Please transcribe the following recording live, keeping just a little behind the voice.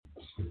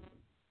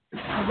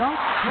Blog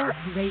Talk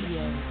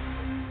Radio.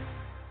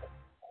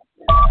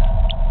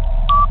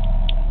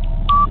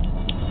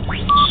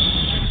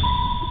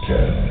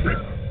 10,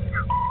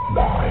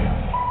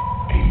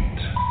 9, 8,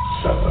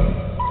 7,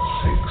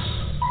 6,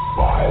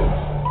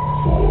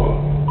 5,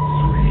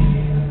 4, 3,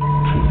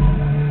 2,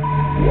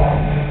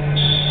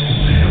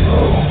 1, 0.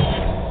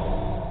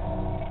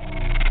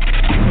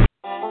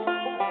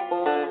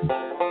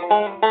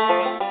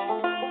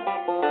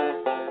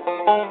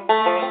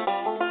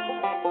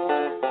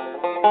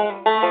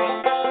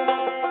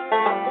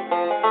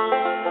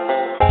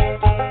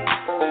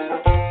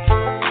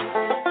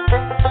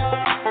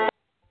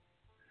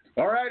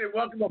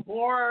 Welcome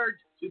aboard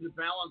to the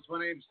balance. My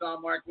name is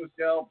Tom Marcos,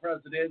 El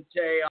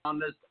Presidente, on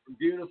this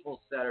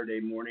beautiful Saturday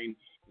morning,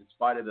 in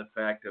spite of the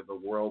fact of the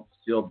world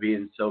still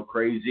being so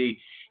crazy.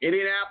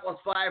 Indianapolis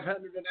 500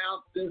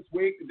 announced this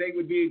week that they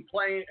would be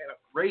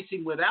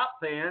racing without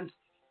fans.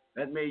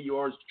 That made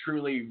yours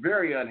truly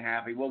very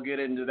unhappy. We'll get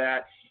into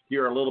that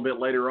here a little bit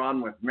later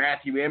on with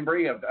Matthew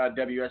Embury of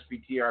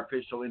WSBT, our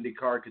official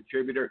IndyCar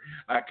contributor.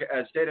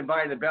 Standing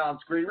by in the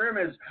balance screen room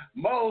is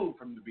Mo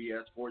from the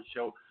BS Sports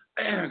Show.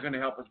 Going to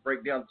help us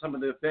break down some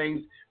of the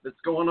things that's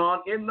going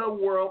on in the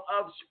world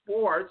of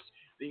sports.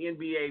 The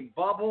NBA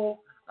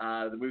bubble,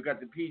 we've got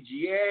the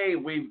PGA,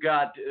 we've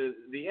got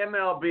the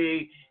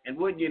MLB, and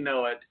wouldn't you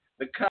know it,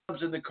 the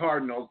Cubs and the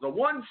Cardinals. The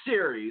one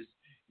series,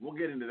 we'll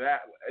get into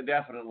that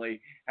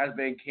definitely, has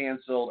been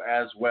canceled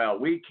as well.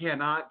 We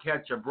cannot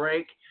catch a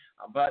break,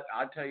 but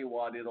I'll tell you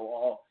what,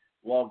 we'll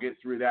all get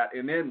through that.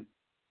 And then,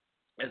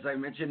 as I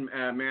mentioned,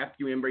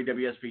 Matthew Embury,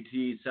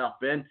 WSBT South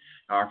Bend,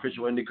 our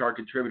official IndyCar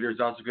contributor, is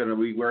also going to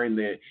be wearing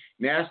the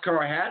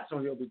NASCAR hat, so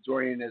he'll be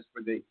joining us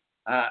for the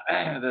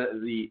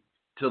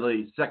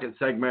second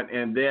segment.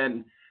 And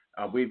then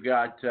we've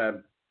got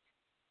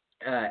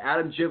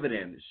Adam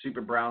Jividen,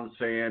 SuperBrowns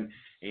fan.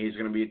 He's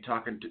going to be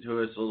talking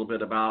to us a little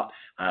bit about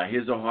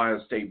his Ohio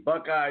State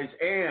Buckeyes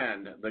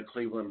and the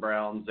Cleveland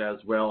Browns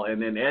as well.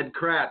 And then Ed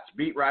Kracz,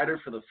 beat writer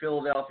for the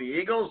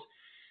Philadelphia Eagles,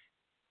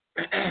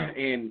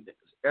 and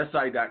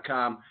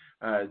SI.com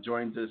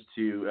joins us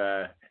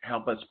to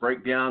help us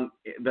break down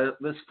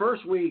this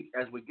first week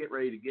as we get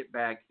ready to get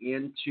back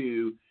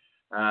into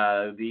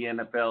the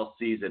NFL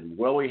season.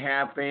 Will we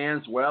have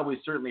fans? Well, we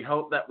certainly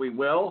hope that we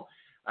will.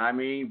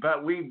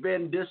 But we've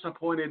been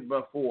disappointed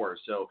before,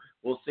 so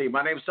we'll see.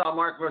 My name is Sal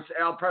Marcos,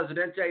 El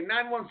Presidente,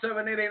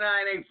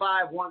 917-889-8516 is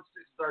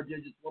our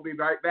digits. We'll be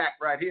right back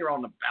right here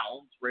on the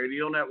Balance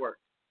Radio Network.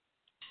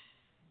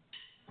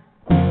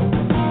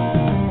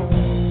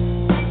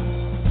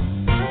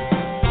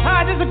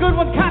 This is a good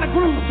one, kind of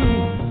groove to me.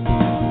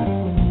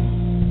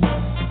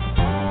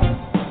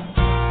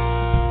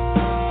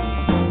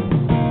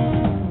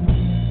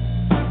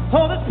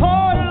 Oh, this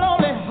poor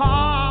lonely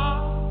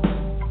heart,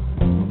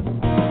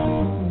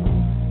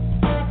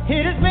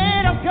 it is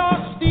made of pure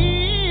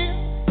steel,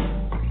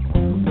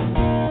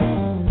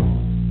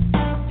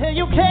 and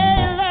you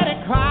can't let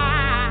it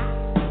cry.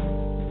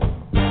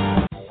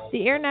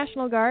 The Air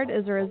National Guard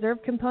is a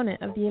reserve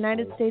component of the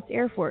United States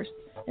Air Force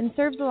and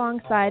serves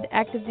alongside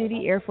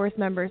active-duty Air Force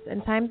members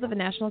in times of a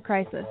national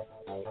crisis.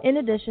 In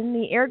addition,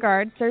 the Air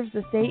Guard serves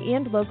the state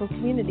and local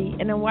community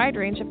in a wide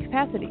range of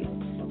capacities.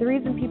 The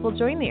reason people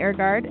join the Air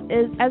Guard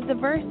is as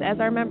diverse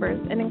as our members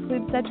and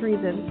includes such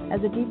reasons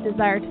as a deep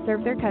desire to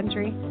serve their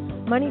country,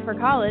 money for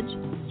college,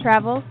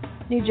 travel,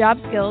 new job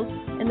skills,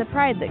 and the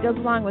pride that goes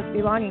along with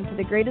belonging to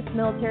the greatest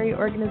military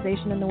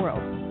organization in the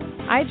world.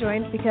 I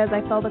joined because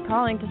I felt a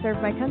calling to serve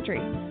my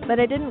country, but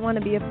I didn't want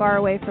to be far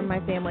away from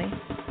my family.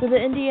 So the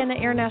Indiana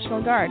Air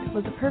National Guard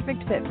was a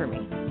perfect fit for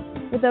me.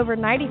 With over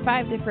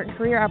 95 different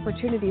career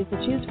opportunities to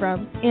choose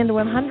from and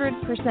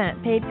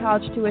 100% paid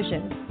college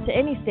tuition to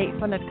any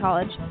state-funded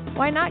college,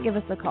 why not give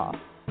us a call?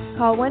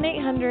 Call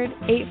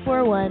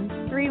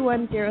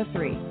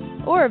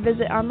 1-800-841-3103 or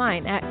visit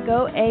online at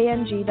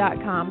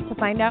goang.com to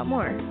find out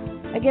more.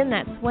 Again,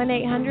 that's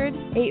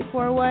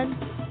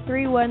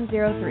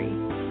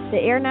 1-800-841-3103. The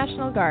Air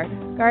National Guard,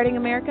 guarding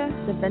America,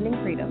 defending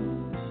freedom.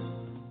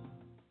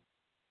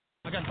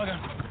 I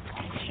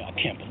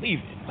can't believe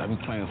it. I've been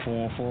playing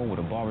 4-on-4 with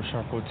a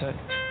barbershop quartet.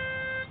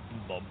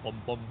 Pass the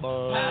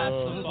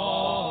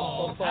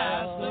ball,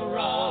 pass the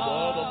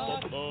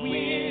rock.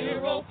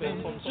 We're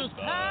open, just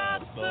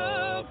pass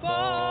the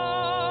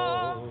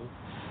ball.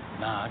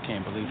 Nah, I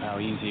can't believe how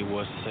easy it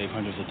was to save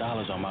hundreds of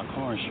dollars on my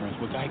car insurance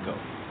with Geico.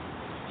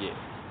 Yeah.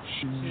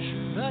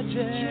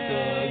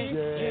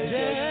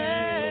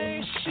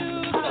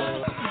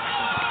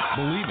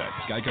 Believe it,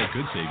 Geico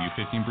could save you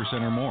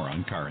 15% or more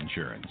on car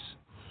insurance.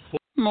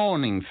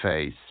 Morning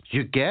face.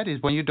 You get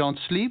it when you don't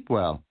sleep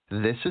well.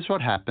 This is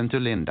what happened to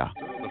Linda.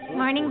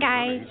 Morning,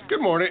 guys.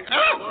 Good morning.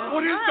 Ah,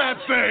 what is that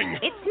thing?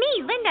 It's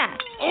me, Linda.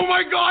 Oh,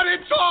 my God,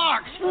 it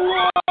talks!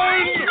 Run!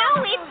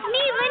 No, it's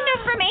me, Linda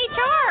from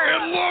HR.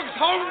 It looks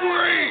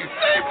hungry!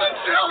 Save the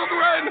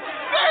children!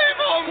 Save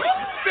them!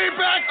 Stay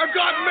back! I've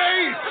got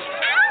mace!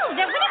 Ow,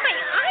 that went in my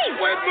eyes.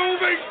 Quit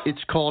moving!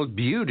 It's called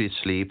beauty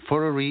sleep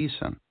for a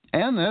reason.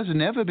 And there's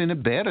never been a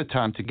better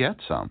time to get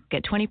some.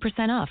 Get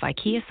 20% off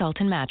IKEA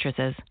Sultan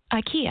mattresses.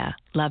 IKEA,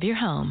 love your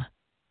home.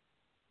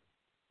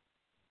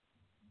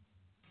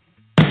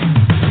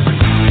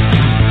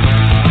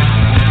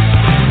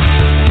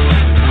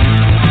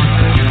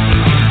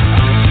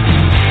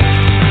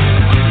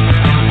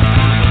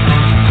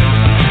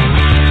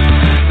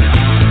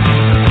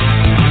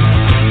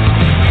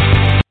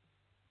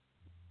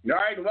 All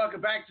right,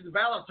 welcome back to the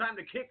Battle. Time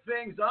to kick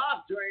things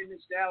off. Joining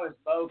us now is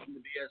Mo from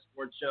the BS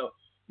Sports Show.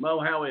 Mo,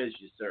 how is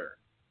you, sir?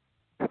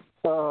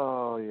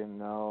 Oh,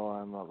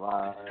 I'm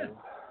alive.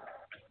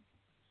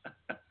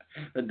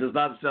 That does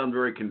not sound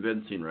very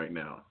convincing right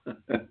now.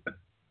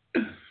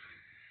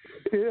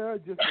 Yeah,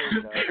 just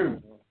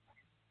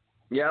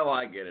Yeah, well,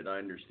 I get it. I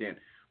understand.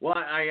 Well,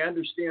 I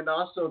understand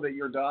also that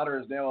your daughter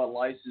is now a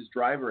licensed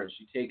driver. Has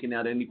she taken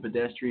out any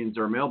pedestrians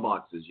or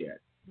mailboxes yet?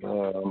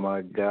 Oh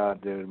my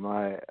God, dude!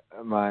 My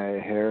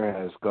hair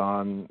has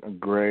gone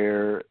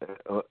grayer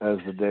as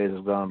the days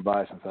have gone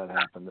by since that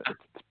happened.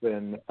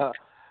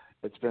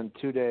 It's been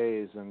 2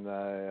 days, and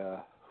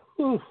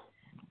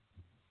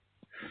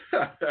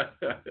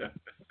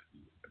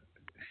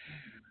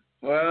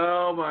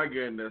Well, my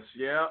goodness.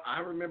 Yeah, I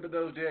remember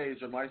those days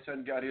when my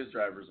son got his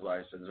driver's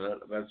license.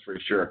 That's for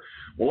sure.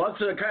 Well, let's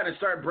kind of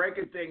start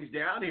breaking things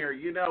down here.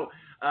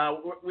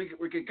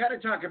 We could kind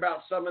of talk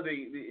about some of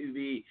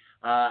the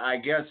I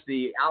guess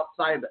the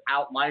outside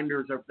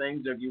outliners of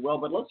things, if you will.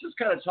 But let's just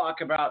kind of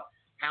talk about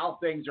how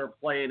things are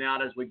playing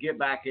out as we get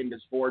back into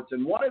sports.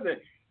 And one of the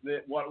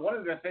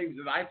things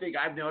that I think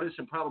I've noticed,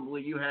 and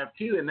probably you have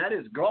too, and that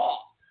is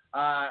golf.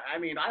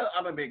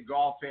 I'm a big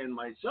golf fan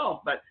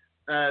myself, but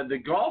the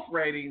golf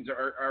ratings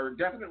are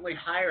definitely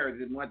higher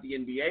than what the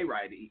NBA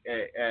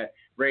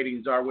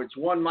ratings are, which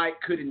one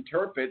could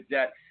interpret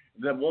that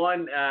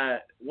one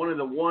of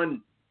the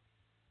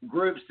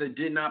groups that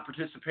did not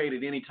participate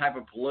in any type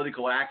of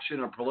political action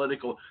or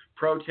political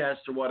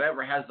protest or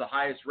whatever has the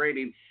highest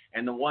rating,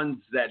 and the ones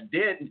that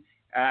didn't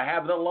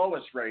have the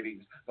lowest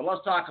ratings. But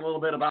let's talk a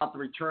little bit about the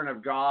return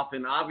of golf.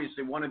 And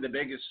obviously one of the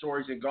biggest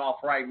stories in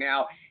golf right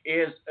now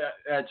is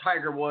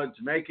Tiger Woods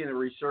making a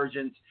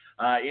resurgence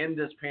in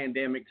this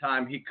pandemic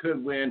time. He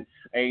could win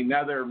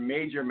another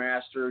major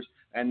Masters,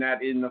 and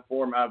that in the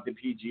form of the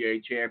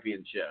PGA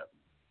Championship.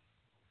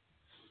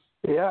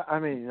 Yeah,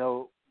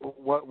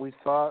 what we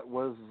thought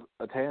was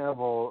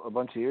attainable a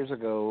bunch of years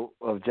ago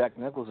of Jack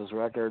Nicklaus's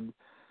record,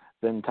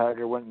 then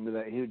Tiger went into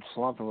that huge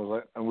slump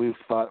and we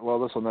thought, well,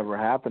 this will never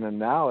happen, and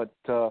now it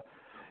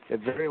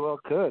very well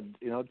could.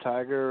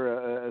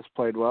 Tiger has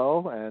played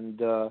well,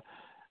 and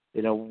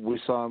we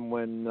saw him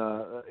win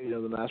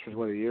the Masters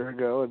a year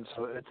ago, and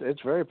so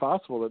it's very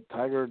possible that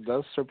Tiger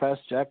does surpass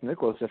Jack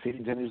Nicklaus if he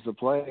continues to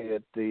play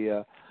at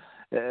the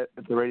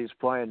rate he's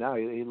playing now.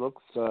 He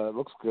looks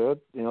good.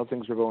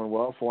 Things are going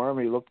well for him.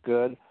 He looked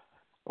good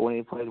when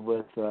he played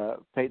with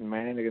Peyton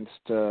Manning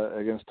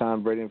against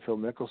Tom Brady and Phil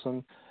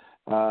Mickelson.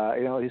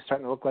 He's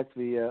starting to look like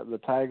the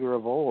Tiger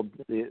of old.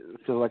 It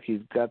feels like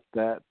he's got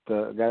that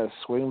got his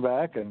swing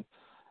back, and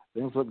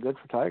things look good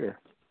for Tiger.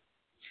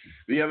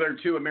 The other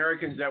two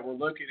Americans that we're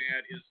looking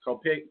at is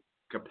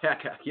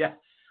Koepka. Yeah,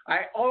 I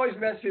always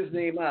mess his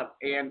name up.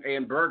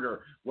 And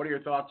Berger. What are your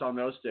thoughts on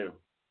those two?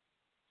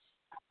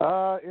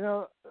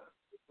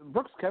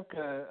 Brooks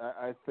Koepka,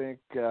 I think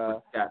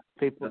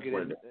people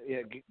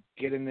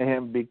get into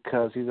him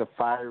because he's a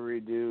fiery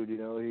dude.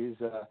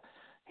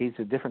 He's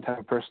a different type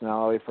of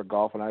personality for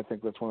golf, and I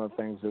think that's one of the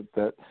things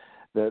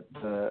that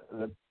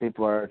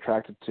people are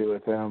attracted to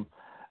with him.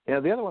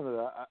 The other one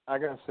that I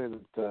gotta say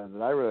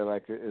that I really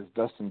like is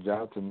Dustin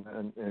Johnson,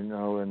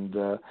 and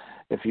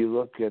if you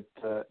look at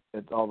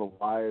all the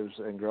wives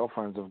and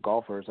girlfriends of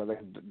golfers, I think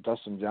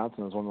Dustin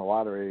Johnson has won the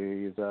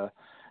lottery. He's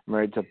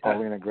married to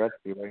Paulina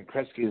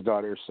Gretzky's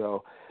daughter,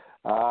 so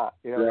right.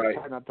 I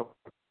try not to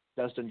watch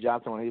Dustin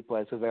Johnson when he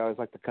plays because they always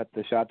like to cut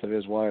the shots of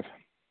his wife.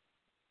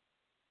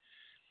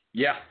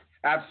 Yeah,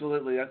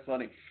 absolutely. That's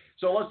funny.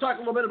 So let's talk a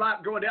little bit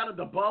about going down to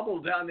the bubble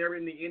down there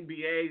in the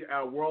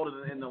NBA world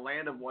and in the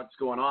land of what's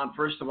going on.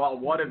 First of all,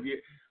 what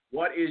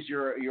is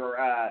your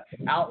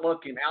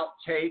outlook and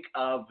outtake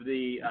of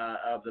the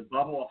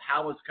bubble, of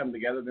how it's come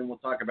together? Then we'll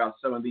talk about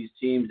some of these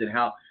teams and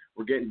how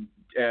we're getting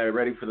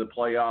ready for the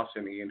playoffs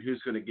and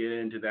who's going to get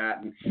into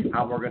that, and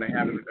how we're going to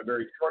have a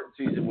very short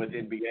season with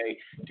NBA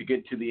to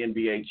get to the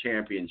NBA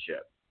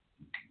championship.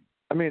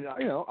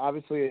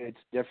 Obviously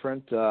it's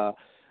different.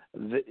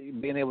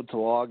 Being able to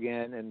log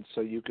in and so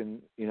you can,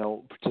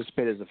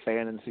 participate as a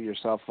fan and see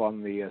yourself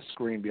on the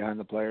screen behind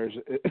the players,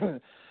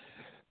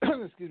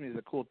 excuse me, is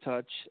a cool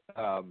touch.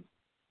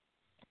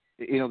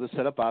 The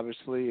setup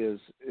obviously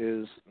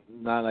is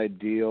not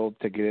ideal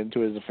to get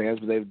into as a fans,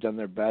 but they've done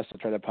their best to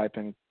try to pipe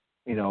in,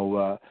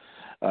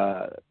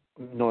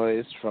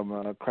 noise from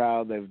a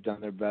crowd. They've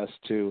done their best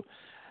to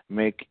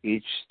make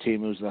each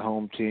team who's the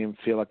home team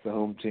feel like the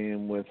home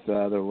team with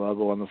their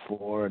logo on the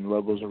floor and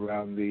logos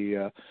around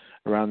the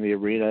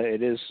arena.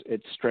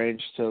 It's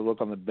strange to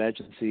look on the bench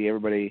and see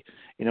everybody,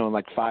 in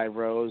like 5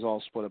 rows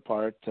all split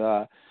apart.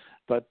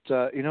 But,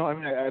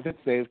 I think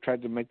they've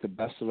tried to make the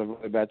best of a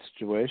really bad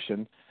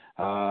situation.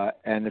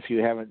 And if you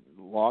haven't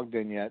logged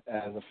in yet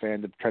as a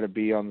fan to try to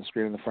be on the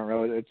screen in the front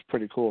row, it's a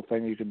pretty cool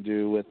thing you can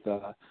do with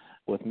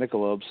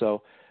Michelob.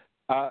 So,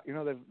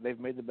 they've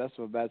made the best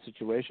of a bad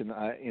situation.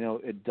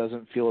 It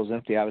doesn't feel as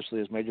empty,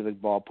 obviously, as Major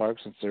League Ballpark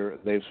since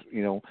they've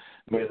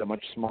made it a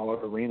much smaller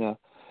arena.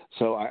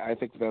 So I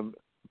think them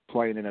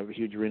playing in a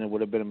huge arena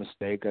would have been a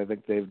mistake. I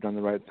think they've done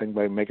the right thing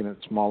by making it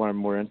smaller and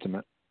more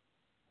intimate.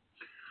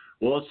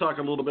 Well, let's talk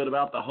a little bit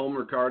about the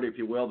homer card, if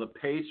you will. The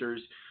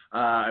Pacers,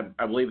 I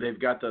believe they've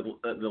got the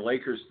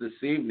Lakers this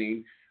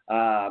evening.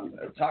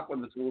 Talk with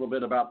us a little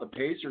bit about the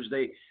Pacers.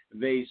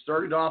 They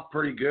started off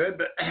pretty good,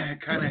 but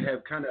kind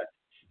of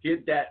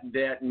hit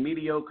that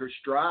mediocre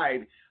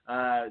stride.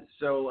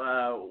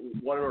 So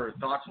what are our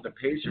thoughts of the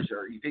Pacers?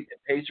 Or you think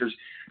the Pacers,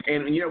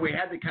 and we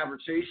had the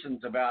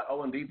conversations about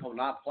Oladipo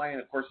not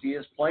playing. Of course, he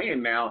is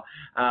playing now,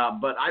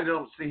 but I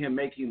don't see him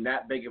making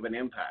that big of an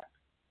impact.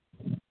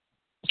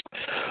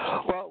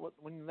 Well,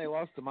 when they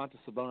lost to Domantas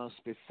Sabonis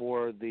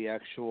before the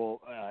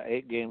actual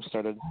 8 games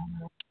started,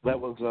 that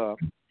was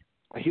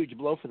a huge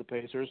blow for the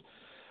Pacers.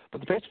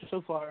 But the Pacers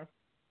so far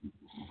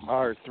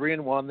are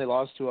 3-1. They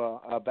lost to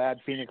a bad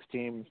Phoenix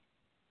team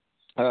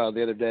the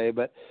other day,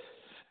 but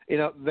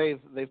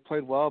they've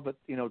played well. But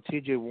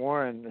T.J.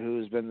 Warren,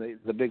 who's been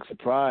the big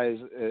surprise,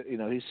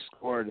 he's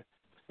scored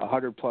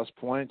 100+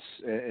 points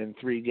in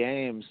 3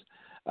 games.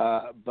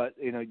 But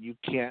you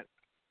can't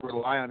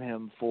rely on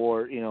him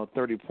for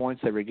 30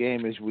 points every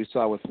game, as we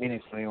saw with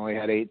Phoenix when he only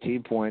had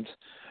 18 points.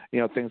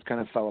 Things kind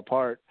of fell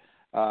apart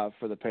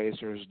for the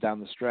Pacers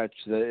down the stretch.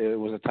 It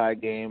was a tie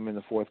game in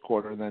the fourth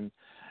quarter, and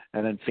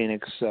then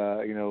Phoenix,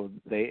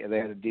 they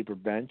had a deeper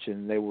bench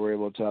and they were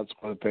able to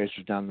outscore the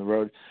Pacers down the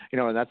road. And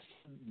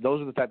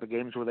those are the type of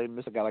games where they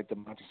miss a guy like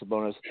Domantas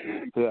Sabonis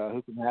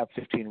who can have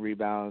 15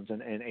 rebounds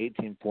and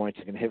 18 points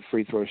and can hit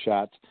free throw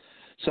shots.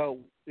 So,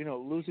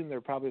 losing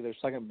probably their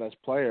second best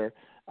player,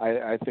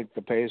 I think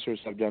the Pacers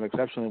have done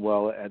exceptionally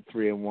well at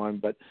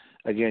 3-1. But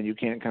again, you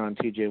can't count on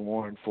T.J.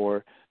 Warren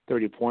for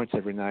 30 points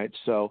every night.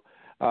 So,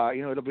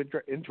 it'll be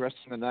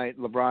interesting tonight.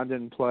 LeBron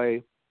didn't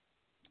play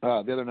the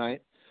other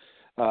night,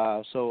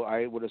 so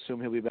I would assume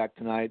he'll be back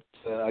tonight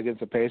against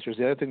the Pacers.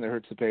 The other thing that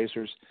hurts the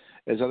Pacers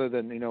is, other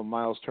than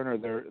Miles Turner,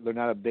 they're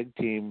not a big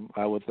team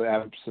with the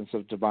absence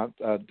of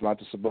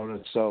Domantas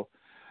Sabonis. So.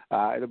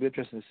 It'll be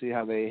interesting to see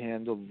how they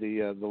handle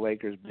the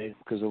Lakers,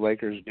 because the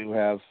Lakers do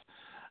have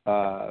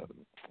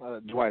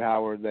Dwight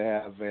Howard, they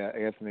have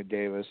Anthony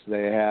Davis,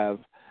 they have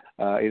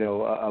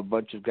a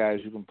bunch of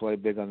guys who can play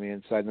big on the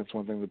inside, and that's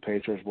one thing the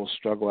Pacers will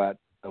struggle at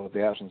with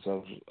the absence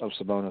of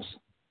Sabonis.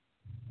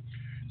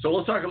 So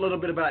let's talk a little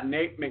bit about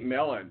Nate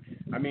McMillan.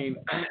 I mean,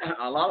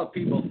 a lot of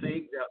people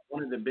think that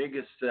one of the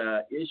biggest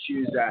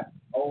issues that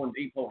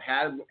Oladipo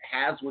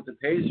has with the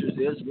Pacers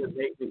is with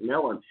Nate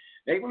McMillan.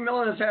 Nate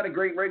McMillan has had a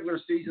great regular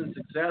season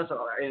success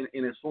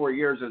in his 4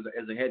 years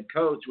as a head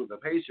coach with the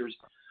Pacers,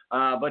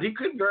 but he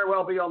could very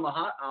well be on the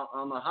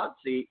hot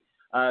seat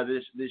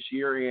this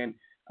year. And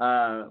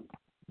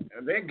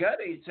Big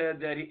Gutty said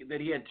that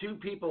he had 2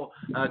 people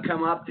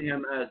come up to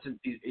him since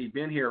he's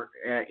been here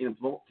in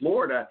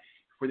Florida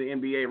for the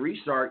NBA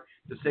restart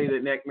to say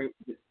that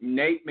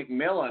Nate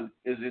McMillan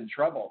is in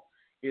trouble.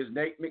 Is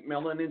Nate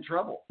McMillan in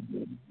trouble?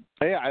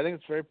 Yeah, I think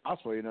it's very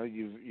possible.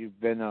 You've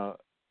been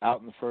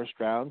out in the first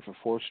round for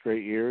 4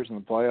 straight years in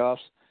the playoffs.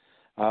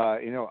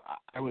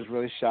 I was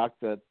really shocked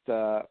that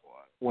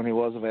when he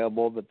was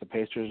available, that the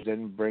Pacers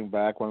didn't bring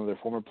back one of their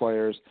former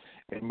players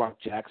and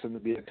Mark Jackson to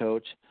be the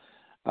coach.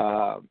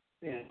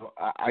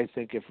 I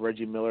think if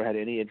Reggie Miller had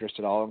any interest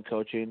at all in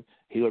coaching,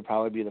 he would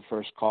probably be the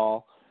first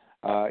call.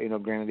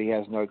 Granted, he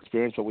has no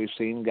experience, but we've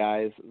seen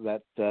guys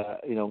that,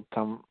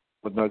 come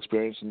with no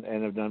experience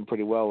and have done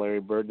pretty well. Larry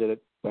Bird did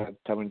it,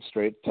 coming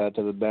straight to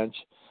the bench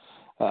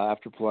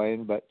after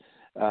playing. But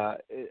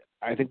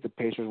I think the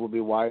Pacers will be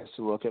wise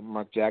to look at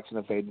Mark Jackson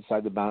if they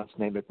decide to bounce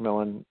Nate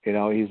McMillan.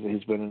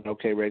 He's been an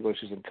okay regular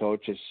season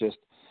coach. It's just,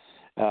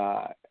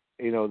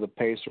 the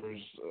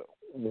Pacers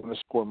want to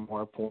score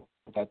more points.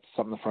 That's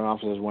something the front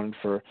office has wanted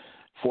for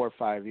 4 or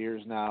 5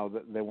 years now,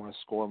 that they want to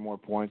score more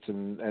points,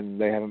 and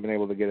they haven't been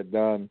able to get it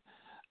done.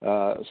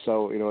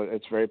 So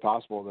it's very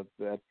possible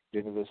that at the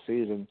end of this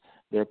season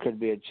there could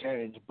be a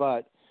change.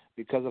 But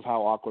because of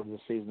how awkward the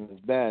season has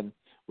been,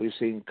 we've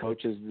seen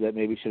coaches that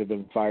maybe should have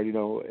been fired.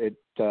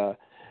 The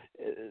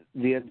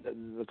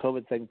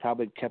COVID thing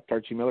probably kept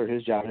Archie Miller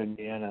his job in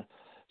Indiana.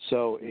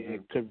 So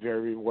it could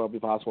very well be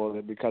possible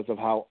that because of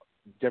how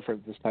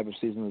different this type of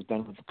season has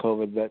been with the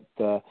COVID, that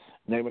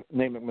Nate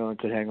McMillan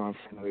could hang on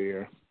for another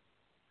year.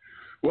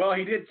 Well,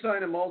 he did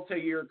sign a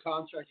multi-year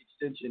contract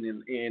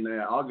extension in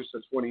August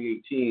of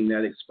 2018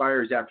 that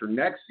expires after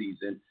next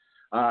season.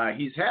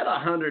 He's had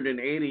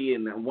 180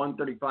 and a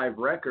 135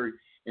 record,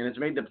 and has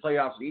made the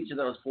playoffs each of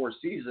those 4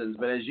 seasons,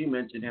 but as you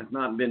mentioned, has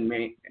not been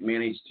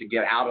managed to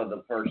get out of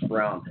the first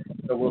round.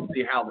 So we'll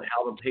see how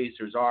the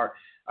Pacers are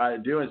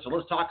doing. So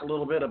let's talk a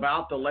little bit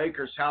about the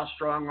Lakers. How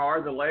strong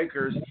are the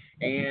Lakers?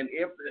 And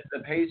if the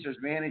Pacers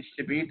manage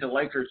to beat the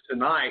Lakers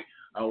tonight,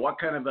 What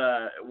kind of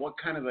a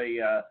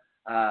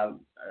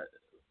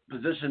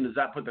position does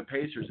that put the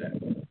Pacers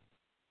in?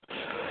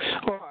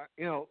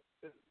 Well,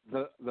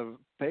 the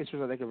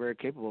Pacers, I think, are very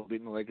capable of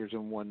beating the Lakers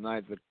in one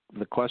night.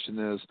 The question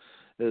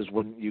is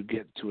when you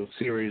get to a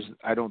series,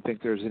 I don't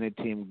think there's any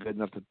team good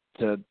enough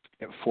to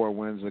get 4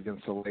 wins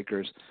against the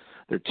Lakers.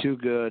 They're too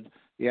good.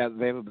 Yeah,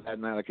 they have a bad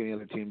night like any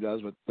other team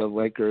does, but the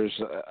Lakers,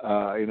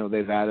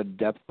 they've added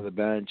depth to the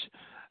bench.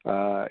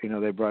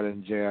 They brought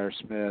in J.R.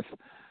 Smith.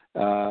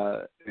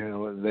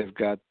 They've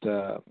got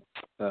a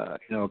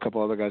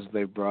couple other guys that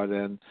they've brought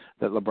in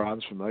that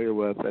LeBron's familiar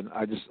with, and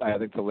I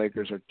think the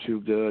Lakers are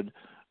too good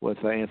with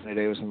Anthony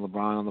Davis and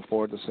LeBron on the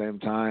floor at the same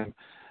time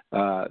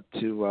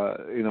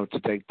to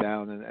take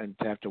down and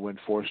to have to win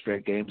 4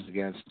 straight games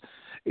against.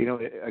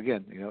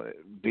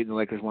 Beating the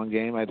Lakers one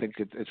game, I think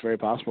it's very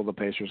possible the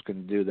Pacers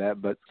can do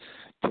that. But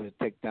to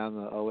take down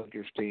the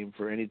Lakers team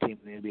for any team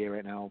in the NBA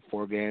right now,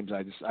 4 games,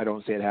 I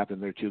don't see it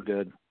happening. They're too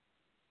good.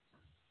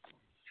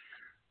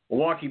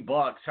 Milwaukee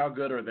Bucks, how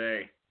good are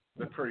they?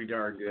 They're pretty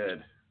darn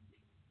good.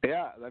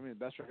 Yeah, I mean,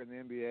 best record in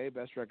the NBA,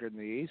 best record in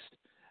the East.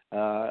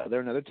 They're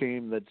another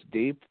team that's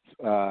deep.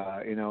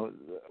 One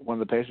of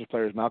the Pacers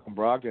players, Malcolm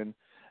Brogdon,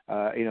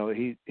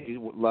 he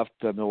left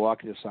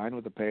Milwaukee to sign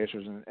with the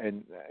Pacers,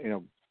 and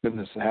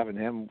goodness, having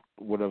him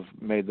would have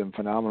made them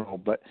phenomenal.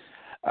 But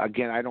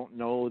again, I don't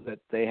know that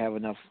they have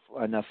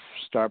enough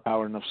star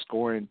power, enough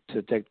scoring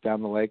to take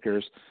down the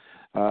Lakers.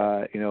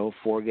 4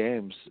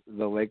 games.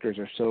 The Lakers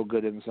are so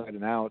good inside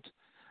and out.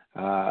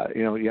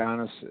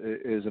 Giannis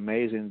is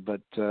amazing,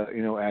 but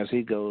as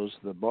he goes,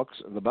 the Bucks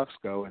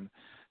go. And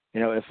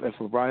if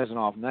LeBron has an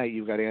off night,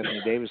 you've got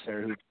Anthony Davis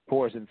there who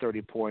pours in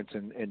 30 points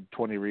and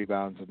 20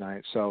 rebounds a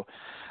night. So,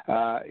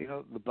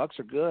 the Bucks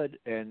are good,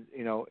 and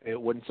it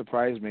wouldn't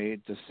surprise me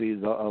to see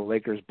the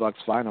Lakers-Bucks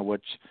final,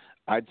 which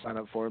I'd sign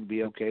up for and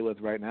be okay with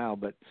right now.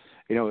 But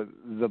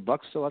the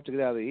Bucks still have to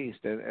get out of the East,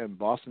 and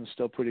Boston's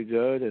still pretty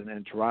good,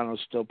 and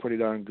Toronto's still pretty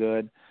darn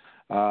good.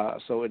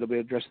 So it'll be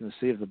interesting to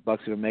see if the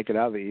Bucks even make it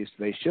out of the East.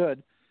 They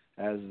should,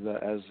 as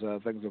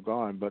things have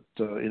gone. But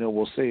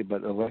we'll see.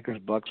 But the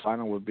Lakers-Bucks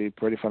final would be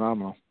pretty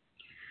phenomenal.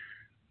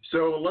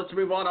 So let's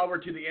move on over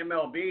to the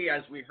MLB.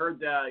 As we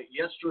heard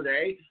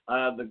yesterday,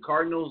 the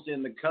Cardinals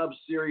and the Cubs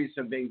series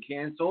have been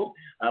canceled.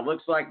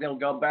 Looks like they'll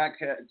go back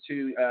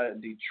to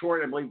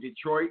Detroit, I believe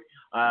Detroit,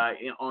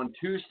 on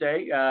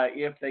Tuesday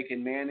if they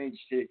can manage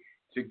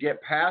to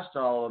get past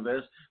all of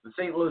this. The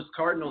St. Louis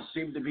Cardinals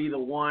seem to be the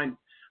one,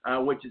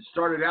 which it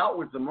started out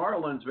with the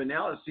Marlins, but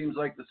now it seems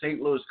like the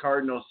St. Louis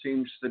Cardinals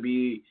seems to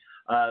be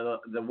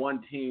the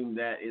one team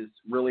that is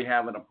really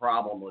having a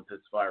problem with this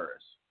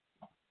virus.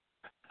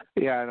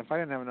 Yeah, and if I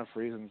didn't have enough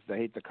reasons to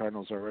hate the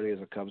Cardinals already as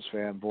a Cubs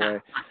fan,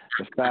 boy,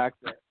 the fact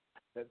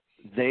that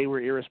they were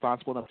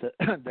irresponsible enough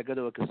to go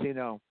to a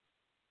casino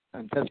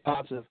and test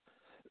positive,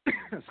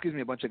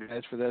 a bunch of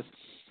guys for this,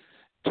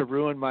 to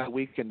ruin my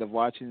weekend of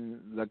watching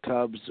the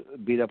Cubs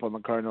beat up on the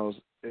Cardinals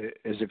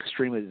is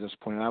extremely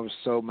disappointing. I was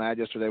so mad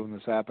yesterday when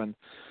this happened.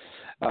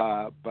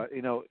 But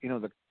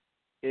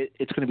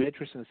it's going to be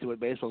interesting to see what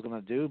baseball's going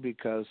to do,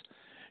 because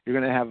you're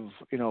going to have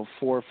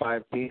 4 or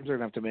 5 teams that are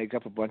going to have to make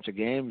up a bunch of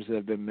games that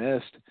have been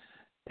missed.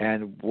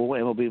 And will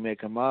MLB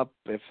make them up?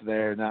 If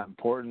they're not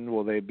important,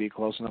 will they be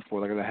close enough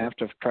where they're going to have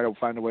to try to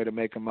find a way to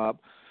make them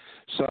up?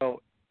 So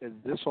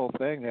this whole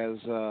thing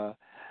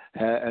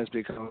has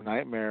become a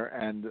nightmare.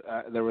 And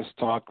there was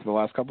talk the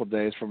last couple of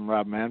days from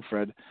Rob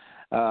Manfred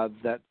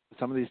that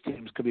some of these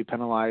teams could be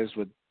penalized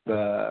with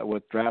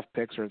draft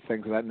picks or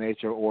things of that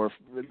nature, or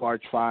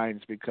large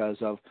fines because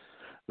of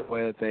the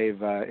way that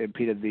they've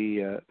impeded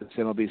the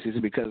MLB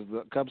season, because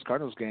the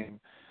Cubs-Cardinals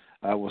game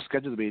was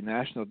scheduled to be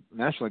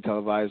nationally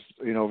televised,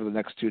 over the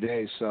next 2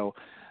 days. So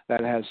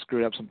that has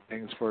screwed up some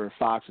things for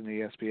Fox and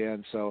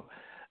ESPN. So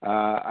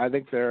I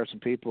think there are some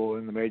people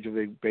in the Major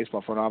League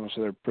Baseball front office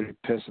that are pretty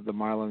pissed at the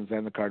Marlins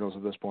and the Cardinals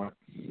at this point.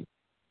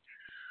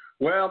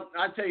 Well,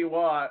 I tell you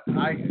what,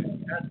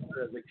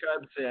 the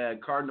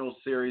Cubs-Cardinals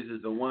series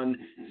is the one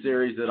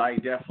series that I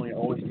definitely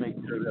always make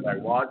sure that I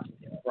watch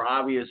for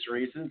obvious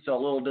reasons. So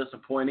a little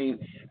disappointing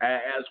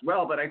as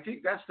well, but I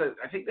think that's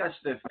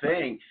the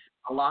thing.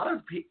 A lot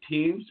of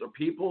teams or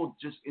people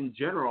just in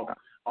general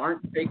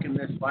aren't taking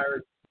this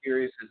virus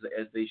serious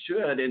as they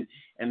should,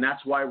 and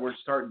that's why we're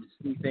starting to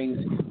see things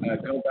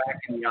go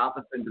back in the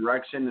opposite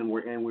direction, and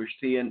we're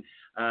seeing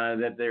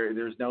that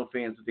there's no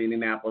fans of the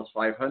Indianapolis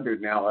 500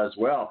 now as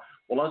well.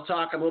 Well, let's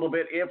talk a little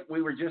bit. If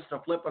we were just to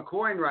flip a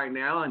coin right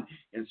now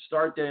and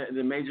start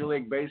the Major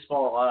League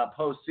Baseball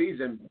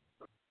postseason,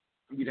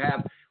 you'd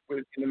have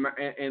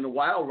in the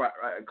wild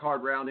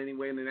card round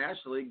anyway in the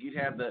National League, you'd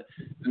have the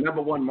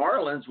number 1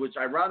 Marlins, which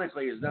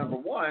ironically is number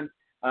 1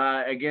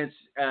 against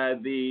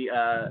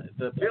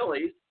the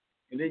Phillies,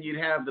 and then you'd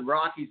have the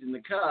Rockies and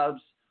the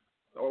Cubs,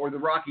 or the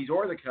Rockies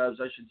or the Cubs,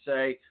 I should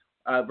say,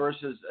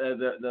 versus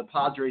the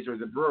Padres or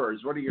the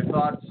Brewers. What are your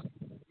thoughts?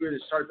 We're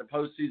going to start the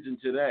postseason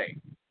today.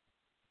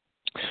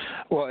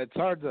 Well, it's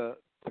hard to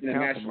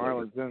count the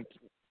Marlins.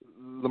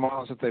 The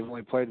Marlins, if they've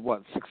only played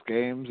 6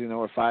 games,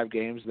 or 5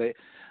 games,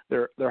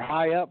 they're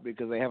high up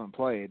because they haven't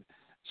played.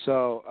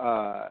 So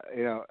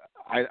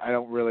I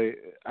don't really.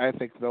 I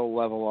think they'll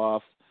level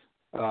off.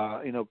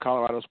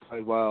 Colorado's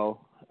played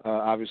well.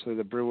 Obviously,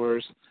 the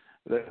Brewers,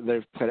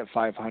 they've played at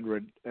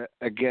 500.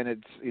 Again,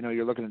 it's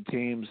you're looking at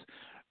teams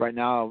right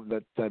now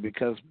that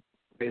because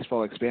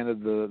baseball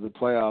expanded the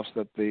playoffs,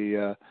 that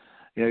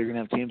you're going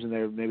to have teams in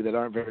there maybe that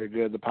aren't very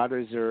good. The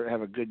Padres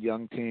have a good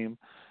young team.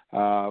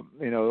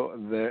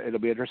 It'll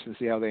be interesting to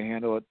see how they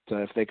handle it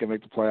if they can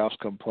make the playoffs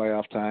come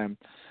playoff time.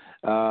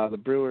 The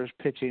Brewers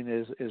pitching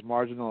is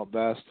marginal at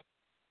best.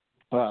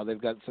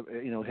 They've got some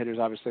hitters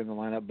obviously in the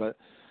lineup, but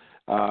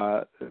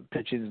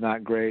pitching's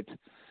not great.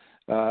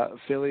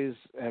 Phillies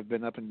have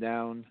been up and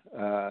down.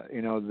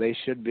 They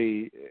should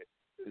be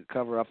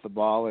cover up the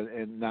ball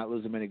and not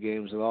losing many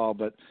games at all,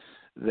 but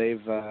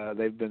they've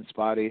been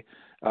spotty.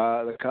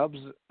 The Cubs,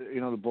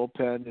 the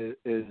bullpen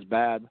is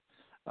bad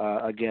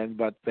again,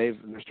 but they're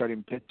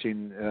starting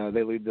pitching.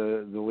 They lead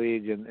the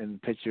league in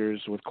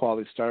pitchers with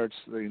quality starts.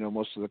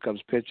 Most of the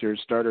Cubs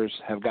starters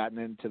have gotten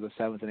into the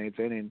 7th and 8th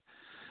inning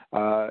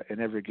in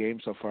every game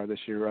so far this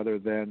year, other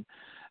than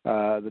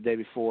the day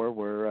before,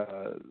 where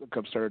the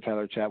Cubs starter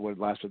Tyler Chatwood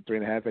lasted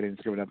 3.5 innings,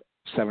 giving up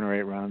 7 or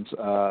 8 runs.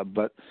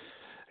 But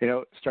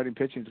starting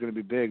pitching is going to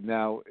be big.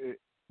 Now,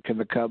 can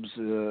the Cubs,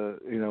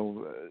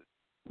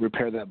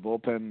 repair that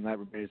bullpen? That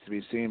remains to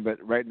be seen. But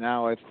right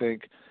now, I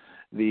think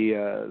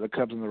the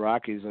Cubs and the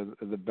Rockies are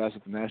the best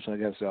that the National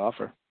League has to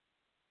offer.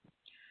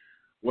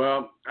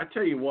 Well, I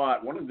tell you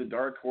what, one of the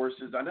dark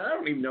horses, I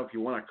don't even know if you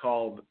want to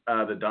call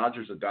the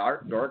Dodgers a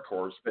dark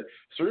horse, but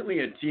certainly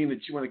a team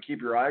that you want to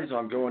keep your eyes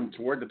on going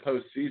toward the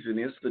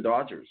postseason is the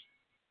Dodgers.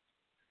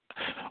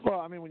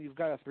 Well, I mean, when you've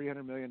got a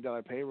 $300 million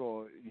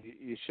payroll,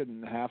 you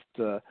shouldn't have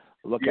to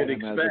look at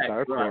them as a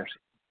dark horse.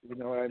 You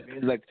know what I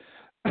mean? Like,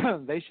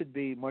 they should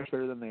be much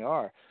better than they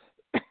are.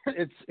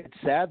 It's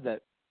sad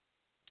that,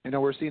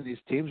 we're seeing these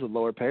teams with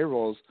lower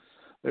payrolls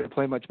that are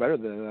playing much better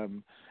than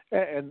them.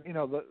 And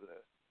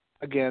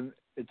again,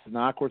 it's an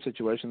awkward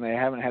situation. They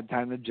haven't had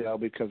time to gel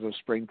because of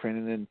spring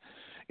training and,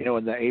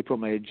 in the April,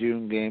 May,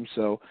 June games.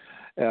 So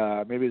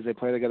maybe as they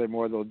play together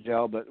more, they'll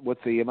gel. But with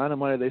the amount of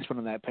money they spend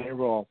on that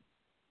payroll,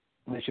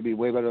 they should be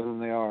way better than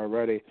they are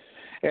already.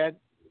 And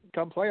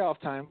come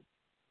playoff time,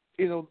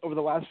 over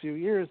the last few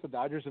years, the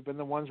Dodgers have been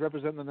the ones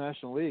representing the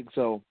National League.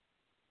 So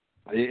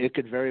it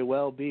could very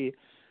well be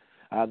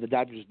the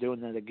Dodgers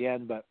doing that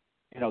again. But,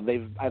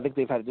 I think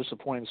they've had a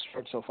disappointing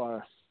start so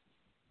far.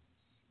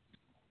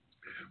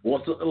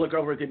 Well, let's look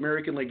over at the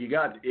American League. You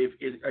got,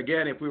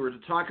 if we were to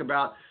talk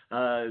about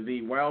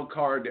the wild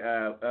card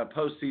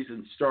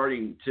postseason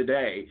starting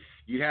today,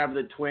 you'd have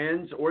the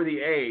Twins or the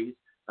A's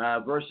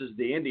versus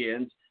the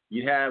Indians.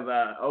 You'd have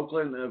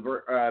Oakland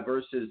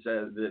versus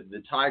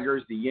the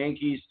Tigers, the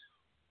Yankees,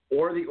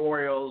 or the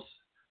Orioles.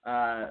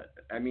 The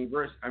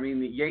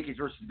Yankees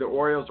versus the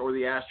Orioles or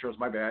the Astros.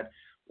 My bad.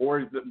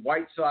 Or the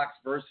White Sox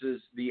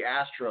versus the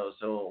Astros.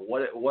 So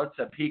what's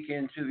a peek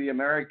into the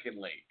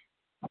American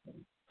League?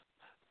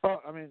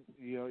 Well, I mean,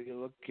 you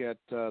look at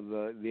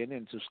the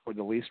Indians who scored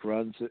the least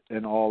runs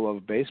in all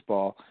of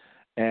baseball,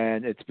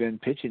 and it's been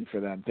pitching for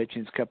them.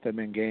 Pitching's kept them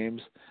in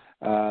games.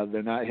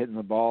 They're not hitting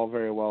the ball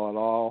very well at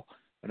all.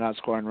 They're not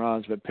scoring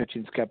runs, but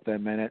pitching's kept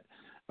them in it.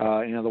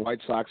 The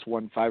White Sox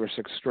won 5 or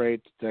 6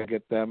 straight to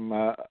get them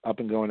up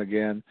and going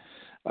again.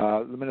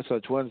 The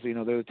Minnesota Twins, they're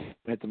the team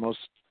that hit the most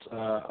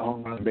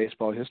home run in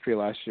baseball history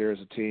last year as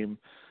a team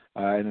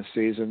in a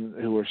season,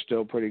 who are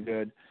still pretty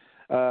good.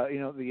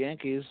 The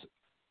Yankees,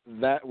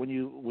 that when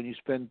you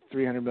spend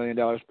 $300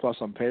 million plus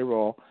on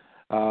payroll,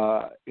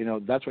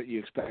 that's what you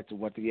expect of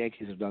what the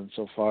Yankees have done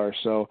so far.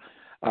 So,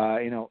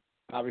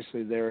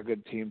 obviously they're a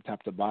good team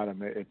top to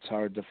bottom. It's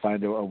hard to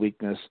find a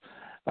weakness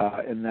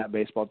in that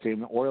baseball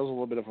team. The Orioles a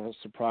little bit of a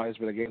surprise,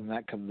 but again,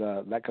 that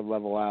could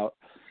level out.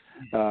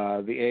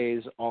 The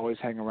A's always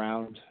hang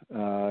around.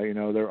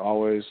 They're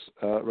always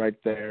right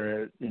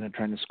there,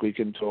 trying to squeak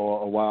into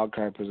a wild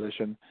card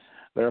position.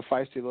 They're a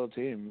feisty little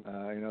team.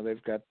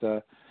 They've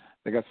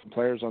got some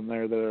players on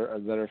there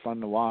that are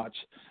fun to watch.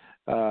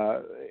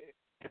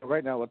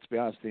 Right now, let's be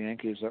honest, the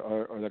Yankees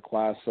are the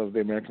class of the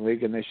American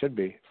League, and they should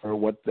be for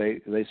what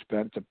they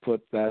spent to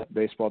put that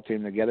baseball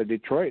team together.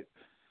 Detroit,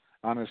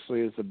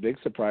 honestly, is the big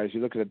surprise.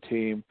 You look at a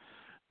team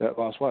that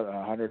lost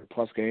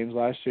 100+ games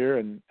last year,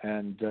 and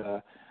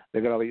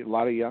they've got a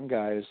lot of young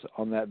guys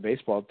on that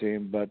baseball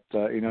team, but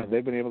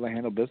they've been able to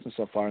handle business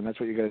so far, and that's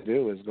what you got to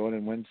do, is go in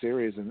and win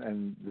series.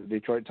 And the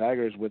Detroit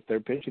Tigers, with their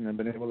pitching, have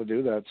been able to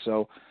do that.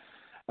 So,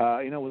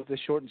 with this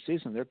shortened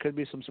season, there could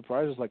be some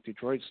surprises like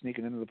Detroit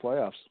sneaking into the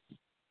playoffs.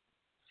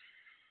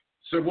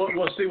 So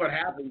we'll see what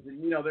happens.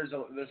 And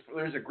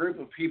there's a group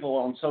of people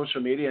on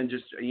social media and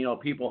just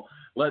people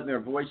letting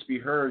their voice be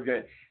heard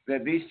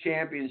that these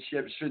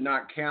championships should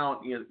not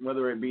count,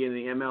 whether it be in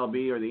the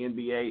MLB or the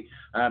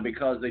NBA,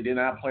 because they did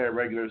not play a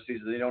regular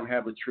season. They don't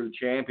have a true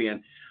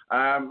champion.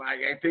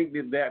 I think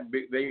that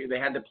they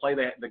had to play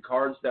the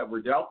cards that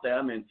were dealt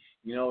them, and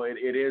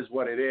it is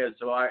what it is.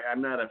 So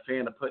I'm not a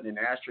fan of putting an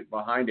asterisk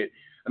behind it.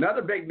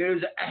 Another big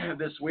news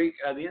this week,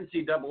 the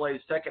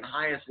NCAA's second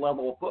highest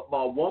level of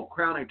football won't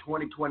crown a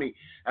 2020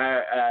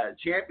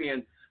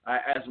 champion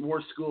as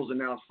more schools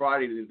announced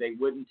Friday that they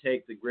wouldn't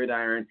take the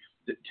gridiron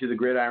to the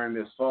gridiron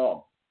this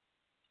fall.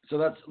 So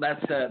that's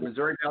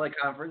Missouri Valley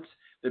Conference,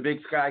 the Big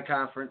Sky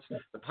Conference,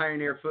 the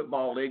Pioneer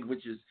Football League,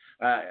 which is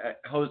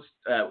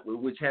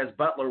which has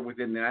Butler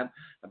within that,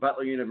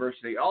 Butler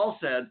University, all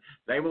said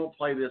they won't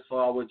play this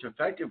fall, which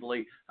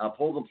effectively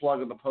pulled the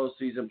plug of the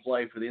postseason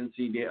play for the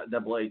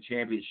NCAA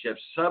Championship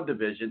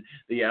subdivision,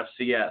 the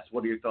FCS.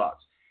 What are your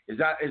thoughts? Is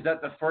that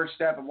the first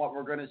step in what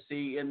we're going to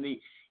see in the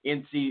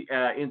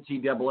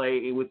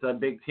NCAA with the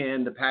Big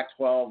Ten, the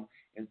Pac-12,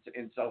 and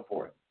so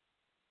forth?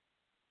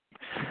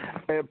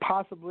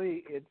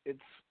 Possibly,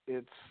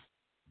 it's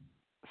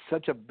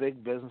such a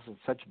big business and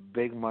such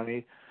big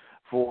money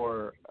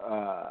for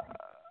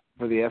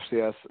the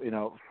FCS,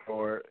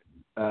 for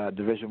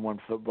Division I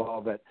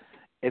football, that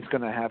it's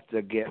going to have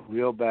to get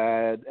real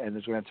bad, and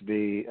there's going to have to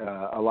be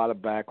a lot of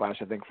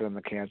backlash, I think, for them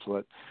to cancel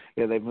it.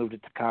 Yeah, they've moved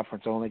it to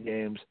conference-only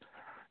games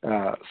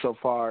so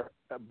far,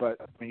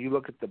 but when you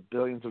look at the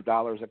billions of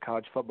dollars that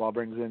college football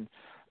brings in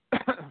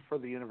for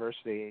the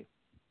university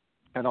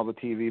and all the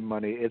TV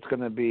money, it's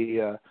going to be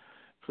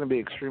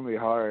extremely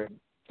hard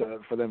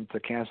for them to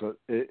cancel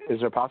it. Is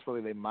there a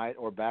possibility they might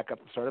or back up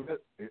the start of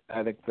it?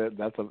 I think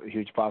that's a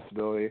huge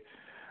possibility.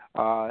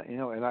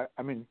 And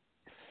I mean,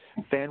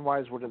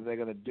 fan-wise, what are they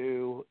going to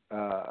do?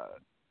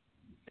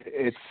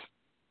 It's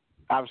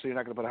obviously you're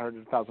not going to put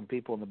 100,000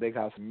 people in the Big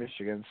House in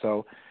Michigan,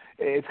 so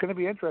it's going to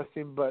be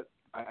interesting. But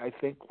I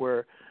think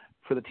for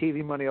the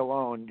TV money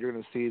alone, you're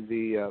going to see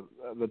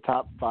the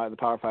top five, the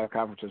Power Five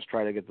conferences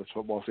try to get this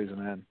football season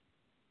in.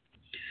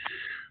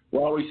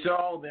 Well, we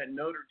saw that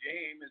Notre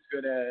Dame is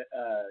going to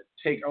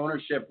take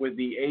ownership with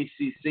the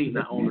ACC,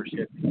 not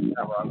ownership.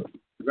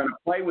 We're going to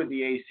play with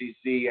the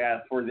ACC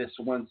for this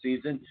one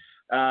season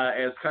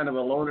as kind of a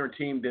loaner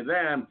team to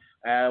them.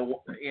 And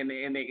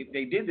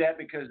they did that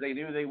because they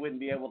knew they wouldn't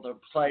be able to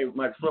play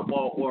much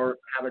football or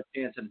have a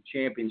chance at a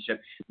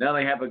championship. Now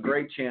they have a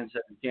great chance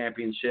at the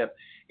championship.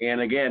 And,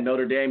 again,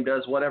 Notre Dame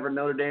does whatever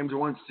Notre Dame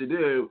wants to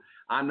do.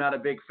 I'm not a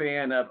big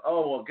fan of,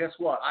 guess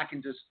what? I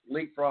can just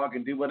leapfrog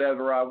and do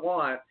whatever I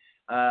want.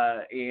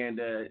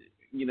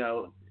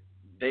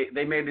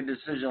 They made a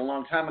decision a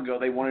long time ago.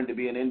 They wanted to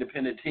be an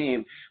independent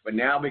team, but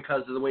now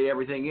because of the way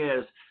everything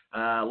is,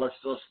 let's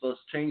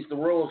change the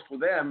rules for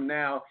them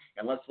now,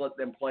 and let's let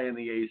them play in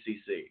the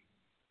ACC.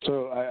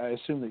 So I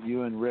assume that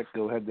you and Rick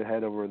go head to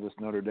head over this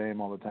Notre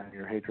Dame all the time.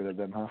 Your hatred of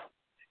them, huh?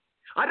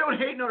 I don't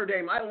hate Notre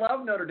Dame. I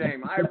love Notre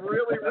Dame. I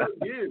really, really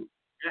do.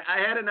 I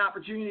had an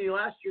opportunity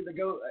last year to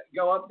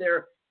go up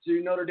there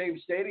to Notre Dame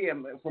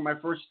Stadium for my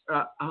first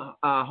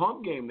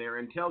home game there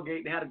and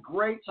tailgate, and had a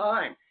great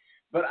time.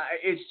 But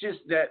it's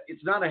just that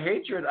it's not a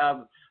hatred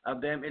of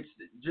them. It's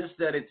just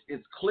that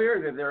it's clear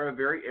that they're a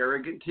very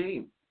arrogant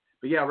team.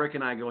 But yeah, Rick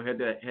and I go head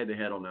to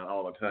head on that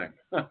all the time.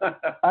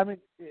 I mean,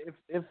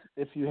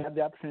 if you had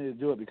the opportunity to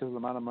do it because of the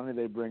amount of money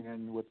they bring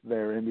in with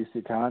their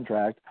NBC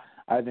contract,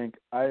 I think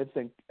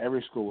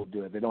every school would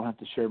do it. They don't have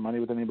to share money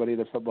with anybody,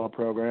 their football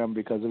program,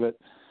 because of it.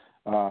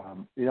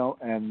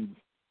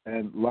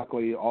 And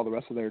luckily, all the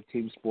rest of their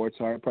team sports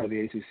are part of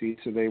the ACC,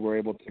 so they were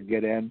able to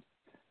get in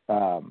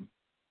to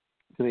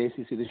the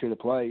ACC this year to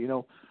play.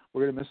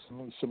 We're going to miss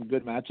some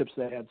good matchups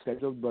they had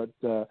scheduled, but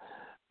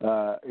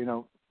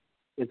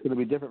it's going to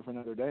be different for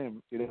Notre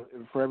Dame.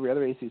 For every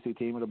other ACC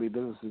team, it'll be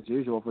business as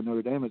usual. For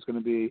Notre Dame, it's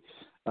going to be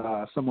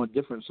somewhat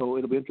different. So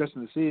it'll be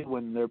interesting to see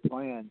when they're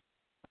playing,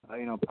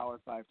 Power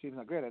 5 teams.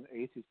 Not great.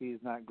 ACC is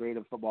not great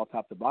at football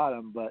top to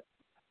bottom, but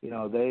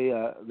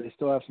they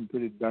still have some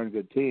pretty darn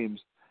good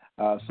teams.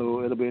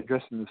 So it'll be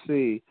interesting to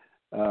see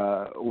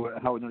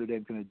how Notre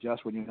Dame can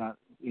adjust when you're not,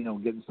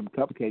 getting some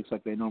cupcakes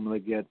like they normally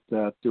get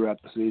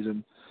throughout the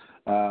season.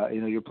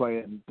 You're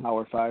playing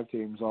Power 5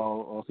 teams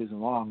all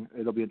season long.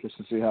 It'll be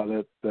interesting to see how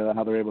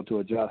they're able to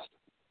adjust.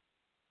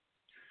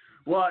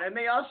 Well, and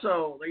they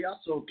also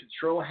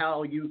control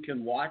how you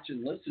can watch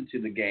and listen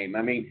to the game.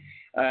 I mean,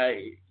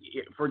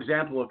 for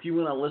example, if you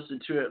want to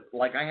listen to it,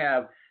 like I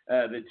have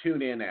the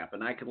TuneIn app,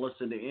 and I can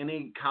listen to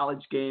any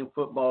college game,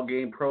 football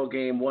game, pro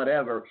game,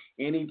 whatever,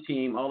 any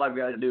team. All I've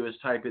got to do is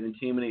type in the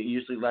team, and it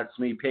usually lets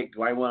me pick,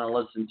 do I want to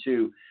listen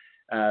to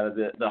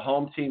the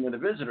home team or the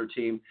visitor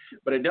team?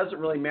 But it doesn't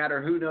really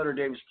matter who Notre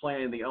Dame's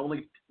playing. The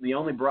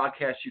only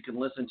broadcast you can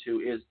listen to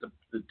is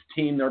the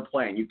team they're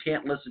playing. You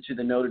can't listen to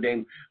the Notre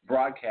Dame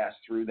broadcast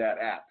through that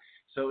app.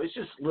 So it's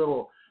just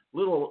little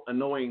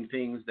annoying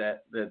things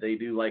that they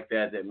do like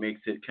that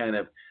makes it kind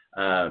of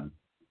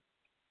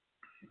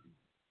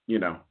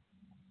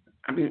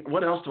I mean,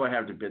 what else do I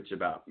have to bitch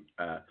about,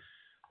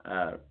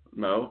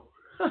 Mo?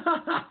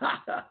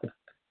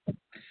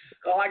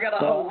 I got a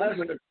whole list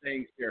of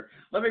things here.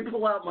 Let me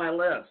pull out my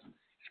list.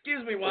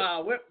 Excuse me while I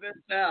whip this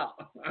out.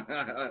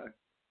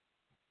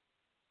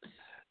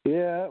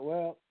 Yeah,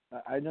 well,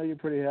 I know you're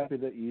pretty happy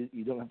that you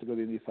don't have to go to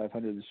the Indy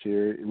 500 this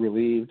year.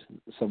 Relieved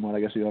somewhat, I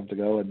guess you don't have to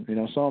go,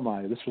 and so am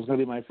I. This was going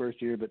to be my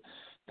first year, but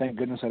thank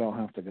goodness I don't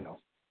have to go.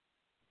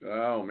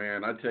 Oh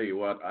man, I tell you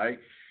what, I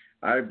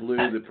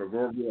blew the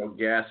proverbial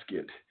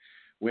gasket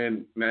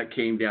when that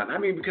came down. I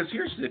mean, because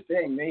here's the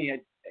thing,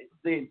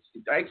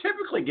 I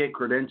typically get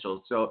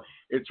credentials, so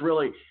it's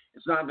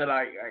not that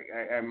I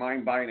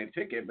mind buying a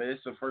ticket, but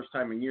it's the first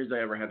time in years I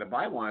ever had to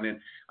buy one, and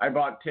I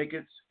bought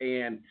tickets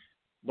and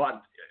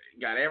got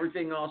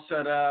everything all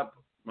set up,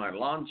 my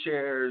lawn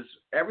chairs,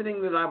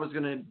 everything that I was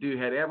going to do,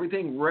 had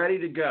everything ready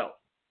to go,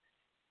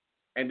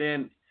 and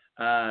then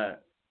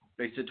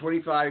they said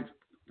 25%,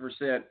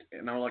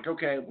 and I'm like,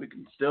 okay, we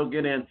can still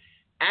get in.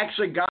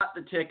 Actually got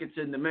the tickets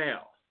in the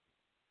mail.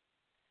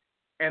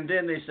 And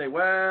then they say,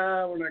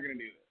 well, we're not going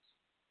to do this.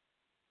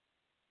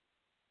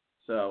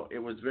 So it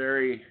was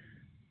very,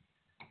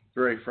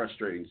 very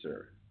frustrating,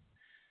 sir.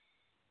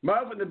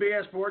 Mo from the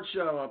BS Sports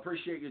Show, I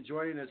appreciate you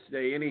joining us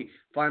today. Any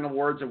final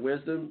words of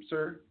wisdom,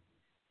 sir?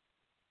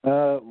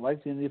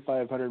 Like the Indy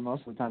 500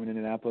 most of the time in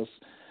Indianapolis,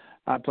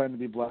 I plan to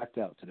be blacked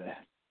out today.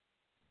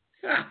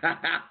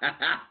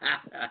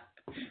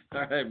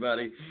 All right,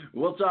 buddy.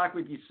 We'll talk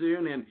with you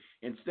soon, and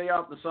stay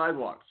off the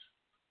sidewalks.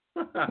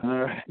 All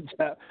right.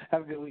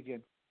 Have a good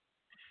weekend.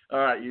 All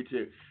right, you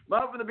too.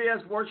 Bob from the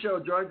BS Sports Show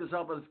joins us,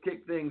 helping us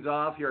kick things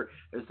off here.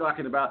 Is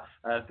talking about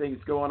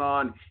things going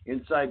on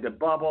inside the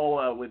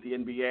bubble with the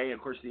NBA, of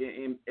course,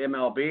 the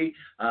MLB.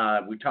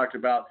 We talked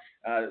about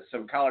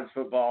some college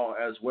football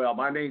as well.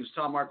 My name is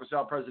Tom Marcos,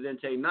 El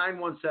Presidente.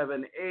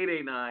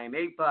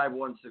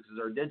 917-889-8516 is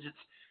our digits.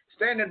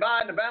 Standing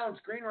by in the balance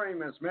screen room,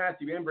 Miss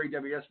Matthew Embury,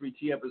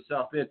 WSBT up in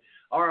South Bend,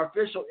 our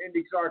official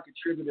IndyCar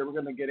contributor. We're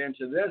going to get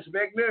into this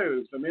big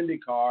news from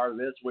IndyCar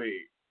this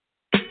week.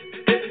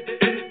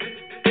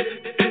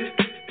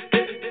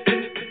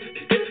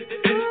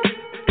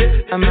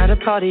 I'm at a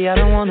party I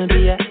don't wanna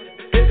be at,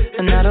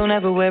 and I don't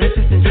ever wear a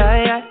suit and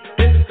tie.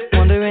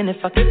 Wondering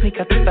if I can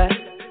sneak out the back.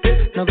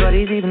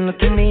 Nobody's even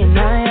looking me in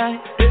my eye.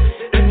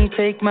 Can you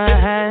take my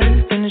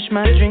hand, finish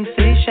my drink,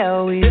 say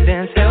shall we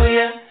dance? Hell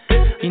yeah.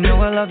 You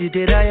know I love you,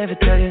 did I ever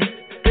tell you?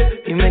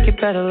 You make it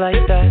better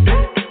like that.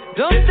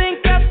 Don't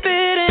think I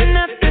fit in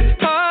at this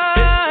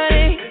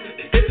party.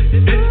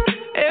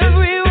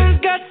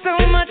 Everyone's got so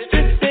much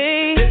to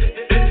say.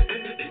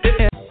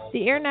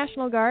 The Air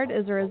National Guard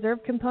is a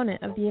reserve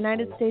component of the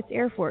United States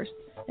Air Force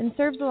and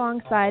serves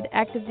alongside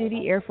active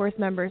duty Air Force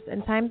members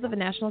in times of a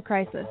national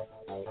crisis.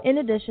 In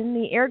addition,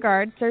 the Air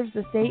Guard serves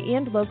the state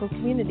and local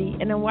community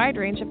in a wide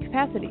range of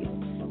capacities.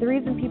 The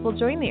reason people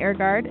join the Air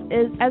Guard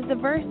is as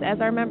diverse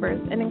as our members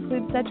and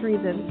includes such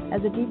reasons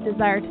as a deep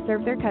desire to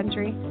serve their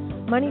country,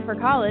 money for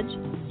college,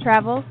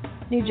 travel,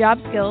 new job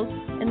skills,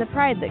 and the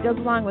pride that goes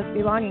along with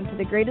belonging to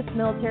the greatest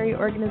military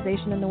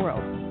organization in the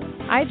world.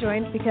 I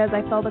joined because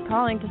I felt a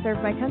calling to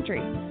serve my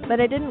country,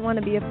 but I didn't want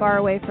to be far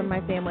away from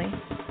my family,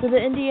 so the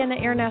Indiana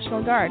Air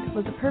National Guard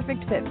was a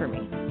perfect fit for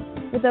me.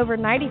 With over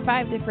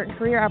 95 different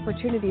career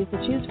opportunities to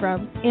choose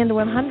from and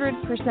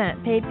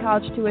 100% paid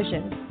college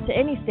tuition to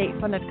any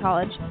state-funded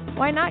college,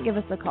 why not give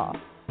us a call?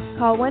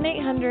 Call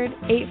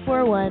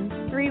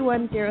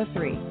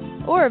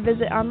 1-800-841-3103 or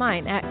visit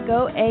online at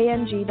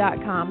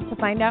goang.com to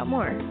find out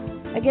more.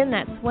 Again,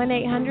 that's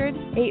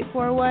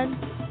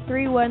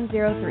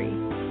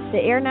 1-800-841-3103. The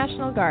Air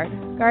National Guard,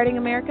 guarding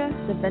America,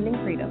 defending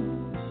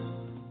freedom.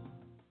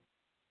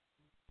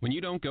 When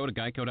you don't go to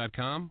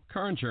Geico.com,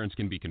 car insurance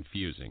can be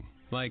confusing.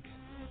 Like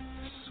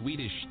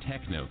Swedish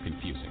techno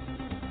confusing.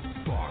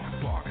 Bark,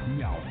 bark,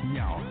 meow,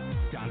 meow.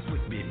 Dance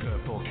with me,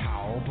 purple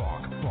cow.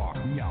 Bark, bark,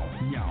 meow,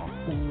 meow.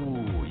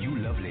 Ooh, you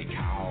lovely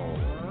cow.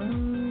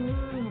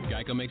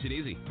 Geico makes it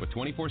easy. With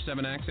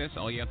 24/7 access,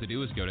 all you have to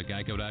do is go to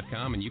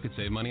Geico.com and you could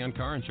save money on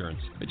car insurance.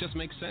 It just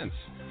makes sense.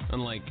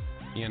 Unlike,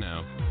 you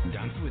know.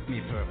 Dance with me,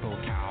 purple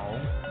cow.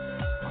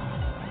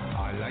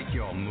 I like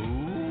your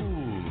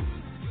moves.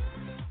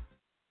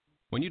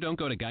 When you don't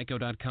go to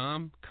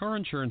Geico.com, car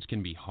insurance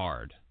can be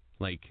hard.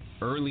 Like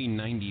early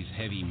 90s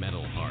heavy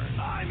metal hard.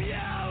 I'm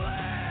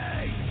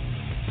yelling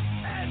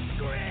and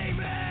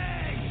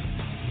screaming,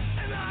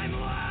 and I'm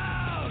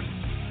loud.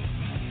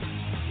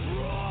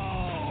 Roar.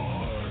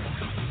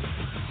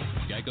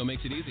 Geico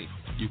makes it easy.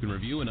 You can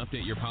review and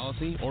update your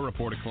policy or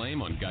report a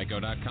claim on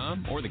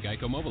Geico.com or the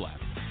Geico mobile app.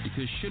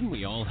 Because shouldn't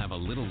we all have a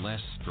little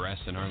less stress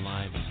in our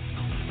lives?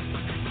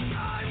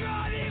 I'm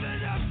not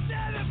even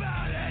upset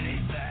about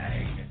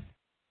anything.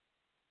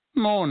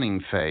 Morning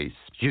face.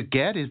 You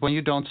get it when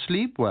you don't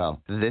sleep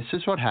well. This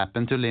is what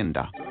happened to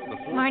Linda.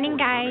 Morning,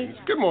 guys.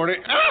 Good morning.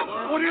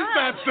 Ah, what is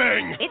that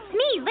thing? It's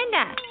me,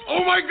 Linda.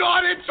 Oh my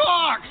God, it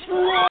talks!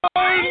 Run!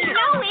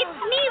 No, it's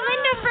me,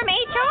 Linda from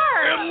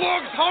HR. It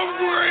looks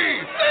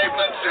hungry! Save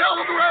the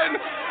children!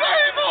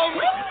 Save them!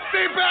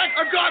 Stay back!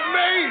 I've got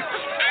mace!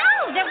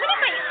 Ow, that went in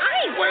my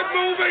eyes. Quit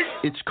moving!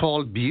 It's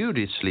called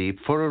beauty sleep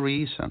for a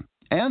reason.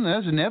 And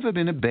there's never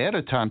been a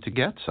better time to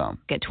get some.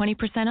 Get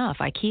 20% off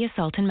IKEA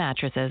Sultan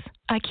mattresses.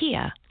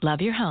 IKEA,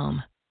 love your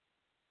home.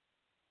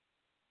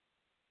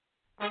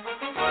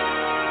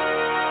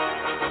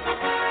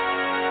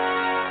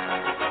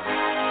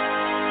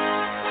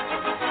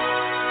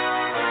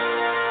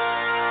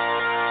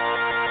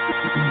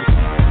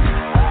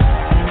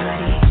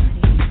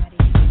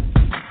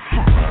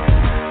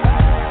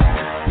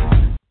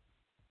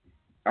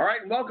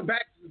 welcome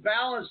back to The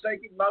Balance.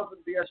 Thank you, Mo, from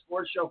the BS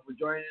Sports Show for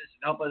joining us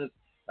and helping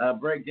us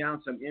break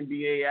down some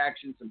NBA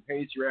action, some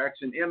Pacer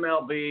action,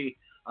 MLB,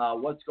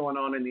 what's going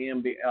on in the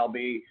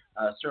MLB.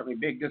 Certainly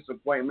big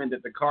disappointment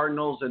that the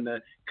Cardinals and the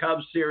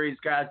Cubs series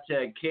got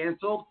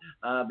canceled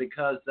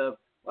because of,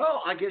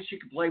 well, I guess you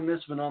could blame this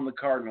one on the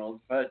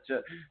Cardinals, but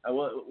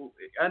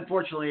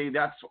unfortunately,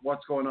 that's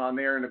what's going on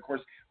there. And, of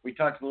course, we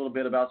talked a little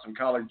bit about some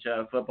college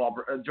football.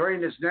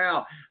 Joining us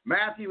now,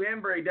 Matthew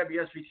Embury,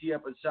 WSBT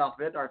up in South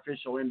Bend, our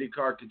official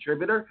IndyCar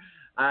contributor.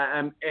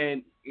 And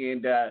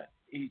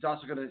he's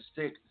also going to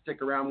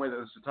stick around with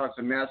us to talk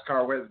some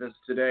NASCAR with us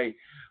today.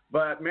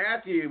 But,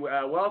 Matthew,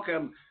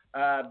 welcome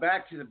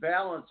back to The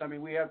Balance. I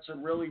mean, we have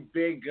some really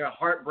big,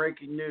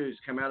 heartbreaking news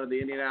come out of the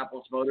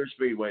Indianapolis Motor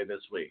Speedway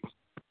this week.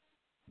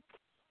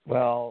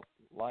 Well,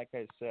 like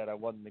I said, I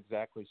wasn't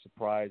exactly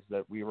surprised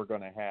that we were going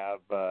to have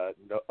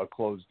a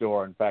closed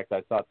door. In fact,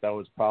 I thought that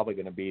was probably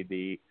going to be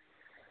the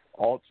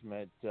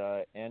ultimate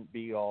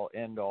be-all,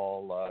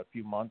 end-all a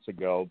few months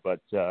ago.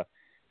 But,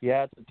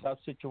 yeah, it's a tough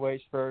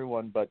situation for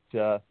everyone, but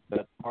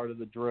that's part of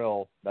the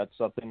drill. That's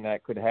something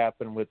that could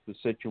happen with the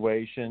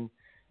situation,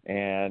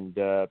 and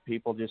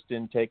people just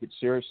didn't take it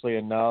seriously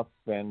enough,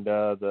 and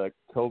the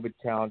COVID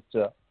count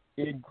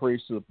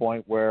increased to the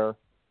point where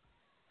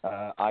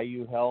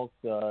IU Health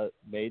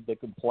made the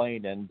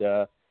complaint, and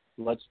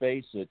let's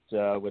face it,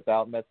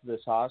 without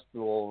Methodist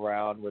Hospital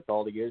around with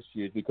all the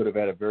issues, we could have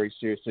had a very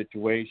serious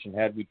situation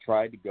had we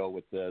tried to go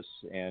with this.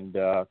 And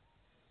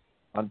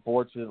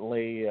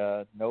unfortunately,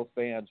 no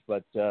fans,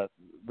 but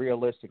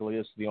realistically,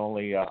 this is the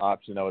only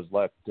option that was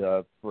left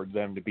for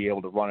them to be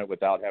able to run it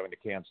without having to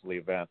cancel the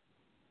event.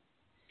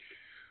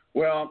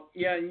 Well,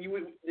 yeah,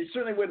 you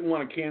certainly wouldn't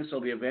want to cancel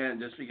the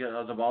event just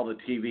because of all the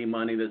TV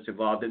money that's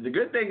involved. The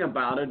good thing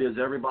about it is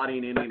everybody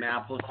in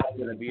Indianapolis is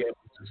going to be able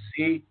to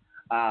see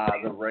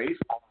the race,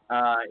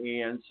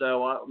 and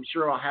so I'm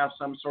sure I'll have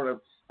some sort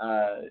of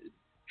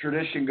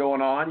tradition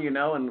going on,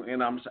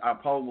 and I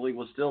probably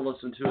will still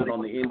listen to it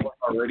on the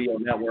IndyCar radio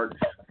network.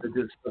 There's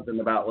just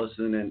something about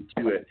listening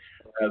to it,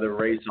 the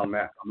race on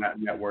that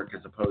network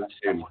as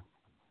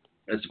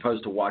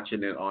opposed to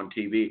watching it on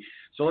TV.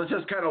 So let's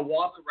just kind of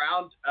walk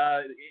around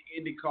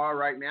IndyCar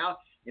right now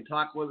and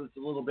talk with us a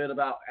little bit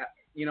about,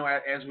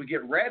 as we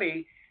get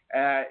ready,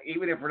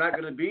 even if we're not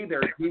going to be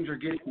there, teams are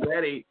getting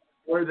ready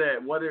for the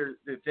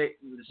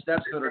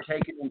steps that are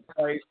taken in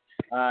place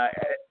at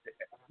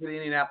the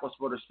Indianapolis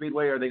Motor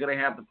Speedway. Are they going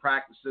to have the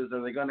practices?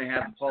 Are they going to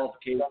have the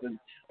qualifications?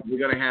 Are they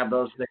going to have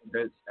those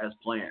things as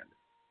planned?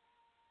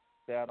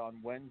 That on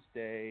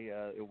Wednesday,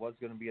 it was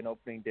going to be an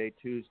opening day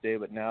Tuesday,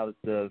 but now that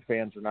the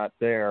fans are not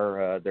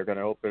there, they're going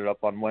to open it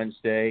up on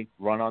Wednesday,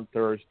 run on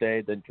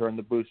Thursday, then turn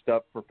the boost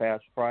up for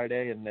Fast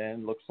Friday, and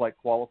then looks like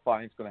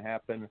qualifying is going to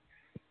happen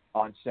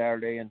on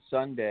Saturday and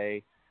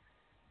Sunday.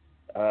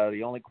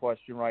 The only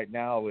question right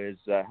now is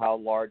how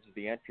large is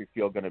the entry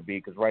field going to be,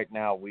 because right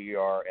now we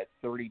are at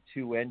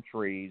 32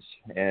 entries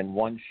and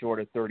one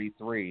short of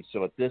 33.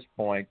 So at this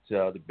point,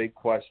 the big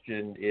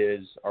question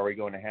is, are we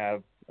going to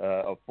have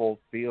a full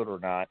field or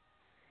not?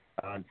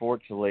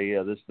 Unfortunately,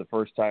 this is the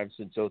first time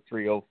since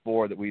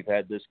 03-04 that we've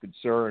had this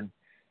concern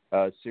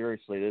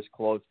seriously this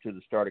close to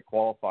the start of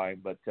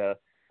qualifying. But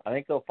I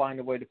think they'll find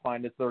a way to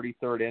find a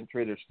 33rd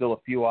entry. There's still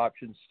a few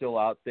options still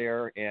out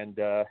there, and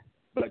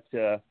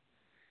but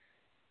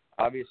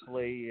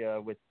obviously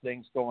with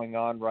things going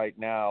on right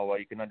now,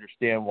 you can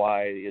understand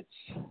why it's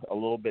a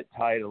little bit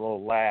tight, a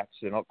little lax,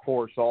 and of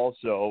course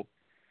also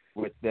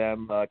with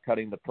them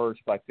cutting the purse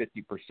by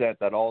 50%,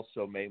 that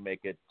also may make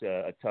it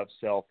a tough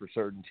sell for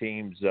certain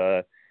teams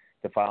to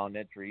file an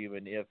entry,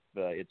 even if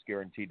it's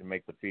guaranteed to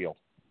make the field.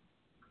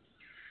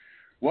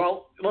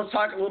 Well, let's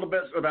talk a little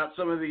bit about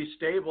some of these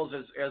stables.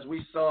 As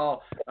we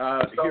saw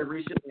here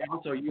recently,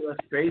 also U.S.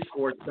 Space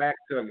Force back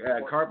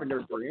to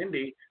Carpenter for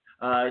Indy.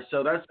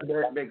 So that's a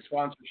very big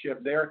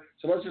sponsorship there.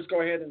 So let's just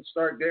go ahead and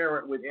start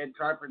there with Ed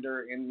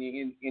Carpenter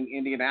in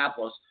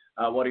Indianapolis.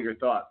 What are your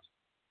thoughts?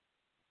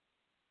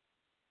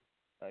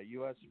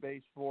 U.S.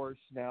 Space Force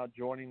now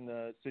joining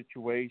the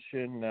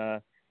situation.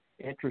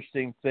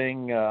 Interesting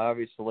thing,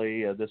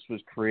 obviously, this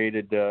was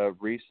created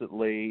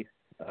recently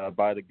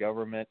by the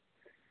government.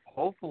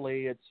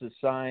 Hopefully it's a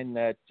sign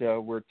that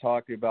we're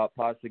talking about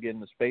possibly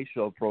getting the space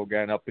shuttle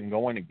program up and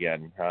going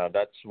again.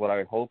 That's what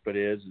I hope it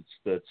is.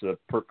 It's a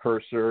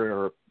precursor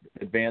or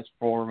advanced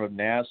form of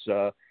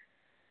NASA,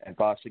 and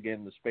possibly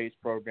getting the space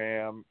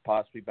program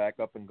possibly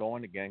back up and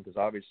going again, because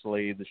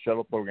obviously the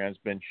shuttle program has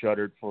been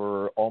shuttered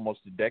for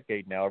almost a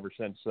decade now, ever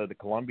since the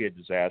Columbia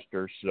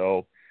disaster.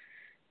 So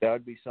that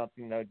would be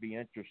something that would be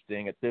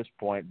interesting at this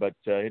point, but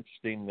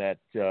interesting that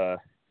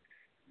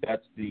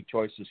that's the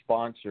choice of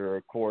sponsor.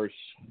 Of course,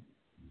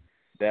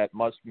 that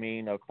must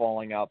mean a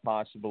falling out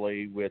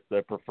possibly with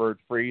the preferred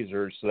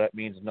freezers. So that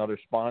means another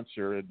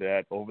sponsor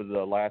that over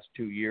the last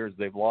 2 years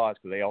they've lost,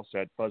 because they also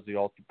had Fuzzy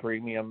Ultra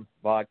Premium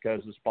Vodka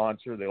as a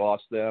sponsor. They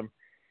lost them.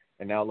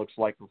 And now it looks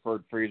like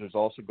preferred freezers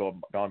also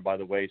gone by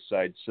the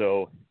wayside.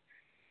 So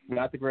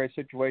not the greatest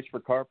situation for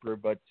Carpenter,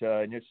 but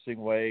an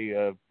interesting way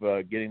of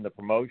getting the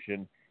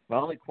promotion. My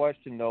only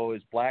question, though,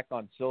 is black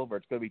on silver.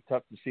 It's going to be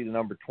tough to see the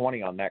number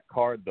 20 on that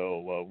card, though,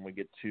 when we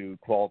get to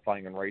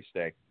qualifying and race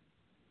day.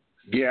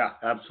 Yeah,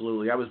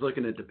 absolutely. I was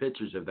looking at the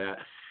pictures of that.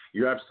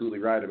 You're absolutely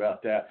right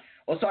about that.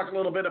 Let's talk a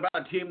little bit about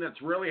a team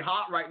that's really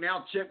hot right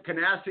now, Chip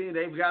Ganassi.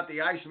 They've got the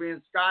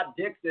Iceman Scott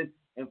Dixon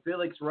and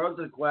Felix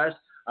Rosenqvist,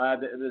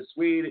 the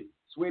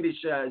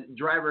Swedish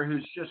driver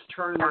who's just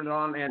turning it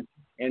on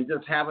and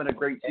just having a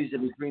great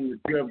season between the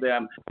two of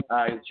them.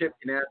 Chip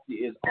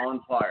Ganassi is on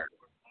fire.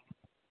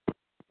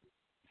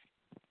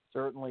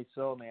 Certainly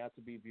so, and they have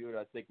to be viewed,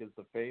 I think, as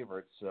the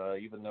favorites.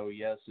 Even though,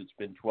 yes, it's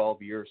been 12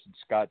 years since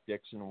Scott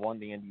Dixon won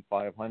the Indy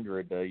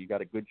 500, you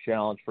got a good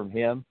challenge from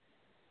him.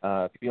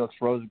 Felix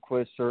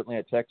Rosenqvist certainly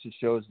at Texas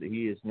shows that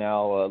he is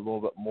now a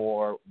little bit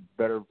more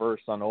better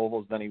versed on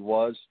ovals than he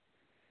was.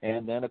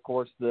 And then, of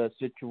course, the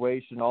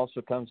situation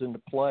also comes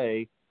into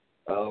play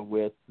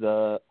with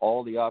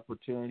all the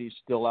opportunities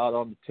still out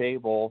on the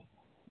table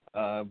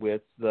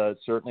with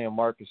certainly a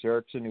Marcus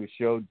Ericsson who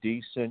showed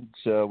decent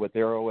with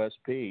Aero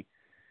SP.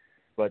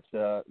 But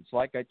it's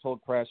like I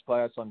told Kracz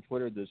on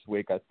Twitter this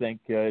week. I think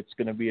it's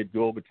going to be a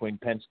duel between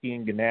Penske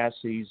and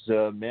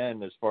Ganassi's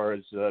men as far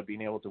as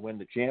being able to win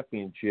the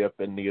championship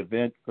and the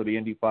event for the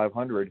Indy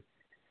 500.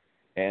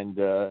 And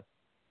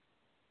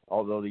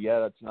although,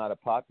 that's not a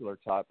popular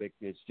topic,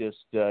 it's just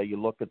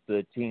you look at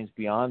the teams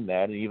beyond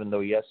that. And even though,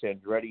 yes,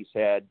 Andretti's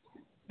had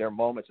their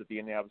moments at the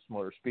Indianapolis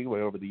Motor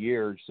Speedway over the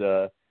years,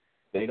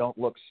 they don't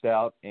look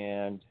stout.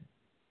 And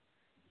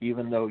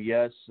even though,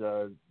 yes,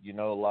 a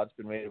lot's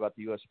been made about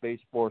the U.S. Space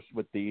Force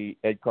with the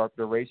Ed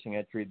Carpenter Racing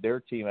entry, their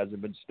team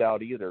hasn't been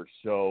stout either.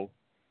 So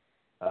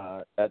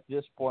at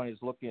this point, is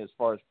looking as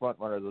far as front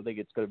runners, I think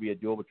it's going to be a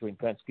duel between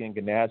Penske and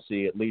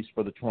Ganassi, at least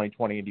for the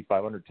 2020 Indy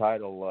 500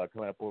 title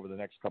coming up over the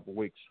next couple of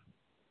weeks.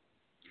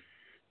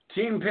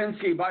 Team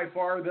Penske, by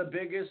far the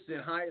biggest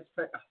and highest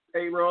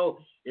payroll,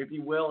 if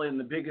you will, and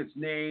the biggest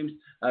names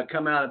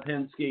come out of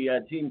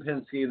Penske. Team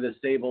Penske, the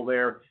stable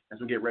there, as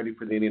we get ready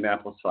for the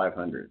Indianapolis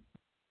 500.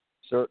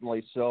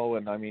 Certainly so,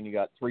 and I mean, you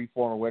got 3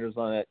 former winners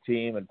on that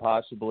team, and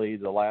possibly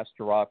the last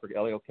hurrah for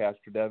Elio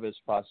Castroneves,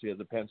 possibly as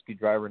a Penske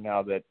driver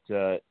now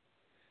that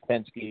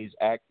Penske's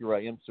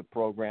Acura IMSA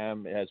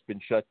program has been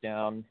shut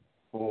down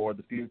for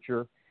the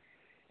future.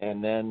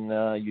 And then,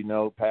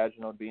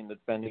 Pagenaud being the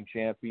defending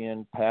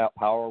champion,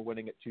 Power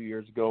winning it 2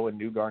 years ago, and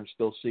Newgarden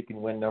still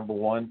seeking win number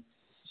 1.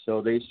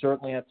 So they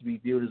certainly have to be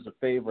viewed as a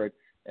favorite,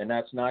 and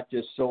that's not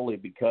just solely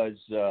because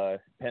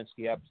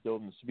Penske happens to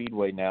own the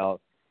Speedway now.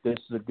 This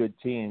is a good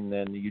team,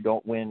 then you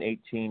don't win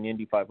 18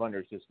 Indy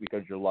 500s just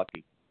because you're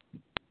lucky.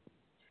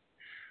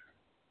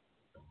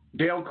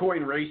 Dale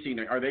Coyne Racing,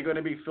 are they going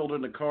to be filled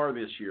in the car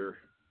this year?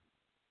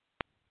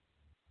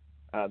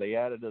 They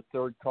added a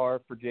third car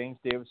for James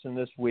Davison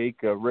this week.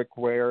 Rick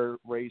Ware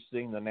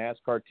Racing, the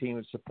NASCAR team,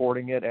 is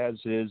supporting it, as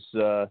is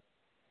the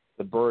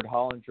Bird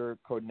Hollinger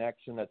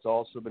connection that's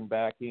also been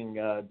backing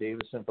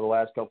Davison for the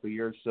last couple of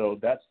years. So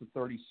that's the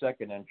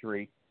 32nd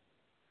entry.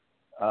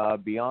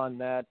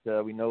 Beyond that,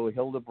 we know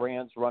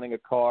Hildebrandt's running a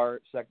car,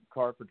 second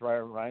car for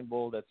driver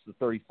Reinbold. That's the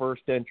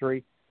 31st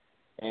entry.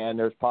 And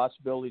there's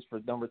possibilities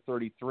for number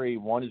 33.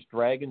 One is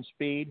Dragon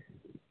Speed,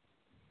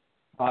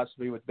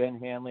 possibly with Ben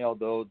Hanley,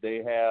 although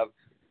they have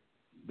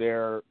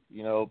their,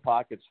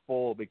 pockets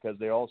full because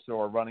they also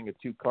are running a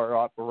 2-car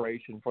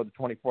operation for the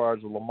 24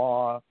 Hours of Le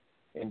Mans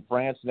in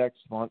France next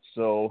month.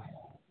 So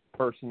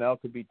personnel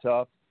could be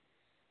tough.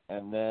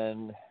 And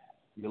then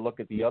you look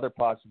at the other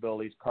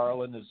possibilities.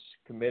 Carlin is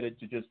committed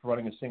to just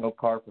running a single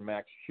car for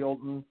Max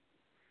Chilton.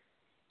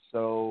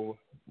 So,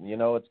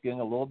 it's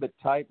getting a little bit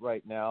tight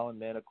right now. And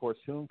then, of course,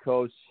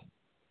 Juncos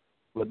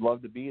would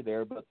love to be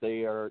there, but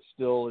they are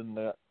still in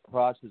the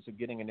process of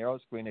getting an aero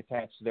screen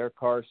attached to their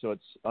car, so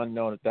it's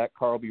unknown if that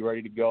car will be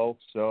ready to go.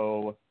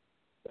 So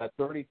that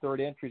 33rd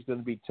entry is going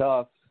to be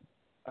tough.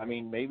 I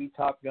mean, maybe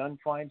Top Gun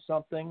finds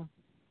something,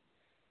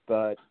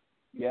 but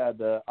yeah,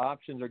 the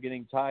options are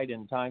getting tight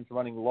and time's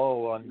running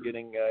low on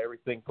getting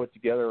everything put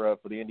together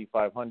for the Indy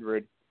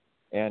 500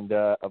 and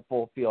a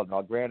full field.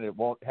 Now, granted, it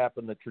won't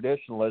happen the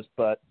traditionalist,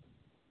 but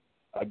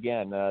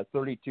again,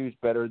 32 is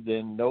better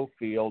than no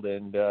field,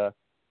 and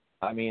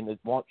it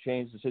won't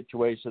change the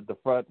situation at the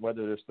front.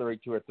 Whether there's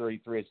 32 or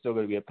 33, it's still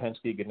going to be a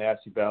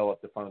Penske-Ganassi battle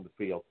at the front of the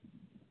field.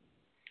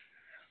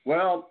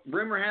 Well,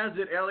 rumor has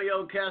it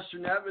Elio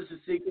Castroneves is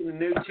seeking a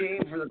new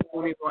team for the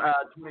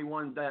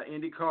 2021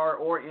 IndyCar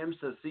or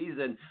IMSA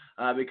season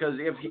because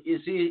if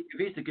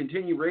he's to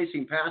continue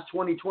racing past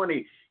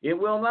 2020, it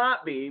will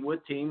not be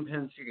with Team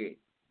Penske.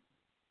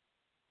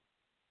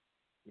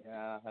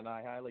 Yeah, and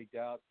I highly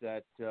doubt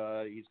that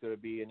he's going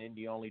to be an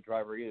Indy-only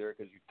driver either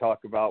because you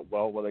talk about,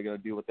 what are they going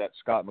to do with that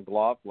Scott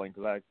McLaughlin,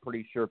 because I'm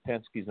pretty sure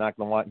Penske's not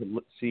going to want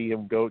to see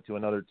him go to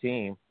another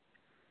team.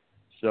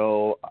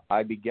 So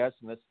I'd be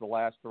guessing this is the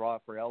last hurrah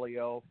for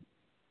Elio.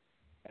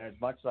 And as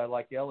much as I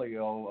like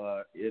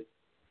Elio,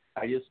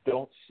 I just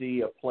don't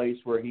see a place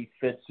where he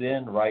fits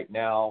in right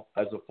now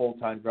as a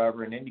full-time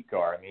driver in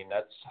IndyCar. I mean,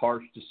 that's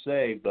harsh to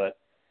say, but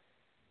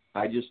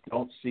I just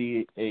don't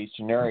see a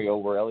scenario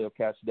where Elio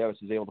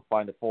Castroneves is able to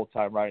find a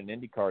full-time ride in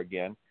IndyCar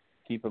again.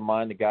 Keep in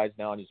mind the guy's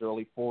now in his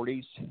early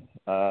 40s,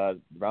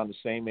 around the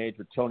same age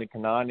where Tony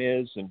Kanaan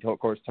is. And, of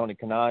course, Tony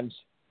Kanaan's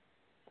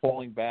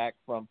pulling back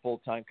from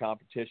full-time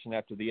competition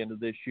after the end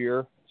of this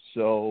year.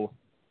 So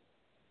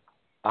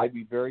I'd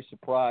be very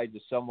surprised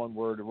if someone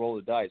were to roll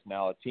the dice.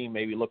 Now, a team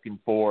may be looking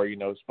for,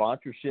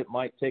 sponsorship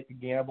might take a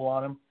gamble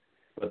on him.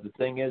 But the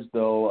thing is,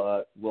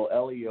 though, will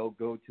Elio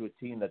go to a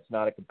team that's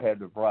not a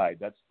competitive ride?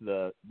 That's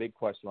the big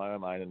question in my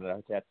mind. And I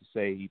have to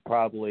say he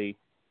probably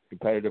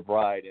competitive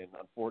ride, and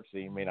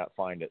unfortunately, he may not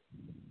find it.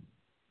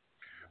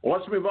 Well,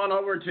 let's move on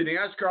over to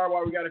NASCAR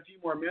while we got a few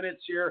more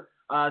minutes here.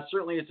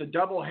 Certainly, it's a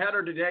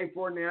doubleheader today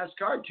for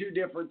NASCAR, 2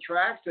 different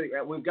tracks.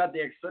 We've got the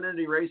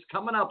Xfinity race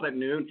coming up at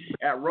noon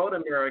at Road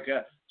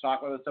America.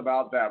 Talk with us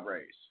about that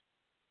race.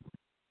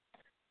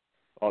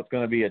 Well, it's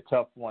going to be a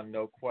tough one,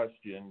 no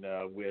question,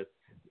 with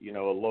a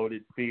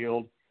loaded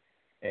field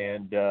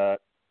and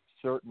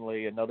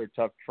certainly another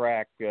tough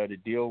track to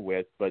deal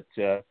with. But,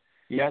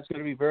 it's going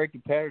to be very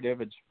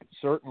competitive. It's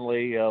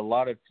certainly a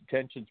lot of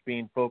attention's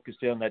being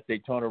focused on that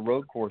Daytona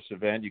road course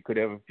event. You could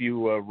have a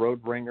few road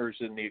ringers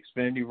in the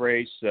Xfinity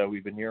race.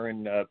 We've been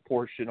hearing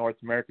Porsche North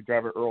America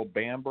driver Earl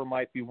Bamber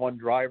might be one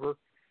driver.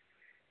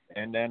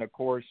 And then, of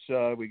course,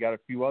 we got a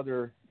few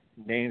other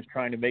names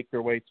trying to make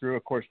their way through.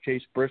 Of course,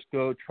 Chase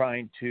Briscoe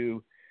trying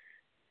to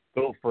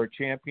go for a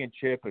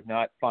championship but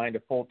not find a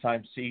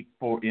full-time seat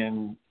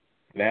in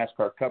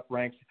NASCAR Cup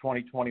ranks for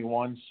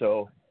 2021.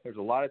 So there's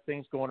a lot of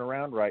things going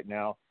around right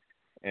now,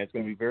 and it's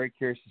going to be very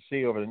curious to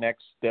see over the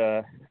next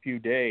few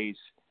days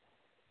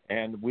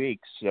and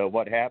weeks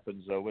what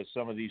happens with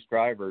some of these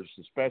drivers,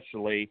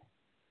 especially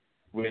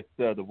with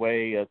the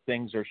way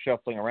things are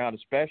shuffling around,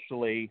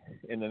 especially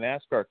in the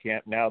NASCAR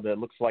camp now that it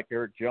looks like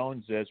Eric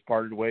Jones has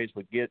parted ways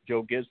with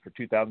Joe Gibbs for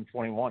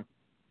 2021.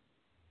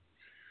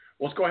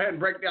 Let's go ahead and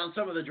break down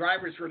some of the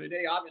drivers for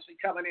today. Obviously,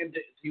 coming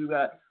into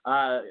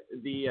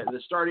the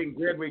starting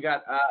grid, we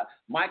got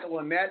Michael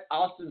Lament,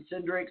 Austin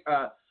Cindric,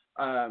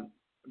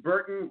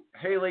 Burton,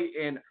 Haley,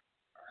 and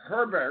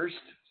Herbst.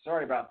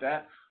 Sorry about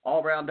that.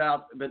 All round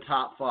out the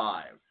top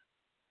 5.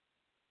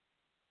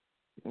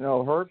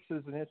 Herbst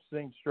is an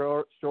interesting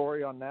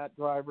story on that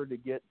driver to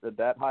get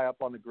that high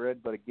up on the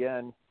grid. But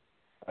again,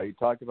 you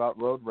talked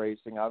about road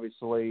racing.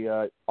 Obviously,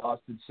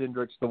 Austin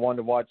Cindric's the one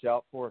to watch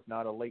out for, if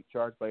not a late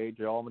charge by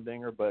A.J.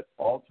 Allmendinger. But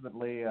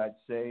ultimately, I'd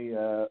say,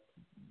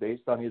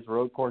 based on his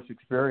road course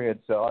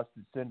experience,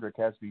 Austin Cindric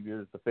has to be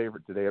viewed as the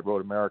favorite today at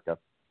Road America.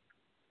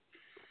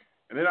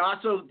 And then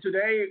also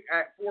today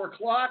at 4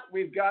 o'clock,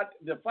 we've got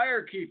the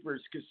Firekeepers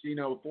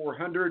Casino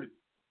 400,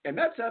 and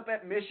that's up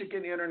at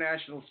Michigan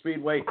International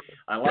Speedway.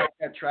 I like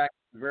that track.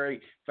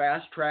 Very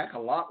fast track, a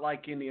lot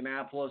like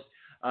Indianapolis.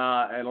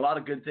 And a lot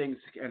of good things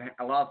and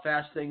a lot of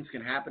fast things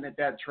can happen at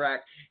that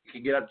track. You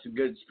can get up to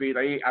good speed.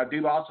 I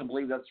do also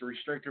believe that's a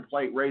restrictor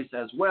plate race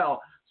as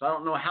well. So I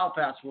don't know how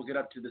fast we'll get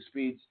up to the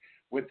speeds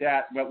with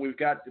that. But we've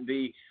got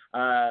the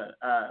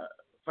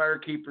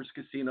Firekeepers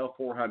Casino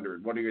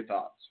 400. What are your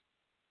thoughts?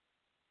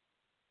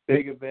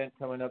 Big event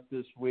coming up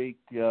this week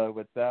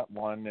with that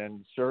one.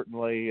 And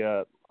certainly,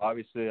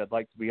 obviously, I'd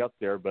like to be up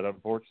there. But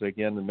unfortunately,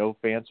 again, the no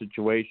fan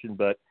situation.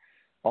 But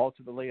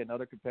ultimately,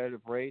 another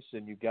competitive race.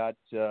 And you've got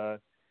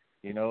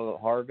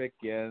Harvick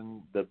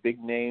and the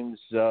big names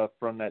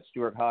from that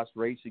Stewart-Haas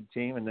racing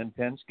team, and then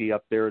Penske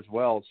up there as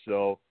well.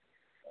 So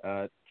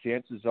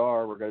chances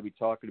are we're going to be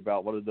talking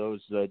about one of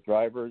those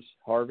drivers,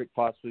 Harvick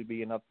possibly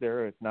being up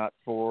there, if not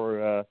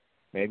for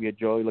maybe a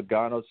Joey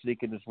Logano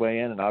sneaking his way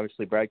in, and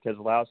obviously Brad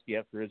Keselowski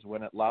after his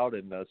win at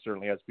Loudon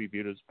certainly has to be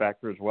viewed as a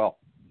factor as well.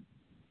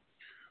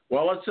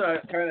 Well, let's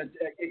kind of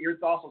get your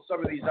thoughts on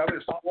some of these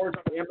other sports.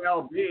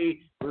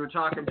 MLB, we were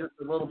talking just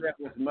a little bit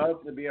with Mo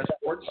for the BS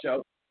Sports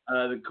Show.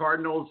 The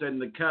Cardinals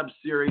and the Cubs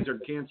series are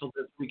canceled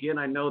this weekend.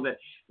 I know that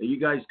you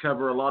guys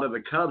cover a lot of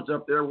the Cubs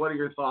up there. What are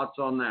your thoughts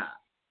on that?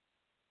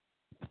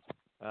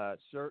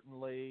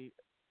 Certainly,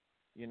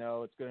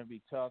 it's going to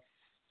be tough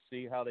to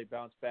see how they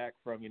bounce back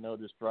from,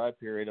 this dry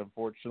period.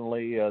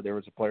 Unfortunately, there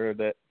was a player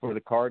for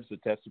the Cards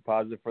that tested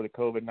positive for the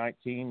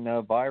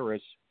COVID-19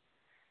 virus,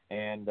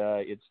 and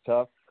it's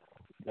tough,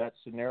 that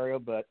scenario,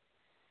 but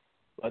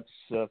let's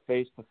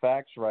face the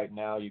facts right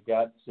now. You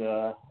got,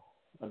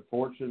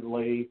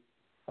 unfortunately,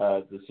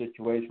 the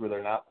situation where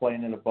they're not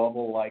playing in a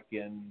bubble like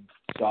in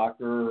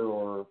soccer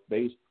or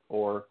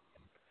or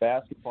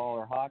basketball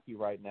or hockey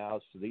right now.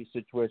 So these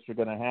situations are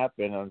going to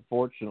happen.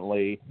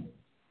 Unfortunately,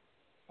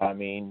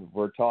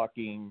 we're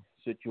talking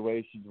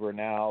situations where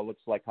now it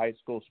looks like high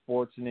school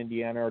sports in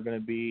Indiana are going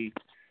to be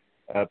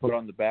put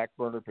on the back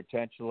burner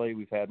potentially.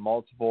 We've had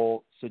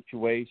multiple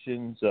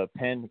situations.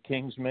 Penn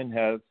Kingsmen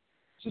have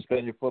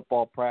suspended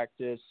football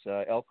practice.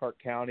 Elkhart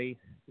County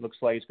looks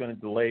like it's going to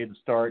delay the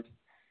start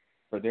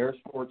for their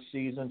sports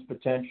seasons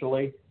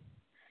potentially.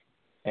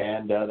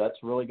 And that's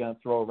really going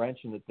to throw a wrench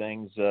into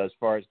things as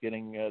far as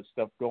getting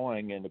stuff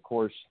going. And, of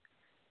course,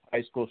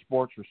 high school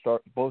sports were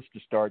supposed to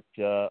start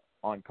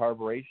on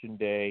Carburation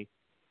Day,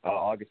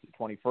 August the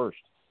 21st.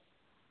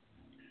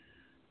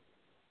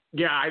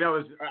 Yeah, I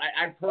know.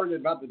 I've heard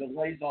about the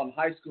delays on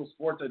high school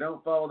sports. I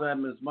don't follow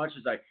them as much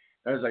as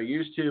as I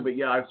used to. But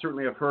yeah, I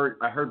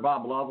heard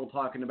Bob Lovell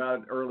talking about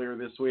it earlier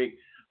this week.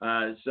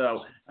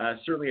 So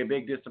certainly a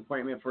big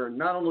disappointment for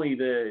not only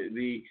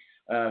the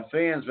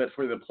fans, but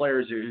for the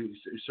players who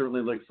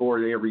certainly look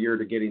forward every year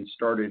to getting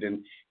started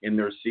in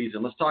their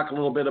season. Let's talk a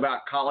little bit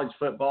about college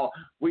football.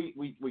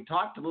 We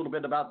talked a little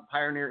bit about the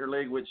Pioneer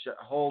League, which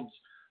holds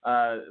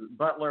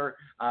Butler,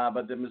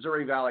 but the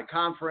Missouri Valley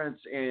Conference,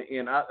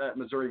 in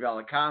Missouri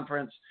Valley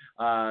Conference,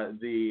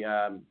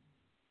 the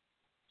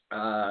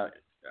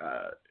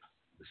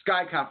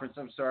Sky Conference,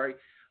 I'm sorry,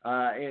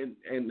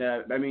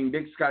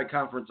 Big Sky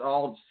Conference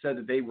all said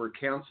that they were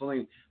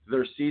canceling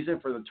their season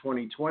for the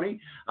 2020.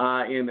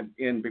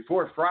 And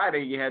before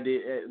Friday, you had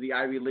the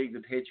Ivy League, the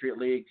Patriot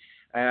League,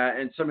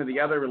 and some of the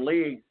other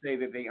leagues say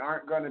that they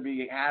aren't going to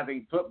be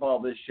having football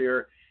this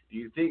year. Do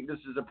you think this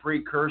is a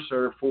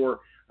precursor for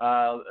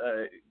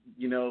the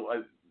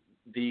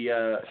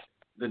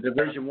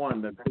Division I,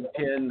 the Big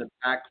Ten, the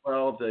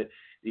Pac-12,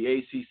 the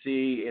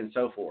ACC, and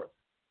so forth?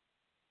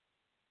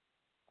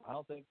 I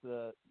don't think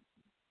the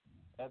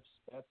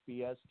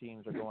FBS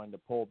teams are going to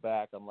pull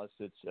back unless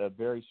it's a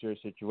very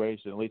serious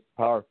situation. At least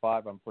the Power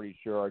 5, I'm pretty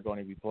sure, are going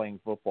to be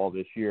playing football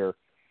this year.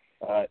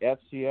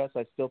 FCS,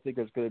 I still think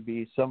there's going to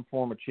be some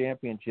form of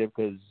championship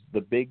because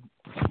the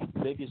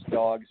biggest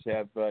dogs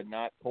have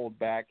not pulled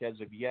back as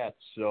of yet.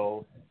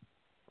 So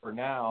for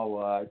now,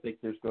 I think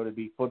there's going to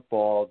be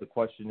football. The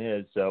question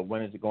is,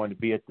 when is it going to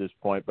be at this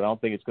point? But I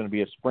don't think it's going to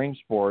be a spring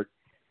sport.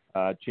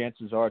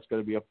 Chances are it's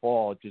going to be a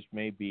fall. It just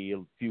may be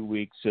a few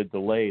weeks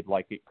delayed,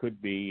 like it could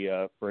be,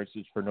 for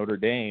instance, for Notre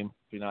Dame,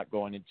 if you're not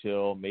going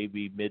until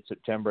maybe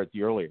mid-September at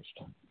the earliest.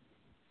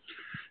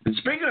 And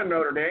speaking of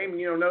Notre Dame,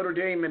 Notre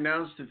Dame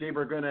announced that they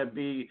were going to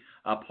be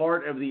a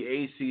part of the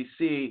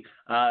ACC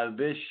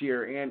this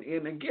year.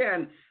 And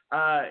again,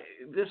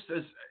 this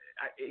is,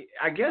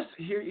 I guess,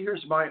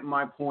 here's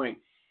my point.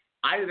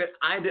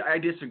 I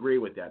disagree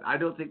with that. I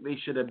don't think they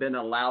should have been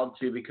allowed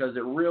to because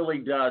it really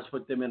does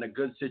put them in a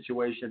good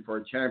situation for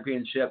a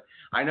championship.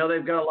 I know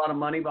they've got a lot of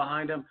money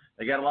behind them.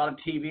 They got a lot of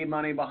TV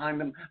money behind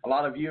them, a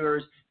lot of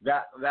viewers,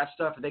 that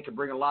stuff. They could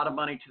bring a lot of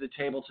money to the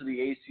table to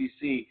the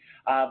ACC.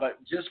 But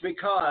just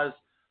because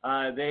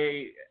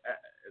the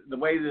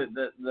way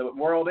that the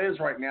world is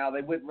right now,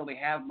 they wouldn't really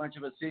have much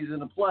of a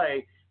season to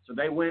play. So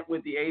they went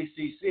with the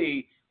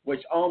ACC,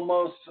 which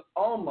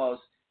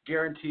almost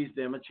guarantees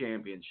them a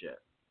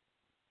championship.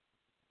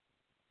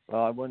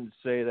 Well, I wouldn't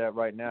say that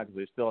right now because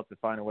they still have to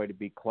find a way to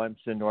beat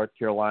Clemson, North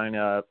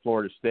Carolina,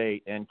 Florida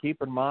State. And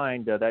keep in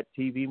mind that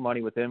TV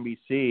money with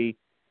NBC,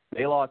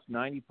 they lost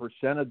 90%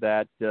 of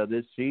that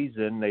this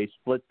season. They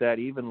split that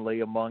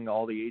evenly among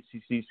all the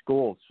ACC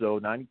schools. So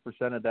 90%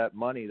 of that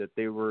money that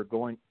they were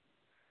going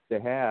to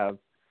have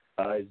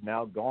is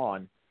now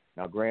gone.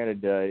 Now,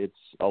 granted, it's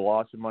a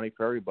loss of money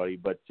for everybody,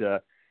 but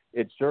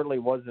it certainly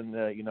wasn't,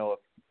 a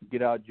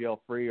get out of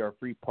jail free or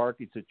free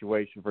parking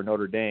situation for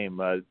Notre Dame.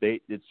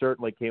 It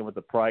certainly came with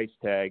a price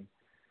tag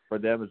for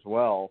them as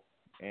well.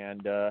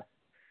 And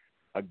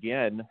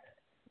again,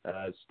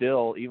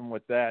 still, even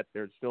with that,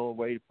 there's still a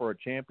way for a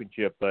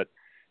championship, but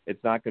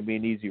it's not going to be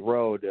an easy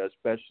road,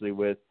 especially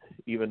with,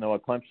 even though a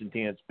Clemson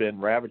team that's been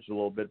ravaged a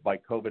little bit by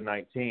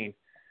COVID-19,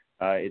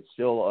 it's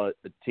still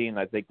a team,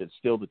 I think, that's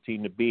still the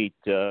team to beat,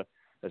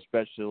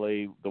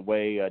 especially the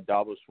way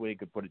Dabo Swinney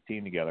could put a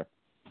team together.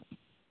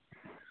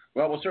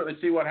 Well, we'll certainly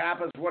see what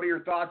happens. What are your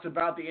thoughts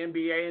about the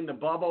NBA and the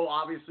bubble?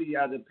 Obviously,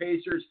 the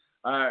Pacers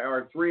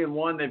are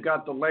 3-1. They've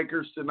got the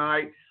Lakers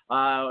tonight.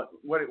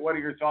 What are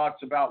your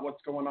thoughts about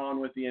what's going on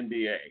with the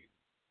NBA?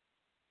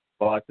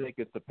 Well, I think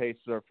if the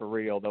Pacers are for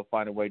real, they'll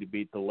find a way to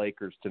beat the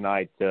Lakers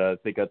tonight. I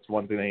think that's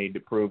one thing they need to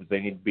prove is they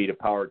need to beat a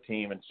power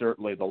team, and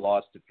certainly the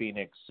loss to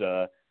Phoenix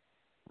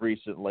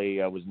recently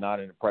was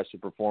not an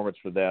impressive performance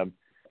for them,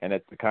 and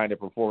it's the kind of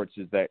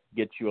performances that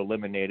get you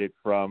eliminated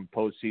from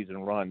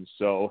postseason runs.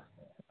 So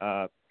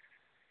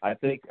I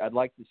think I'd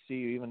like to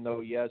see, even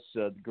though, yes,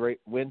 the great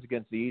wins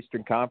against the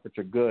Eastern Conference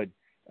are good,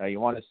 you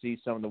want to see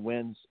some of the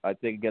wins, I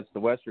think, against the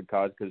Western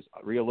Conference, because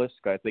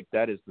realistically, I think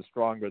that is the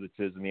stronger that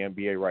is in the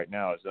NBA right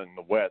now, is in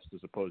the West as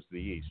opposed to the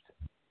East.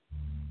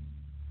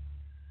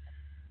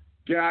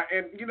 Yeah,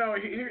 and,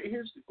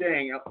 here's the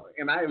thing,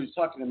 and I was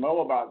talking to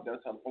Mo about this.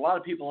 A lot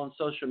of people on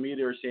social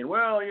media are saying,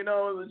 well,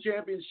 the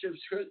championships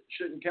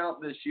shouldn't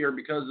count this year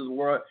because of the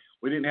world.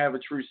 We didn't have a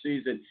true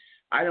season.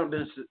 I don't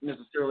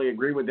necessarily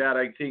agree with that.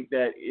 I think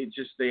that it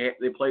just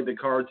they played the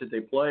cards that they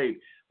played.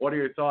 What are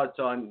your thoughts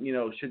on,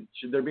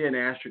 should there be an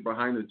asterisk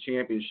behind the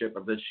championship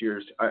of this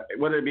year's,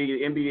 whether it be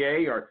the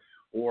NBA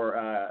or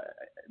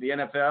the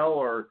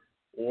NFL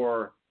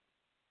or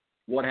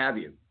what have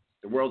you,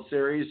 the World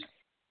Series?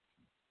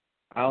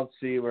 I don't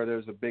see where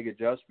there's a big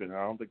adjustment.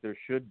 I don't think there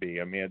should be.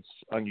 I mean, it's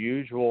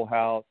unusual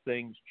how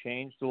things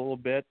changed a little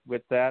bit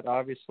with that,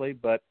 obviously,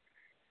 but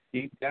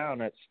deep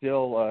down, it's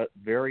still a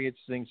very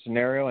interesting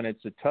scenario, and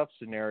it's a tough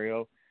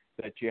scenario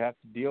that you have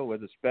to deal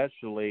with,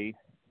 especially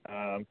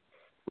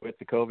with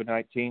the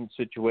COVID-19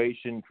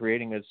 situation,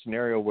 creating a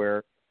scenario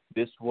where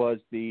this was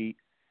the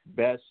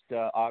best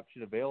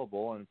option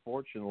available.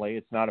 Unfortunately,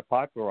 it's not a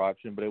popular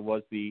option, but it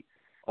was the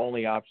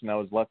only option that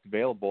was left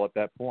available at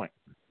that point.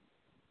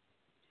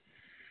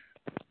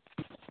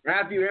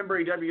 Matthew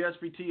Embury,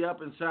 WSBT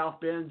up in South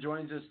Bend,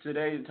 joins us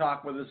today to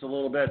talk with us a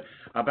little bit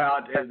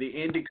about the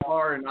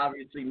IndyCar and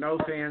obviously no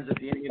fans at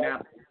the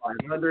Indianapolis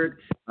 500,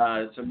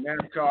 some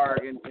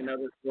NASCAR and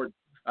other sports.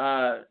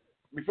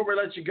 Before we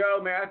let you go,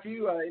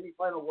 Matthew, any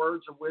final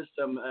words of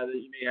wisdom that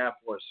you may have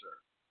for us, sir?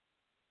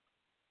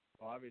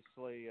 Well,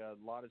 obviously, a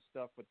lot of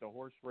stuff with the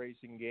horse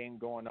racing game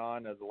going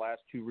on. The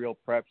last two real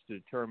preps to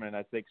determine,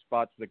 I think,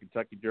 spots for the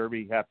Kentucky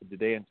Derby happen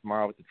today and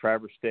tomorrow with the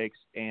Travers Stakes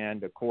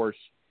and, of course,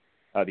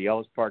 the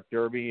Ellis Park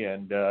Derby.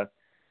 And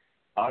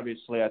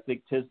obviously, I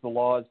think Tiz the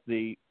Law is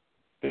the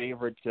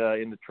favorite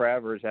in the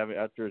Travers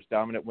after his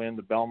dominant win,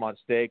 the Belmont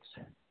Stakes.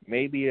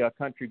 Maybe a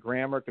Country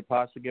Grammar could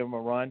possibly give him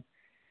a run.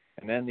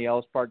 And then the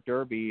Ellis Park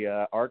Derby,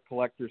 Art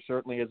Collector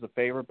certainly is a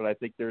favorite, but I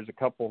think there's a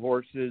couple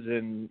horses,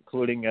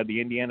 including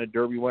the Indiana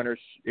Derby winner,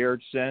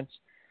 Aird Sense,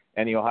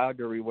 and the Ohio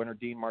Derby winner,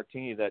 Dean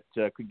Martini, that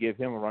could give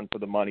him a run for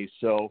the money.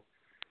 So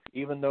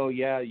even though,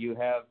 you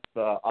have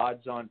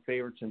odds-on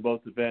favorites in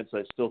both events,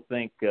 I still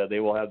think they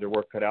will have their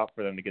work cut out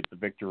for them to get the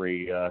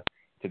victory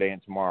today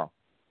and tomorrow.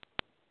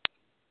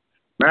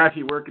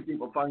 Matthew, where can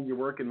people find your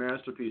work and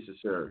masterpieces,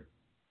 sir?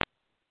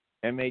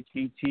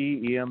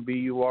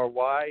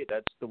 MATTEMBURY.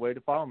 That's the way to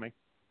follow me.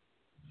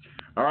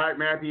 All right,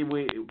 Matthew,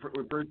 we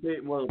appreciate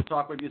it. We'll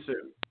talk with you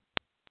soon.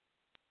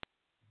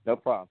 No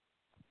problem.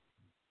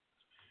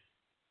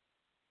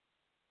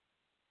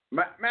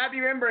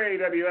 Matthew Embury,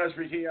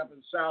 WSBT up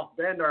in South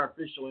Bend, our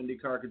official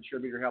IndyCar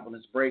contributor, helping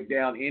us break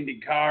down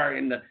IndyCar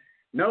and the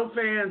no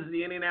fans in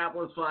the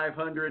Indianapolis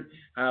 500,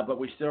 but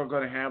we're still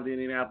going to have the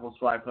Indianapolis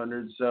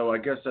 500, so I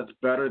guess that's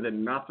better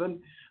than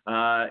nothing.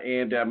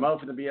 And Mo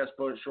from the BS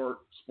Sports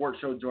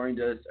Show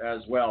joined us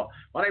as well.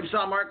 My name is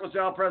Tom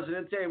Marquisel,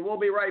 Presidente, and we'll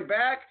be right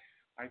back.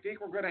 I think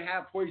we're going to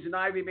have Poison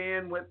Ivy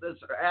Man with us,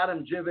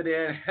 Adam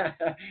Jividen,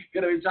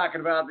 going to be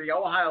talking about the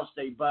Ohio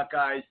State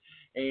Buckeyes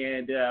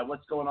and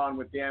what's going on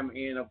with them,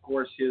 and, of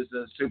course, his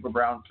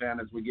SuperBrowns fan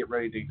as we get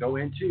ready to go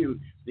into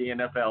the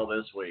NFL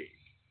this week.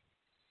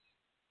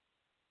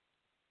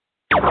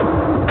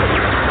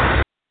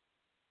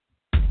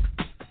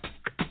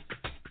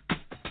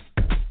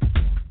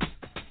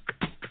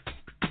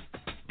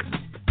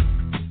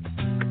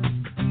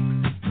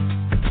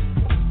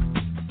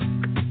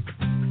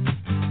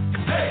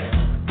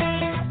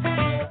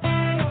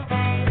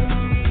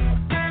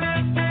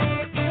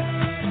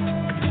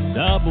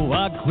 Double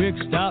wide, quick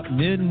stop,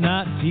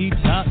 midnight tea,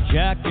 top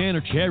Jack and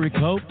her cherry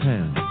Coke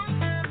pen.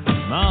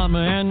 Mama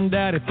and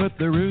Daddy put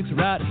their roots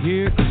right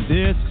here, 'cause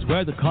this is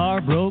where the car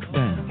broke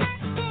down.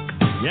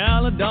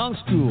 Yellow dog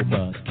school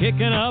bus,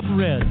 kicking up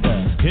red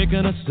bus,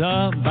 picking us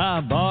up by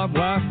a barbed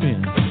wire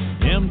fence.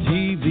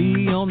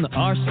 MTV on the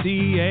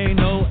RCA,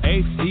 no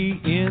AC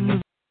in the...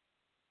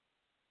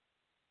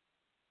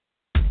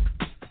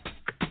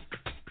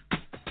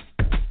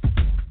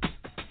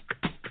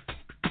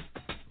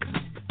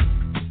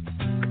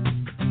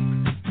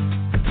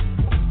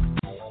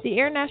 The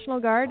Air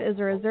National Guard is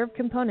a reserve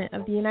component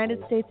of the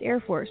United States Air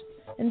Force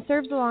and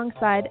serves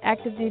alongside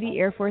active duty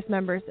Air Force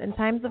members in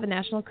times of a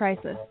national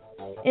crisis.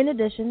 In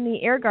addition,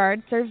 the Air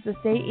Guard serves the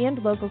state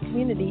and local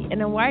community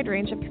in a wide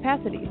range of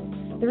capacities.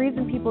 The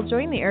reason people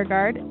join the Air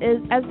Guard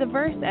is as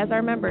diverse as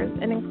our members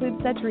and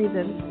includes such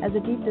reasons as a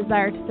deep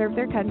desire to serve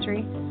their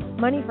country,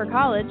 money for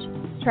college,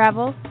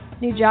 travel,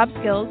 new job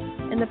skills,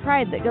 and the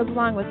pride that goes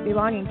along with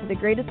belonging to the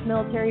greatest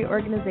military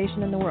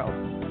organization in the world.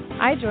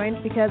 I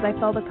joined because I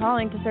felt a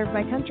calling to serve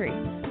my country,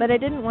 but I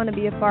didn't want to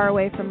be far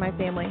away from my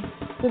family,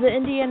 so the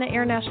Indiana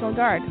Air National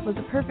Guard was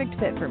a perfect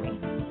fit for me.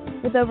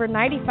 With over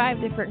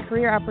 95 different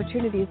career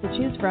opportunities to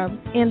choose from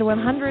and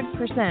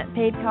 100%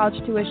 paid college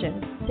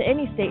tuition to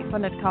any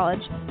state-funded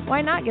college,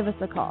 why not give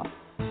us a call?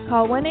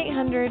 Call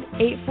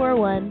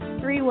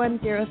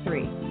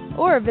 1-800-841-3103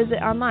 or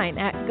visit online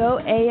at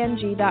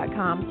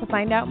goang.com to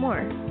find out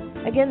more.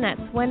 Again,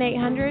 that's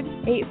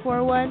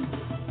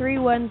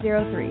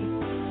 1-800-841-3103.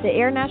 The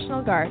Air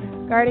National Guard,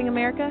 guarding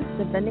America,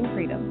 defending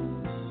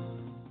freedom.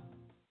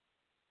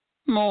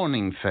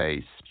 Morning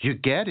face. You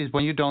get it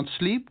when you don't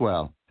sleep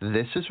well.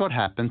 This is what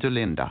happened to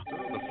Linda.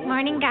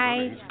 Morning,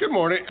 guys. Good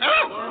morning.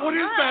 Ah, what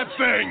is that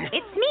thing?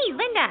 It's me,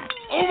 Linda.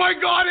 Oh, my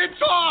God, it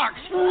talks!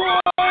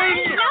 Run!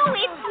 No,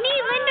 it's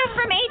me, Linda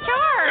from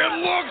HR. It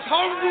looks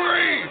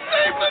hungry!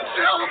 Save the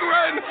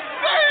children!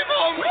 Save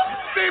them!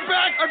 Stay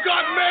back! I've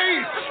got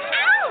mace!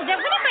 Ow, that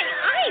went in my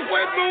eye.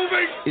 Quit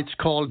moving! It's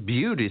called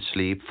beauty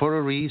sleep for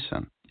a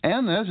reason.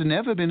 And there's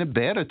never been a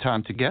better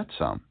time to get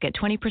some. Get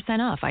 20%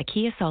 off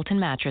IKEA Sultan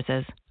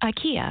mattresses.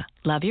 IKEA,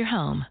 love your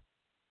home.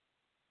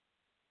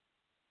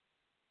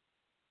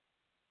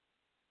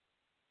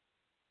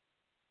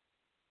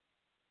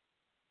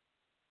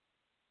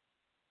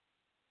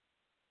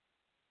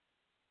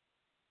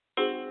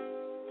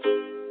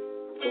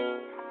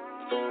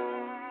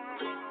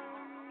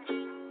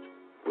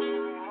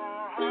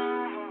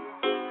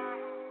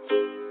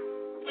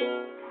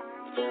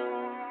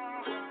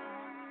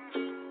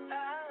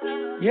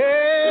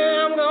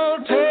 Yeah, I'm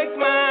gonna take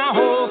my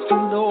horse to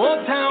the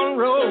old town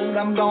road.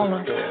 I'm I'm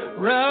gonna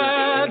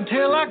ride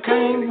till I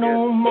can't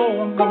no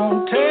more. I'm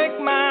gonna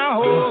take my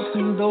horse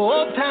through the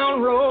old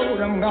town road.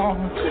 I'm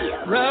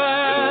gonna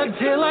ride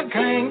till I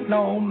can't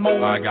no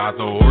more. I got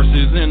the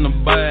horses in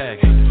the bag,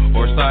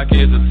 horse stock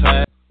is a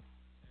tag.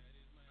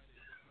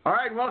 All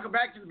right, welcome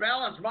back to The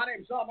Balance. My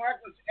name's Tom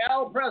Marcus,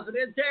 El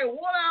Presidente. 1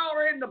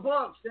 hour in the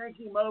books. Thank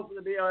you, Mo,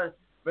 for the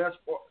best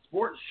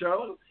sports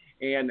show.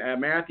 And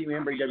Matthew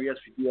Embury,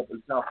 WSPT up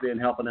in South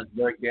Bend, helping us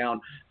break down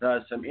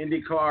some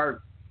IndyCar,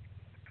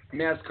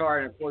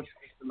 NASCAR, and, of course,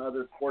 some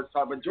other sports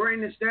talk. But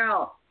joining us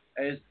now,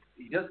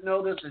 he doesn't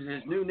know this is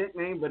his new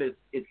nickname, but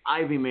it's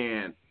Ivy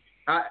Man.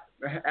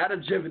 Out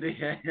of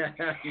Jividen.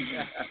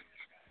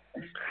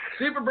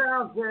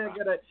 SuperBrowns Fan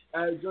going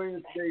to join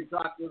us today,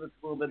 talk with us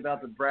a little bit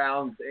about the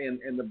Browns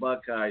and the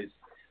Buckeyes.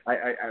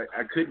 I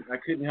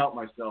couldn't help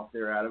myself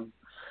there, Adam.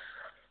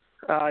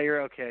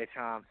 You're okay,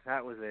 Tom.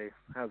 That was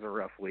a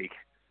rough week.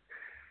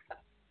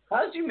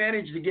 How did you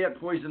manage to get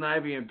poison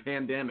ivy and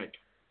pandemic?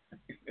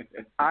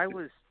 I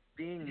was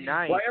being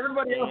nice. Well,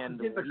 everybody else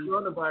is getting the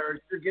coronavirus.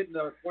 You're getting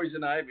the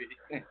poison ivy.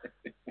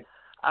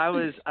 I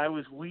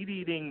was weed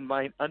eating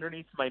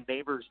underneath my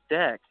neighbor's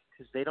deck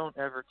because they don't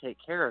ever take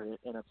care of it,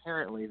 and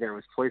apparently there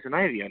was poison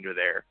ivy under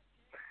there.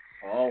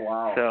 Oh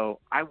wow! So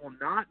I will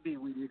not be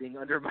weed eating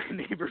under my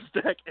neighbor's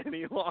deck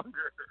any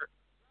longer.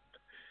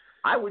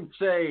 I would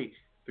say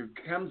there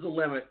comes a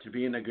limit to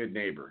being a good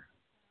neighbor.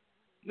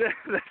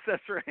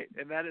 That's right,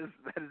 and that is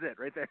it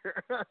right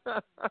there.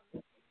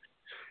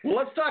 Well,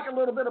 let's talk a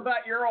little bit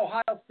about your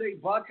Ohio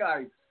State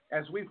Buckeyes.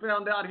 As we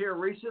found out here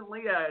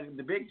recently,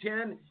 the Big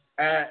Ten.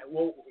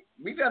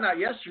 We found out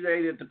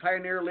yesterday that the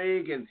Pioneer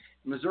League and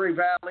Missouri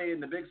Valley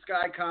and the Big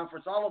Sky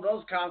Conference, all of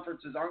those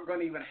conferences aren't going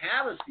to even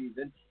have a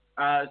season.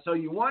 So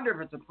you wonder if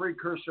it's a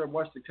precursor of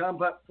what's to come.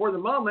 But for the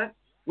moment,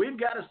 we've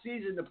got a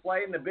season to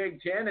play in the Big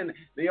Ten, and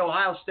the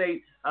Ohio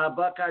State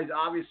Buckeyes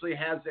obviously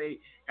has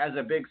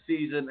a big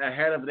season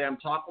ahead of them.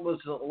 Talk with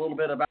us a little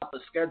bit about the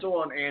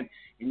schedule, and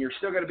you're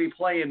still going to be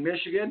playing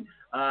Michigan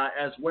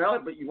as well,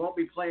 but you won't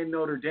be playing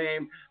Notre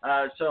Dame.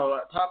 So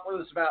talk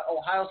with us about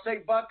Ohio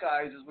State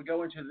Buckeyes as we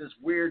go into this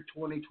weird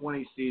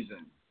 2020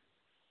 season.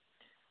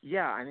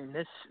 Yeah, I mean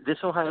this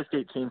Ohio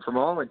State team, from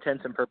all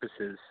intents and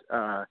purposes,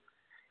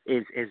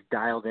 is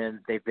dialed in.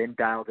 They've been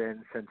dialed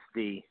in since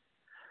the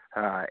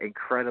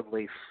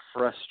incredibly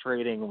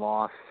frustrating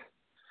loss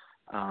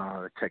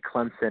to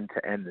Clemson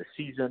to end the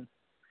season.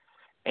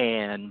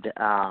 And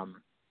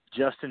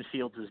Justin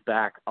Fields is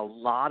back. A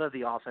lot of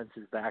the offense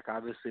is back.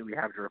 Obviously, we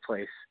have to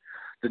replace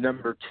the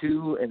number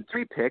 2 and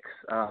 3 picks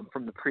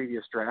from the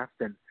previous draft,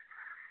 and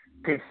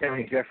Peyton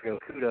Stanley, Jeffrey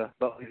Okuda.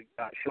 But we've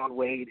got Sean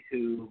Wade,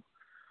 who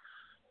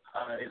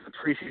is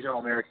a preseason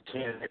All-American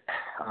candidate,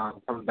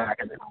 coming back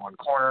in the one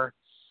corner.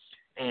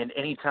 And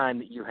anytime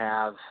that you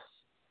have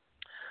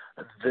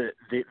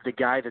the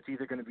guy that's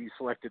either going to be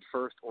selected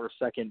first or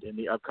second in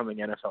the upcoming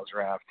NFL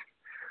draft,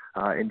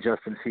 in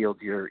Justin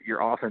Fields, your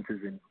offense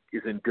is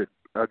in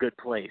a good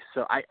place.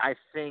 So I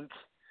think,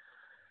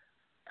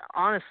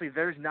 honestly,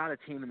 there's not a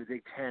team in the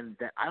Big Ten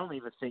that I don't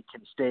even think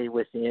can stay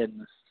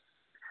within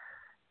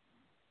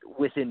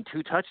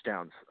 2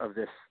 touchdowns of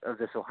this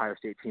Ohio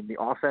State team.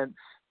 The offense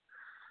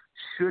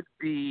should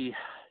be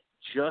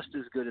just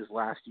as good as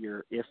last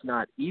year, if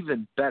not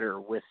even better,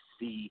 with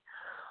the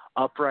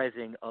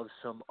uprising of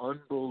some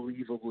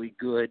unbelievably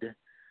good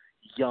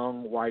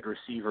young wide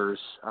receivers,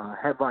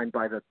 headlined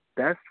by the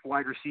best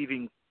wide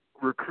receiving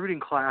recruiting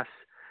class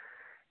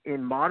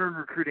in modern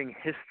recruiting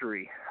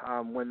history,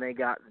 when they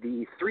got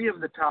the 3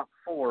 of the top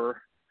 4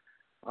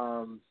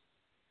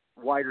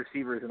 wide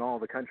receivers in all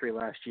of the country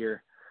last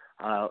year,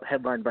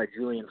 headlined by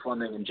Julian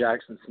Fleming and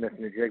Jackson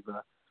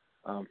Smith-Njigba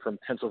from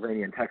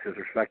Pennsylvania and Texas,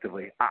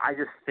 respectively. I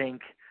just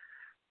think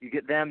you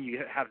get them,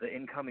 you have the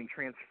incoming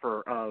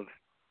transfer of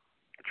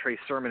Trey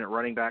Sermon at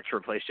running back to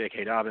replace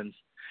J.K. Dobbins,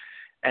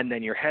 and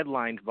then you're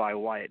headlined by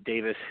Wyatt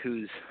Davis,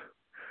 who's,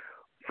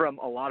 from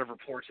a lot of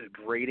reports, is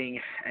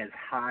grading as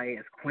high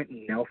as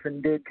Quentin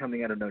Nelson did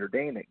coming out of Notre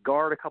Dame at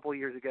guard a couple of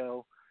years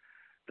ago.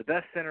 The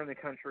best center in the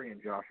country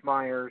in Josh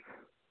Myers.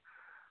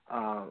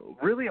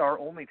 Really our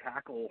only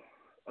tackle,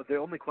 the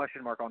only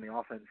question mark on the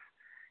offense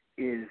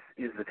is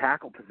the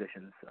tackle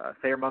positions.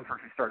 Thayer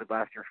Munford, who started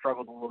last year,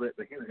 struggled a little bit,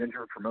 but he was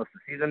injured for most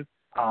of the season.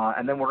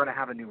 And then we're going to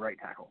have a new right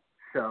tackle.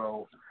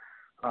 So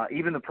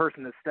even the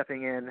person that's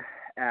stepping in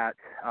at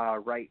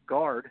right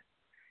guard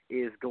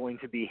is going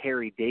to be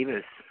Harry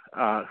Davis,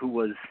 who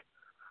was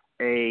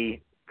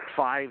a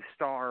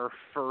 5-star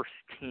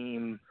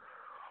first-team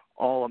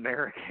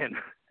All-American,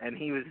 and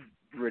he was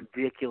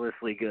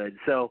ridiculously good.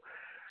 So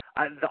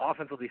the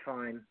offense will be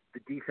fine. The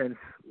defense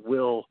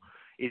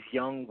is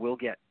young, will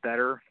get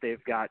better.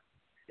 They've got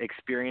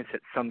experience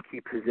at some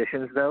key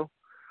positions, though.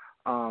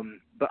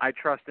 But I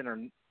trust in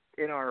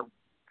our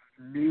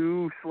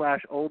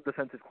new/old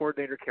defensive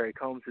coordinator, Kerry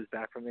Combs, who's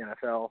back from the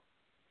NFL.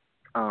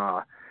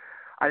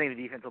 I think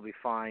the defense will be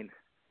fine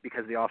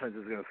because the offense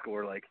is going to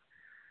score like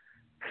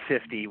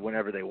 50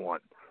 whenever they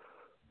want.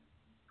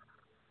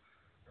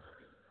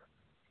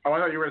 Oh, I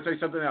thought you were going to say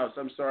something else.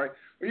 I'm sorry.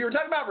 When you were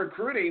talking about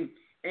recruiting,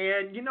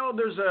 And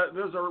there's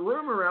a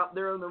rumor out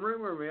there in the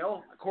rumor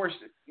mill. Of course,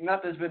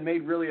 nothing's been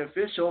made really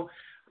official,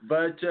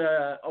 but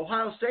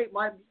Ohio State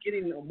might be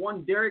getting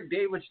one Derek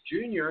Davis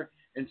Jr.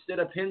 instead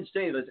of Penn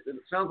State. It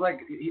sounds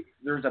like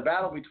there's a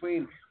battle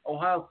between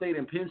Ohio State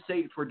and Penn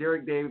State for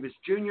Derek Davis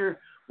Jr.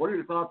 What are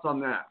your thoughts on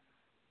that?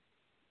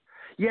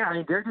 Yeah, I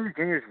mean, Derek Davis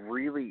Jr. is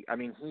really, I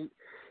mean,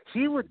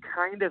 he would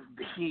kind of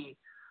be,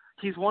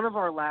 he's one of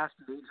our last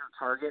major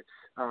targets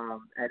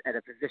at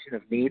a position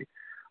of need.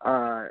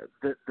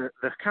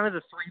 The kind of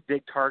the three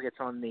big targets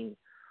on the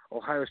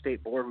Ohio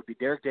State board would be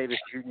Derek Davis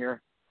Jr.,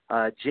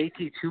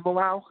 JT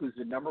Tuimoloau, who's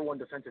the number one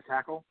defensive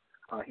tackle.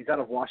 He's out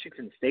of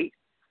Washington State,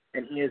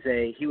 and he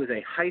was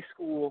a high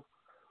school,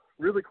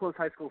 really close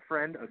high school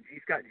friend of G.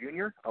 Scott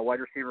Jr., a wide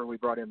receiver we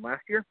brought in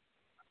last year.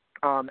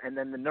 And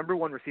then the number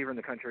one receiver in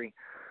the country,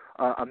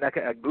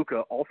 Emeka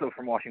Egbuka, also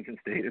from Washington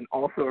State, and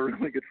also a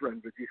really good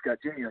friend with G. Scott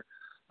Jr.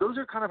 Those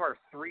are kind of our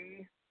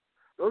three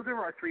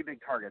big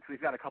targets.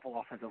 We've got a couple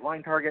offensive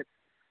line targets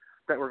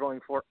that we're going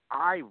for.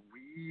 I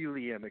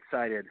really am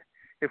excited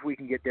if we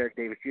can get Derek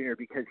Davis Jr.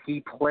 because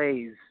he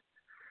plays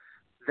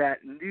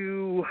that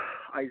new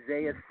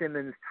Isaiah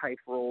Simmons type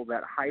role,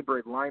 that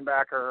hybrid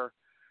linebacker,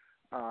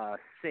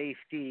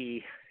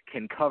 safety,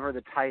 can cover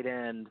the tight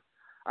end.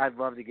 I'd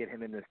love to get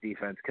him in this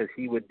defense because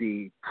he would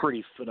be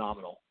pretty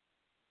phenomenal.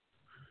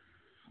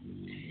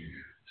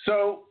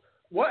 So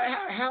what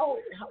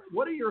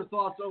are your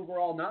thoughts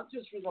overall, not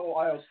just with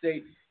Ohio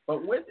State,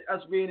 but with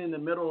us being in the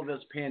middle of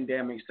this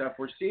pandemic stuff?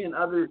 We're seeing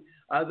other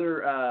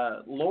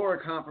lower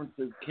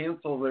conferences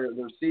cancel their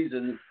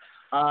seasons.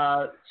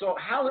 So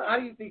how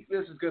do you think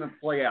this is going to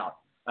play out?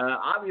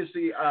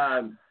 Obviously,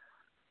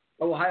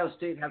 Ohio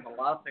State has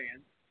a lot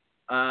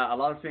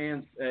of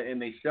fans,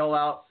 and they sell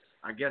out,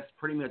 I guess,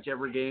 pretty much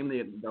every game.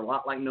 They're a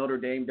lot like Notre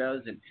Dame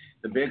does, and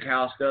the Big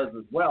House does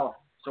as well.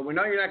 So we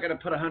know you're not going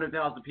to put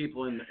 100,000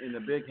 people in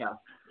the Big House.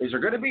 Is there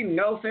going to be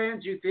no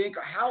fans, you think?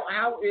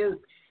 How is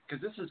 –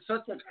 because this is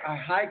such a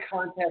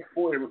high-contact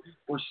sport.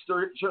 We're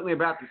certainly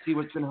about to see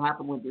what's going to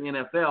happen with the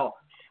NFL.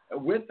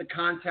 With the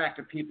contact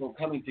of people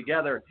coming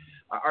together,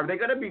 are they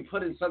going to be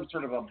put in some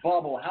sort of a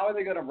bubble? How are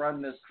they going to run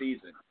this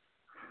season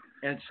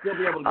and still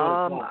be able to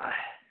go to class?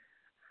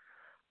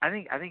 I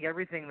think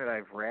everything that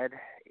I've read,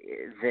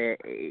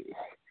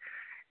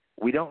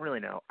 we don't really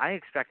know. I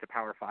expect the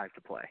Power 5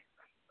 to play.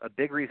 A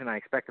big reason I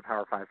expect the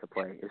Power 5 to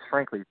play is,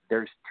 frankly,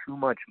 there's too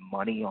much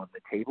money on the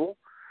table,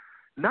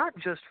 not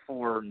just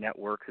for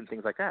networks and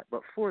things like that,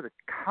 but for the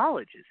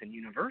colleges and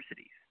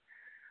universities.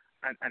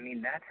 I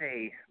mean, that's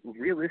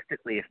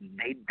realistically, if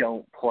they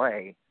don't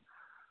play,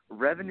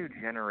 revenue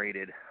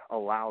generated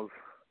allows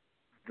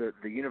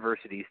the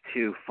universities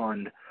to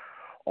fund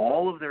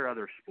all of their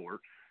other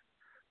sports,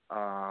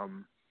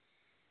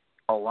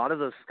 a lot of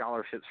those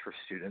scholarships for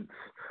students,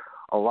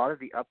 a lot of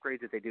the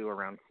upgrades that they do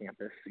around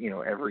campus,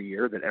 every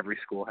year that every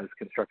school has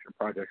construction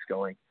projects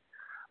going.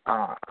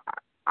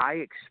 I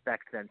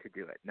expect them to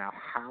do it. Now,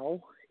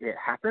 how it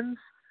happens,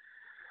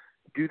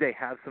 do they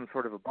have some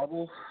sort of a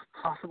bubble?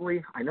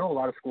 Possibly. I know a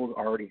lot of schools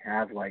already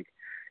have, like,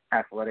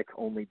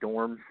 athletic-only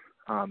dorms,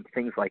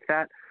 things like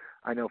that.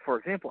 I know, for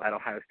example, at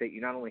Ohio State,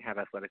 you not only have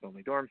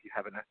athletic-only dorms, you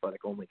have an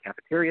athletic-only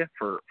cafeteria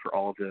for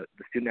all of the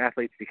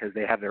student-athletes because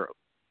they have their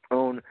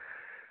own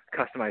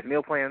customized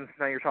meal plans.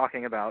 Now you're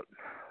talking about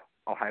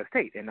Ohio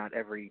State, and not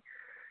every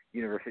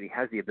university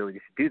has the ability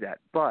to do that.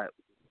 But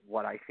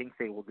what I think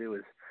they will do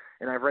is,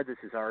 and I've read this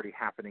is already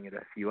happening at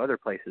a few other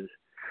places,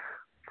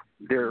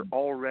 they're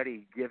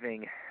already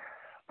giving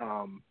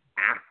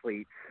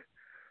athletes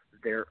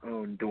their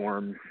own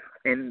dorms,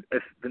 and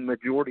if the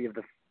majority of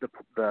the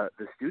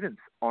students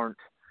aren't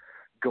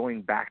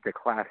going back to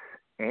class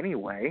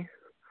anyway,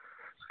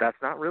 that's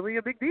not really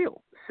a big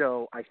deal.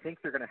 So I think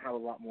they're going to have a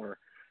lot more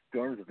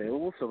dorms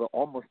available, so they'll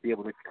almost be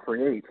able to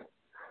create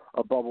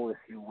a bubble, if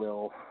you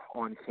will,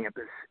 on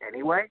campus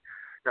anyway.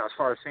 Now, as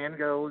far as fan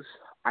goes,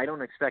 I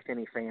don't expect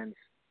any fans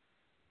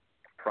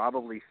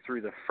probably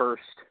through the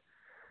first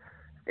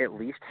at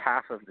least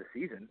half of the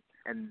season.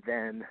 And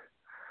then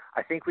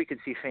I think we could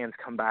see fans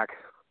come back,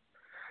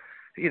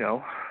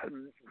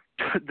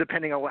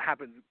 depending on what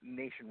happens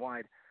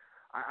nationwide.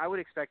 I would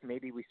expect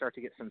maybe we start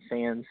to get some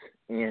fans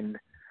in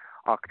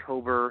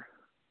October,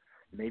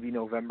 maybe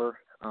November,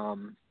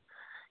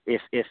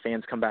 if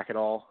fans come back at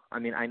all. I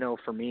mean, I know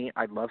for me,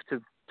 I'd love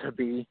to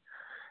be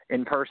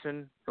in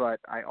person, but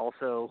I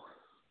also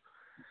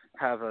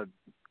have a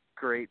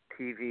great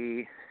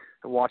TV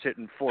to watch it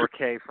in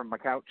 4K from my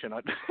couch, and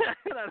I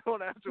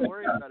don't have to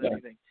worry about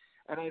anything.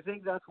 And I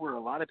think that's where a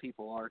lot of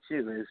people are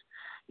too, is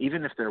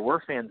even if there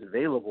were fans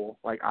available,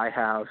 like I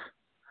have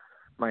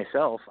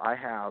myself, I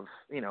have,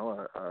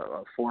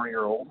 a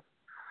 4-year-old,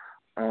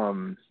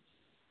 and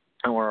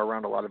we're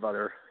around a lot of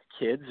other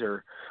kids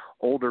or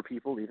older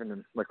people,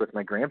 even like with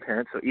my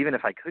grandparents. So even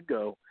if I could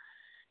go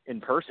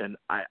in person,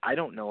 I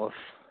don't know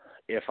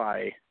if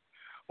I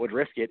would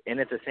risk it. And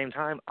at the same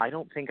time, I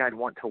don't think I'd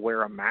want to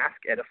wear a mask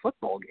at a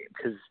football game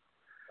because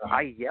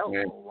I yell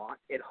a lot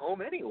at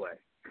home anyway.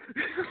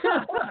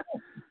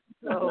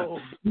 So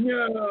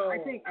no, I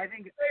think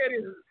it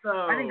is so.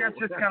 I think that's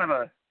just kind of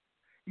a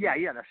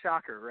the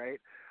shocker, right?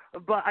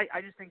 But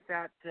I just think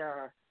that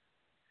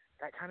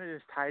that kind of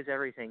just ties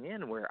everything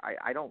in where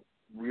I don't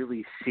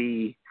really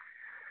see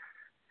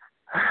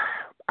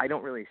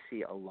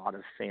a lot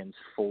of fans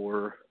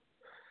for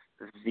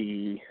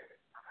the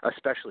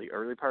especially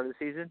early part of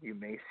the season. You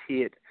may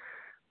see it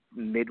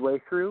midway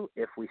through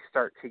if we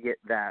start to get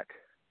that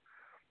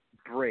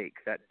break,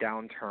 that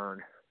downturn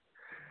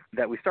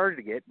that we started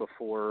to get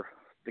before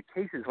the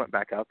cases went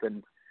back up.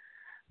 And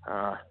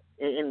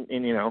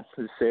you know,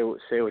 say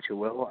what you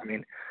will. I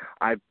mean,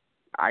 I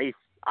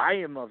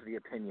am of the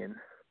opinion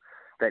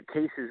that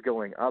cases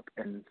going up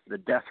and the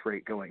death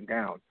rate going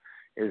down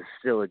is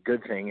still a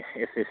good thing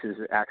if this is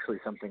actually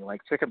something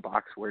like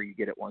chickenpox where you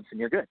get it once and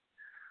you're good.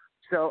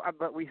 So,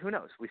 but who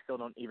knows? We still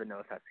don't even know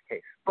if that's the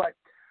case. But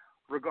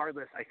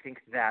regardless, I think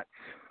that's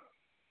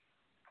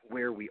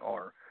where we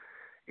are,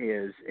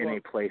 is in a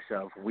place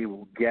of we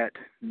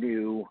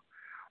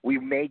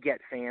may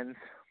get fans,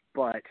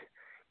 but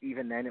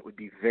even then it would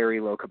be very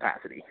low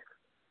capacity.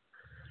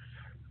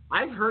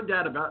 I've heard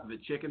that about the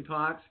chicken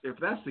pox. If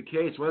that's the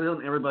case, why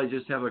don't everybody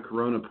just have a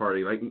Corona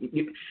party? Like,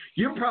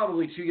 you're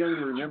probably too young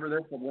to remember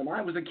this, but when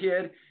I was a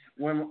kid,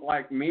 when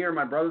like me or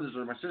my brothers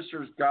or my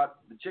sisters got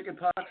the chicken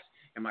pox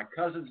and my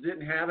cousins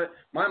didn't have it,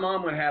 my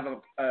mom would have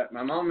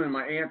my mom and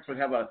my aunts would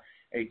have a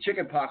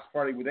chicken pox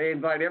party where they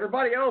invite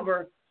everybody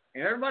over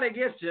and everybody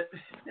gets it.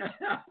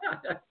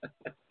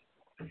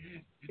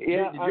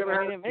 Yeah, I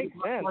mean, it makes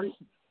sense. Party?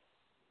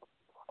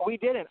 We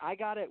didn't. I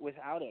got it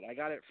without it. I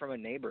got it from a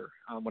neighbor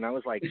when I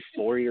was like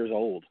 4 years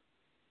old.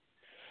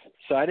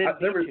 So I didn't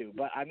need to.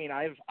 But I mean,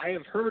 I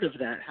have heard of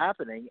that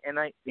happening, and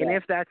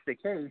if that's the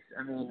case,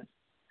 I mean,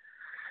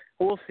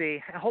 we'll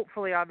see.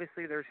 Hopefully,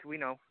 obviously, there's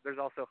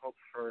also hope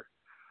for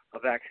a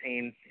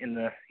vaccine in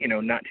the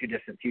not too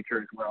distant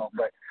future as well.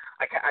 But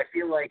I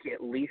feel like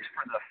at least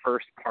for the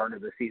first part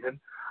of the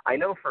season, I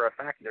know for a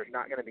fact there's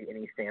not going to be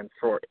any fans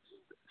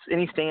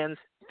in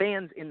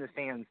the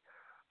stands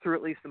through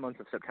at least the month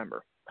of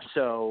September.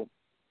 So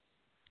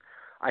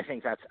I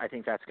think that's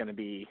going to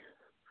be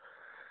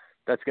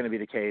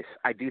the case.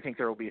 I do think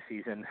there will be a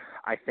season.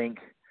 I think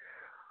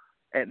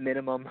at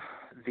minimum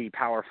the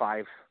Power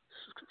 5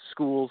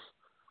 schools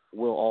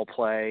will all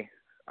play.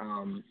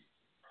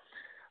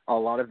 A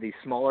lot of these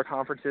smaller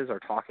conferences are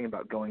talking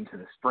about going to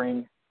the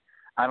spring.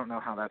 I don't know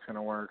how that's going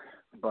to work,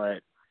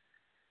 but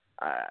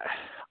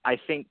I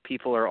think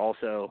people are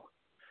also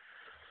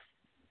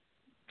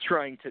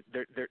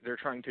they're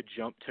trying to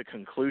jump to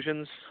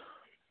conclusions,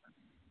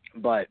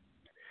 but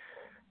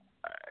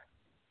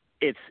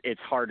it's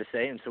hard to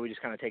say, and so we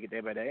just kind of take it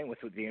day by day. And with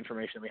the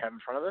information we have in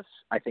front of us,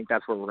 I think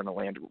that's where we're going to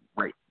land.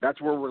 Right,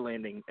 that's where we're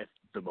landing at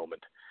the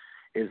moment.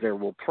 Is there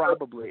will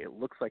probably, it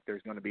looks like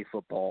there's going to be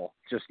football,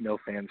 just no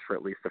fans for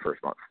at least the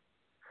first month.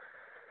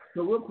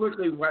 So real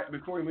quickly, right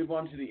before we move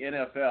on to the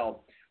NFL,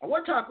 I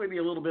want to talk maybe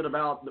a little bit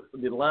about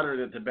the letter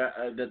that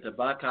the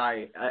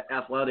Buckeye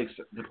Athletics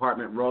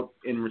Department wrote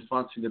in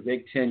response to the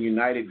Big Ten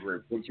United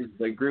group, which is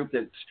the group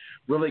that's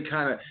really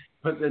kind of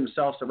put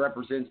themselves to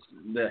represent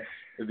the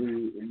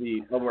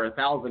over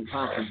 1,000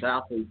 conference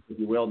athletes, if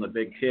you will, in the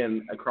Big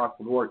Ten across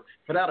the board,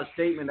 put out a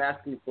statement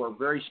asking for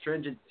very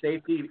stringent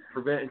safety,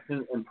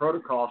 prevention, and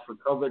protocols for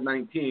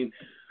COVID-19,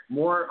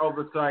 more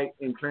oversight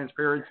and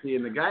transparency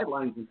in the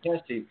guidelines and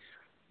testing.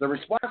 The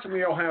response from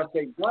the Ohio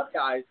State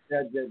Buckeyes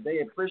said that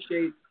they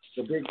appreciate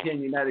the Big Ten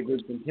United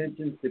Group's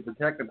intentions to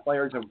protect the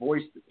players who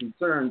voiced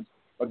concerns,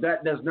 but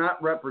that does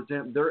not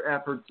represent their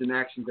efforts and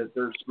actions at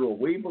their school.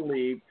 We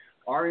believe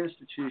our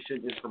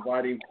institution is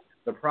providing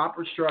the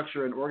proper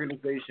structure and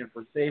organization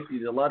for safety.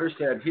 The letter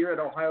said, here at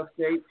Ohio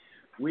State,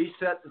 we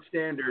set the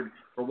standard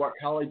for what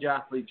college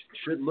athletes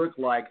should look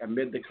like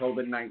amid the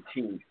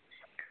COVID-19.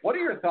 What are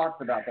your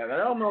thoughts about that? That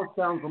almost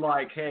sounds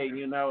like, hey,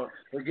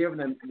 they're giving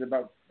them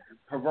the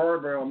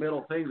proverbial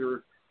middle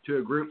finger to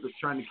a group that's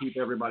trying to keep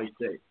everybody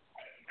safe.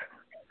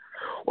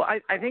 Well,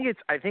 I think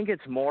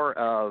it's more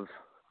of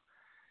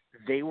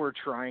they were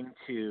trying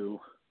to.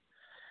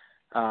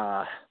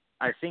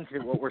 I think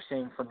that what we're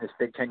seeing from this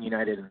Big Ten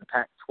United and the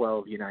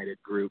Pac-12 United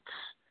groups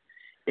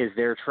is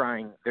they're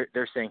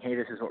saying, hey,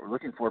 this is what we're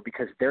looking for,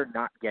 because they're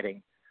not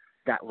getting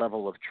that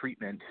level of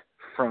treatment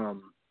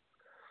from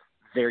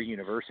their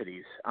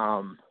universities.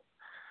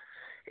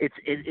 It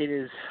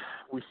is.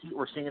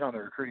 We're seeing it on the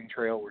recruiting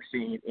trail. We're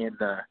seeing it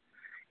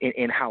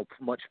in how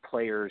much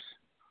players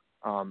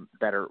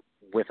that are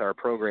with our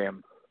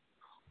program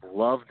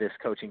love this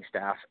coaching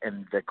staff,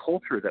 and the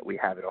culture that we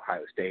have at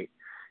Ohio State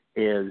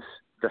is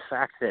the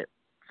fact that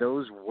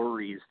those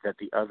worries that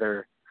the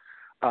other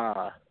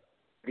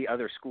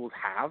schools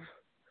have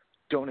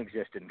don't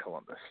exist in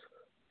Columbus.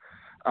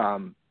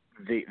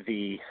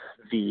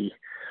 The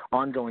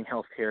ongoing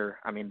health care,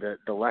 I mean,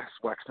 the Les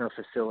Wexner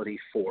facility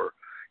for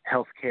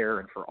health care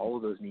and for all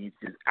of those needs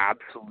is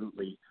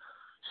absolutely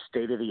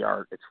state of the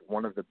art. It's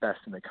one of the best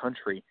in the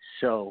country.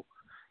 So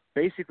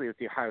basically what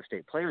the Ohio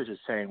State players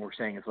we're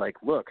saying is like,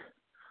 look,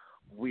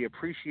 we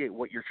appreciate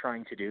what you're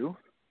trying to do,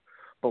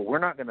 but we're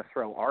not going to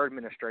throw our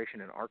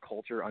administration and our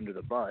culture under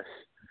the bus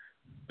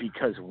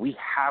because we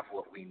have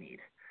what we need.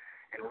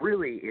 And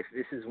really, if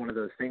this is one of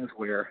those things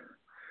where,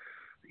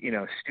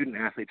 student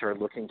athletes are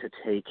looking to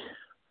take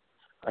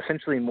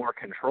essentially more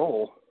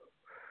control,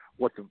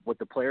 what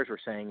the players are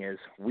saying is,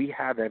 we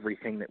have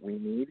everything that we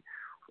need.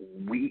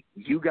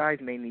 You guys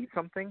may need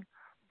something,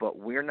 but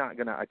we're not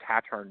going to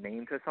attach our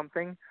name to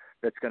something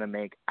that's going to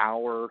make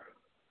our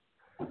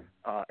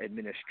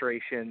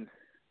administration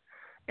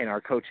and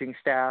our coaching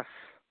staff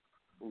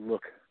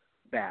look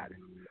bad.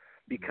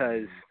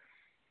 Because,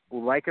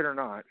 like it or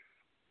not,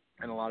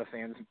 and a lot of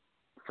fans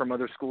from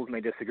other schools may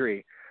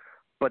disagree,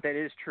 but that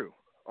is true.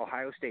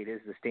 Ohio State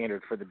is the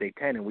standard for the Big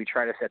Ten, and we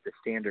try to set the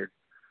standard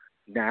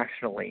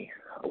nationally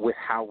with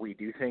how we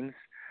do things.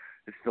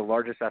 It's the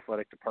largest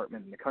athletic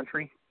department in the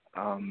country,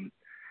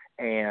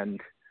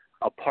 and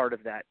a part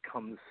of that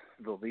comes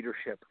the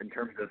leadership in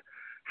terms of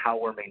how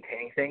we're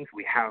maintaining things.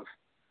 We have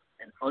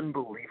an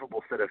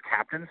unbelievable set of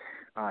captains,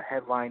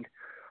 headlined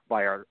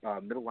by our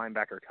middle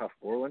linebacker, Tuff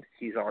Borland.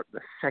 He's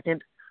the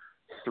second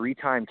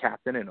 3-time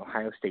captain in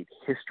Ohio State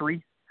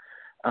history.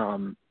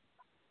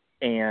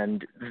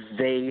 And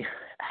they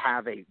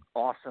have a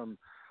awesome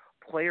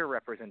player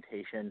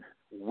representation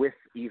with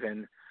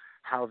even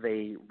how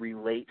they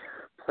relate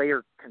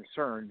player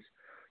concerns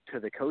to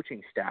the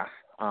coaching staff.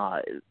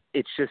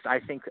 It's just, I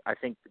think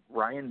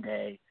Ryan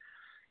Day,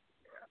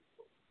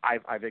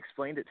 I've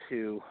explained it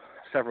to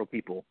several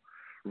people.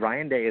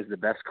 Ryan Day is the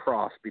best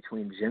cross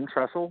between Jim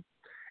Tressel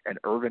and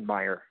Urban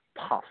Meyer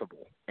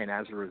possible. And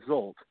as a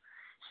result,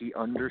 he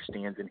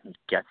understands and he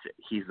gets it.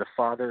 He's the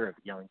father of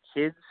young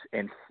kids,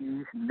 and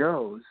he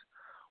knows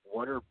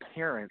what are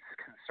parents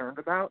concerned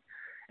about,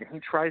 and he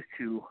tries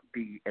to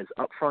be as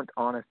upfront,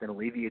 honest, and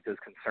alleviate those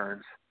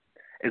concerns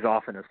as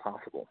often as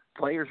possible.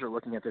 Players are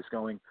looking at this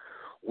going,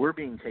 we're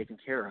being taken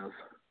care of.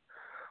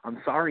 I'm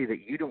sorry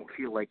that you don't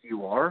feel like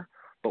you are,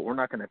 but we're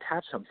not going to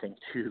attach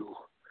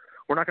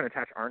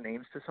our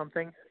names to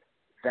something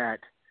that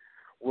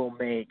will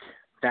make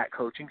that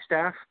coaching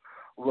staff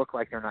look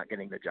like they're not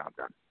getting the job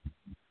done.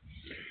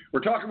 We're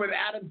talking with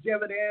Adam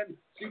Jividen,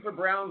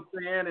 SuperBrowns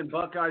fan and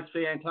Buckeyes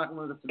fan, talking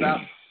with us about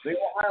the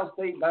Ohio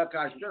State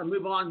Buckeyes. We're going to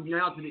move on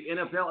now to the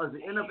NFL as the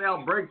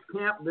NFL breaks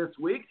camp this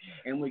week,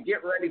 and we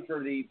get ready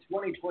for the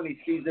 2020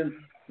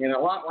 season. And a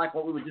lot like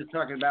what we were just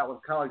talking about with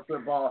college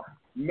football,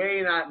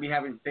 may not be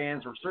having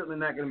fans. We're certainly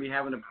not going to be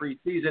having a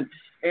preseason.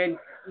 And,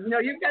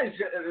 you guys,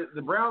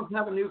 the Browns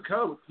have a new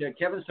coach,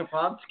 Kevin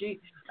Stefanski,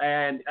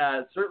 and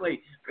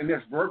certainly in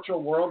this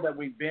virtual world that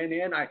we've been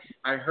in,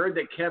 I heard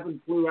that Kevin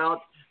flew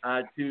out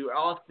to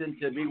Austin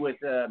to be with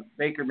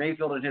Baker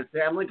Mayfield and his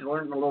family to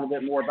learn a little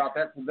bit more about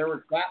that. So there was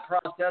that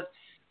process.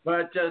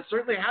 But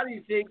certainly, how do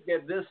you think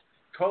that this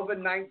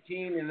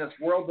COVID-19 in this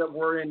world that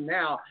we're in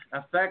now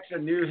affects a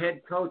new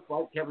head coach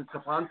like Kevin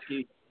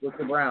Stefanski with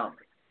the Browns?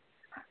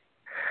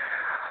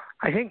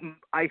 I think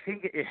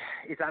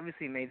it's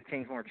obviously made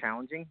things more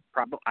challenging.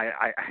 Probably,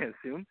 I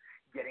assume,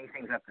 getting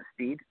things up to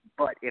speed.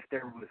 But if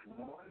there was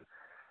one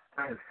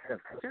kind of set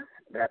of coaches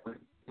that was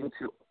able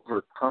to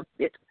overcome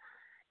it,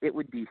 it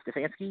would be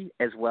Stefanski,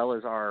 as well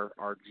as our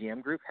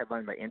GM group,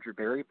 headlined by Andrew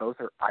Berry. Both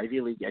are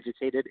Ivy League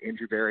educated.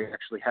 Andrew Berry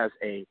actually has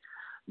a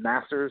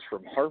master's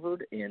from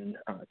Harvard in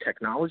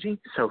technology.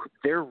 So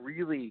they're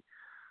really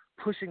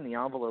pushing the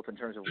envelope in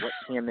terms of what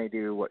can they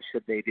do, what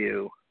should they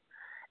do.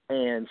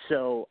 And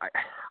so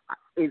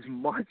as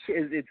much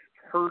as it's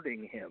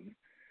hurting him,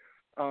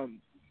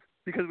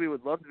 because we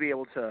would love to be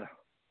able to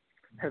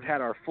have had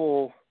our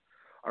full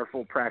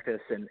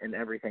practice and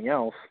everything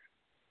else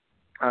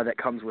that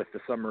comes with the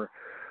summer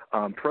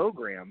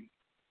program,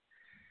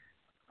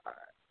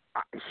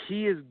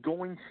 he is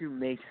going to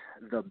make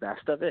the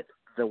best of it.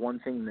 The one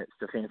thing that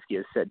Stefanski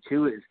has said,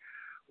 too, is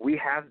we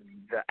have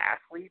the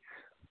athletes,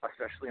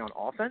 especially on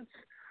offense.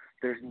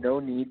 There's no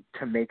need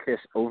to make this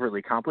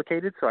overly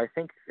complicated. So I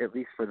think, at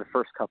least for the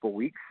first couple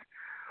weeks,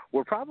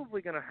 we're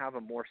probably going to have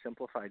a more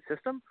simplified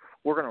system.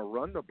 We're going to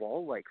run the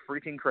ball like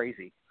freaking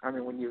crazy. I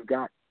mean, when you've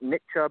got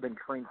Nick Chubb and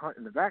Kareem Hunt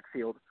in the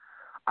backfield,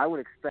 I would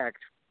expect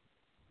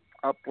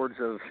upwards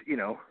of,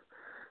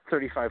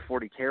 35,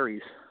 40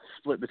 carries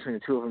split between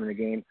the two of them in the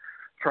game.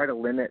 Try to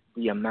limit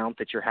the amount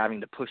that you're having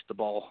to push the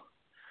ball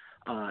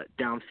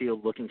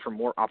downfield, looking for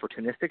more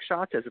opportunistic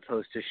shots as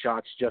opposed to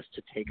shots just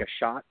to take a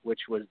shot, which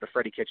was the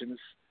Freddie Kitchens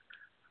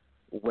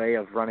way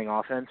of running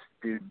offense.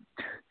 Dude,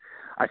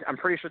 I'm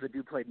pretty sure the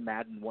dude played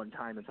Madden one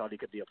time and thought he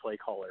could be a play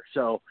caller.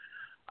 So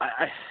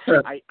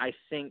I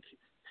think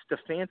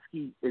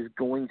Stefanski is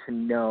going to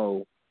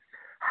know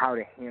how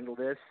to handle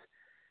this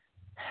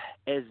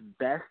as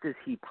best as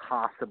he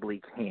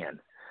possibly can.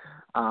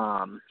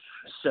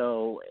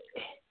 So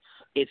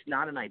it's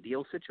not an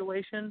ideal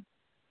situation,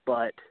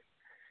 but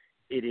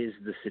it is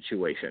the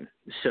situation.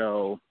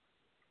 So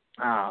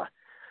I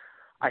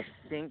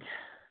think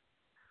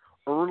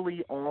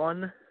early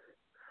on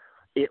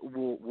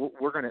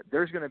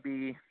there's going to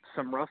be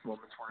some rough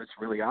moments where it's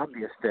really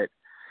obvious that,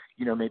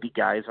 maybe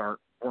guys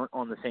weren't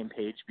on the same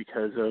page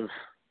because of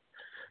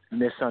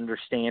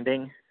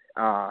misunderstanding.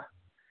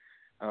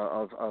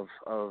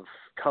 of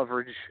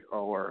coverage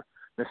or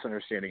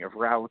misunderstanding of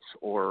routes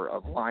or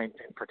of line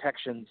and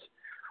protections.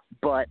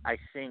 But I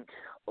think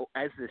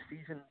as the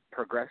season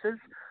progresses,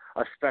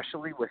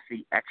 especially with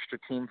the extra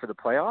team for the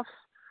playoffs,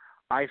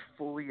 I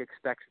fully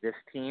expect this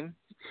team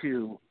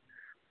to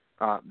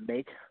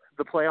make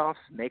the playoffs,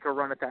 make a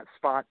run at that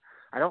spot.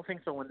 I don't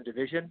think they'll win the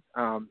division.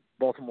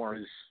 Baltimore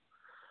is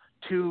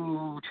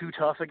too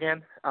tough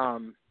again.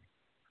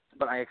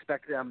 But I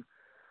expect them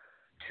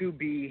to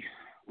be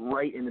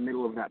right in the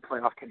middle of that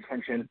playoff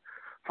contention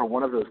for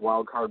one of those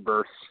wild card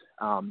bursts.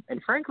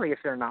 And frankly, if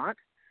they're not,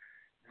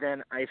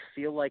 then I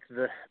feel like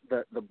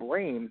the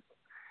blame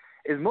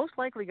is most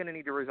likely going to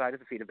need to reside at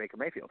the feet of Baker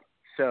Mayfield.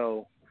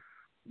 So,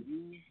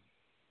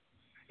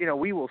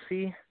 we will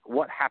see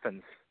what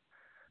happens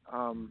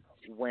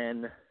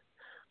when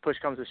push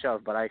comes to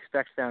shove. But I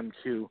expect them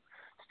to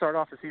start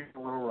off the season a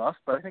little rough,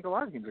 but I think a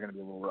lot of teams are going to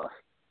be a little rough,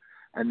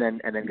 and then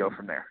go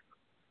from there.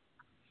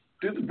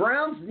 Do the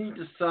Browns need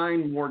to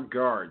sign more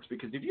guards?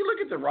 Because if you look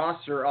at the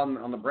roster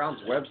on the Browns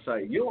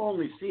website, you'll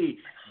only see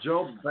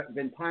Joe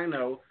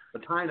Ventino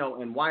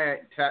and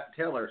Wyatt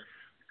Taylor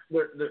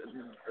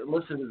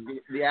listed as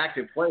the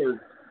active players.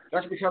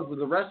 That's because of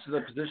the rest of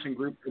the position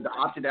group that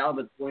opted out of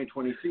the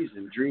 2020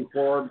 season. Drew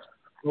Forbes,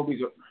 Kobe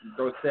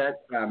Gossett,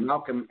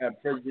 Malcolm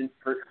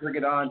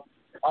Brigadon,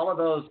 all of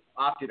those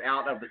opted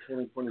out of the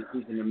 2020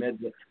 season amid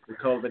the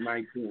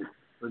COVID-19.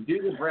 So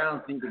do the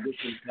Browns need to get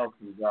themselves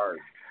some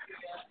guards?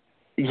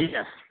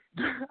 Yes.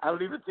 I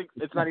don't even think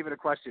it's not even a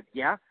question.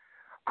 Yeah.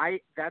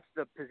 That's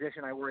the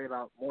position I worry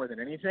about more than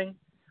anything.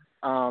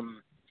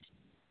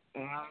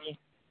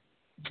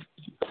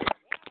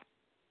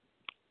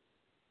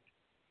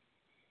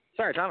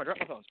 Sorry, Tom, I dropped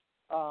my phone.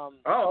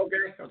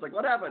 Okay. I was like,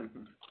 what happened?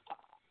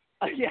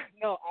 That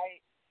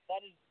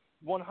is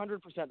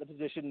 100% the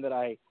position that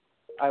I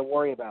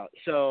worry about.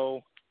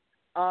 So,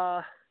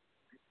 the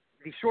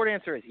short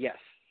answer is yes.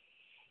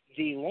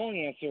 The long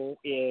answer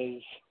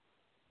is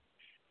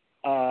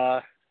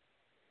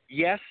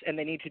yes, and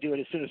they need to do it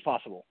as soon as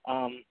possible.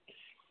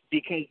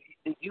 Because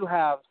you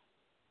have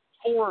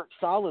 4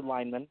 solid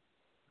linemen,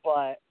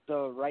 but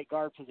the right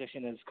guard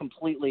position is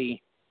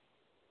completely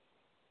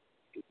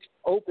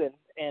open,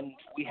 and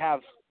we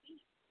have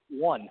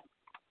one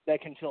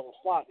that can fill the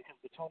slot because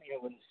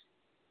Bitonio is,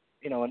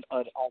 an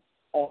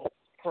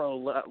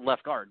all-pro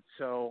left guard.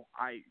 So,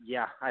 I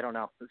don't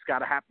know. It's got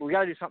to happen. We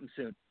got to do something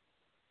soon.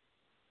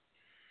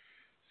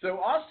 So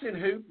Austin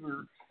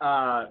Hooper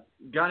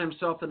got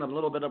himself in a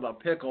little bit of a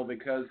pickle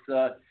because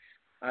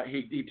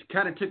he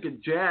kind of took a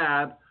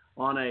jab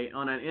on an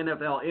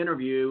NFL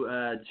interview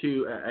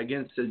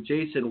against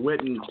Jason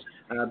Witten.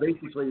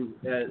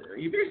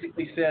 He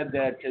basically said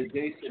that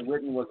Jason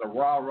Witten was a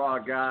rah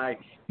guy.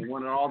 He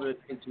wanted all the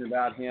attention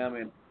about him,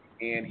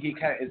 and he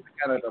is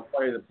kind of a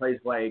player that plays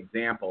by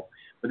example.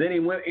 But then he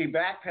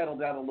backpedaled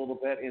down a little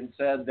bit and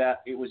said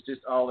that it was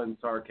just all in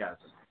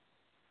sarcasm.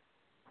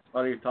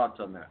 What are your thoughts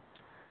on that?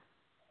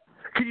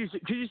 Could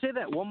you say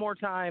that one more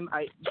time?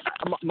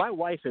 My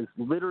wife is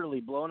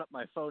literally blowing up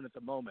my phone at the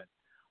moment.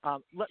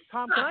 Tom,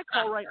 can I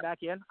call right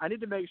back in? I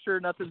need to make sure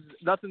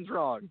nothing's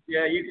wrong.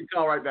 Yeah, you can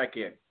call right back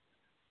in.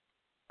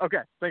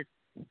 Okay, thanks.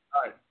 All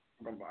right,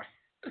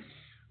 bye-bye.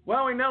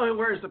 Well, we know who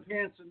wears the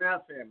pants in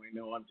that family.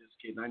 No, I'm just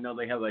kidding. I know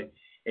they have a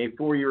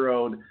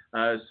 4-year-old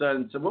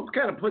son, so we'll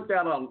kind of put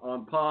that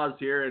on pause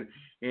here,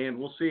 and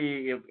we'll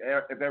see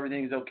if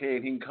everything's okay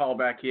and he can call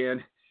back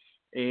in.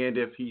 And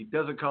if he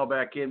doesn't call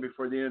back in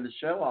before the end of the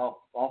show,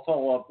 I'll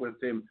follow up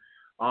with him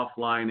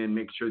offline and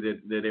make sure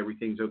that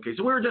everything's okay.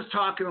 So we were just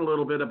talking a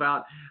little bit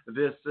about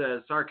this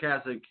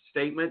sarcastic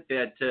statement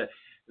that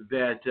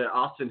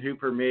Austin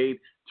Hooper made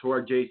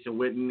toward Jason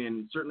Witten,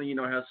 and certainly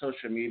how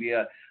social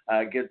media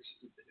gets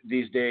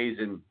these days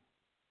and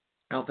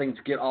how things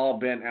get all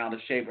bent out of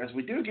shape. As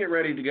we do get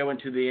ready to go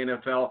into the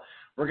NFL,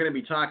 we're going to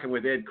be talking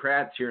with Ed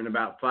Kracz here in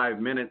about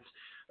 5 minutes,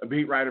 a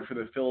beat writer for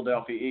the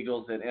Philadelphia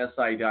Eagles at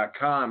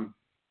SI.com.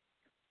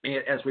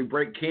 As we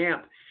break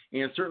camp,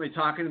 and certainly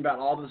talking about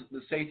all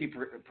the safety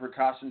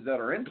precautions that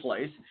are in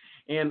place.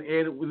 And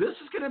this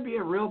is going to be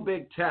a real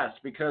big test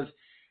because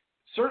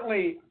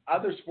certainly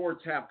other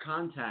sports have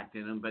contact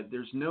in them, but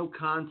there's no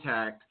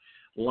contact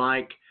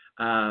like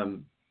that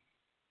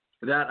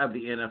of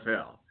the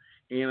NFL.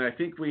 And I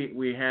think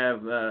we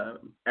have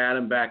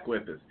Adam back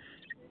with us.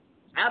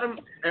 Adam,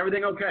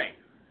 everything okay?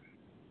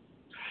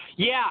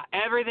 Yeah,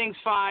 everything's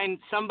fine.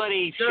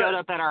 Somebody showed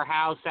up at our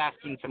house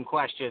asking some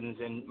questions,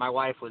 and my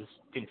wife was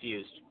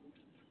confused.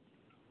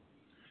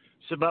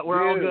 But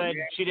we're all good.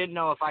 Yeah. She didn't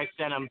know if I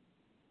sent them.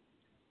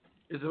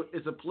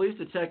 Is a police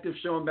detective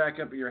showing back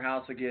up at your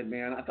house again,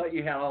 man? I thought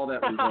you had all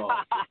that resolved.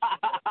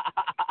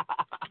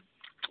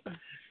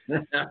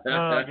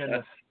 Oh,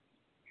 goodness.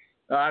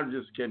 I'm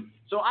just kidding.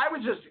 So I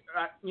was just,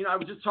 I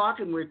was just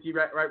talking with you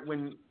right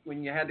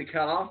when you had to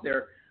cut off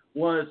there.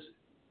 Was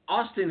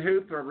Austin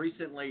Hooper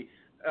recently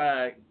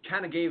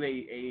kind of gave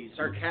a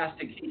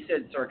sarcastic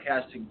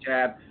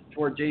jab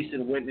toward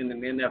Jason Witten in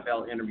an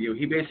NFL interview.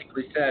 He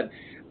basically said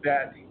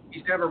that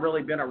he's never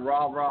really been a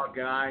rah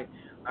guy,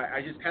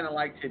 I just kind of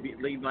like to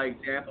lead by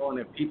example, and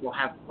if people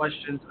have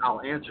questions,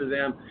 I'll answer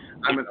them.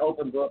 I'm an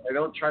open book. I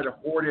don't try to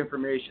hoard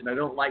information. I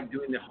don't like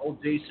doing the whole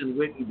Jason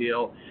Witten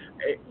deal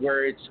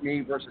where it's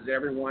me versus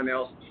everyone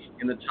else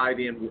in the tight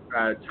end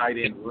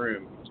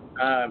room.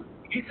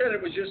 He said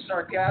it was just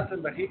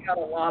sarcasm, but he got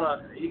a lot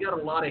of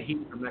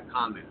heat from that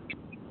comment.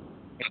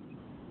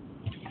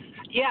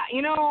 Yeah,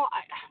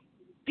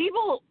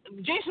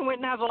 Jason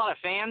Witten has a lot of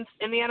fans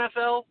in the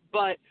NFL,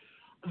 but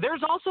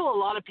there's also a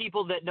lot of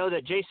people that know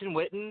that Jason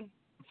Witten,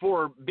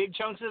 for big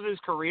chunks of his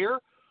career,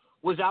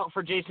 was out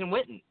for Jason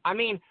Witten. I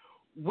mean,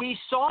 we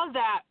saw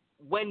that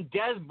when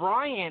Des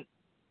Bryant,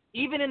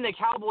 even in the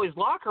Cowboys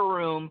locker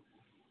room,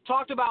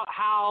 talked about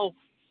how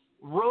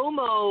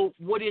Romo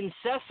would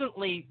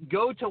incessantly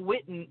go to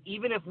Witten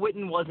even if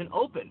Witten wasn't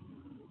open.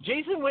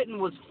 Jason Witten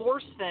was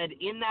force-fed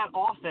in that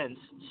offense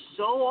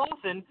so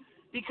often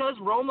because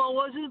Romo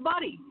was his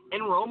buddy,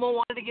 and Romo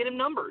wanted to get him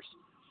numbers.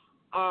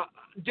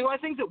 Do I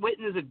think that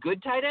Witten is a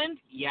good tight end?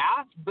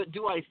 Yeah, but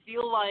do I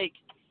feel like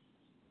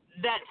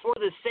that for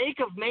the sake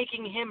of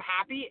making him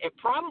happy, it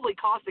probably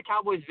cost the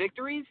Cowboys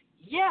victories?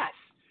 Yes,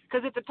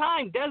 because at the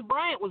time, Des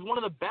Bryant was one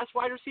of the best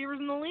wide receivers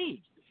in the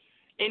league.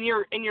 And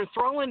you're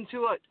throwing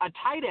to a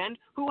tight end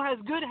who has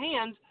good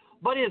hands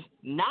but is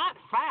not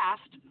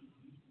fast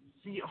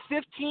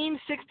 15,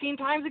 16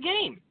 times a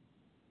game.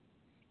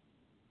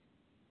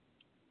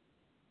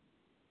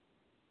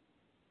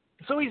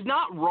 So he's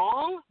not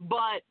wrong,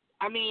 but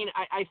I mean,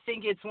 I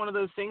think it's one of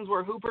those things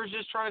where Hooper's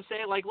just trying to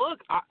say, like,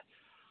 look,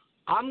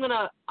 I'm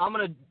gonna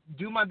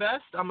do my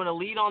best. I'm gonna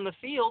lead on the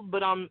field,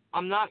 but I'm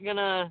not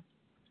gonna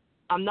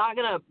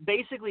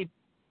basically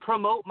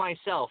promote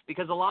myself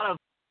because a lot of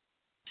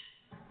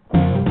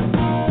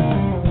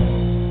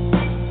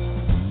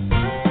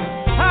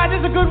This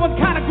is a good one,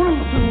 kind of groove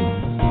to.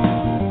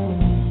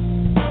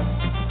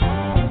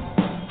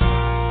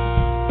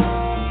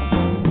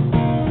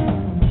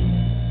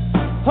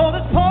 Oh,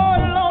 this poor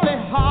lonely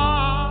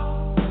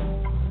heart,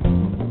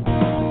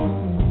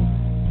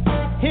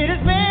 it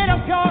is made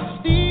of pure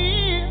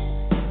steel,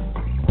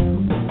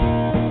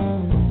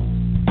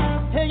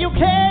 and you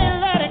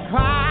can't let it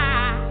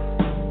cry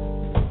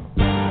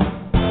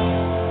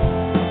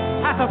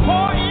at the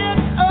poor end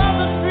of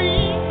the street.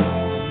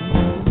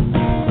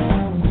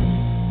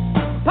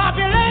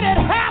 Populated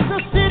half the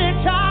city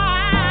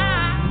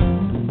child,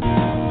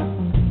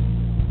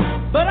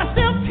 but I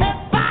still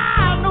can't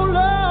find no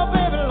love,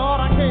 baby,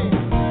 Lord, I can't.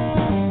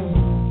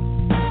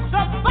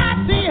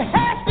 Somebody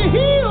has to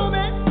heal me.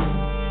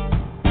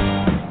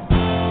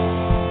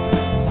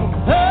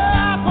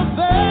 Up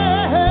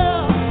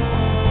there,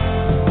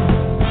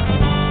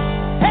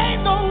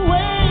 ain't no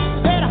way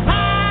that I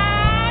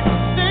can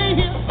stay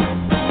here.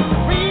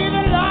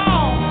 Breathing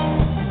long.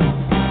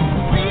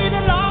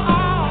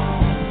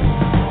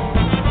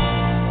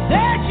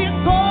 There she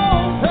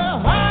goes, her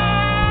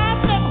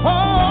heart and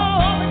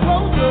hold me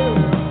closer.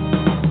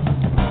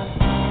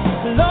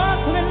 Lord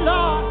to me,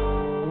 Lord.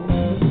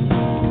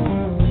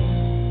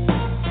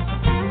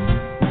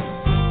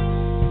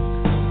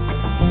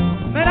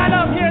 Man, I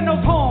love hearing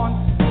those horns.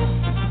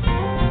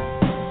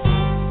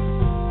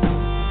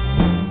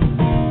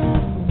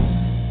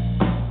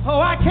 Oh,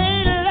 I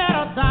can't let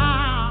her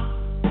down.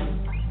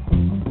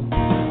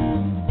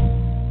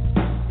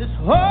 This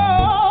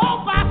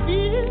hope I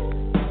feel.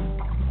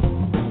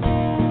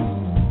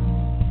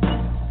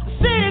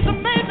 Cities have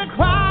made me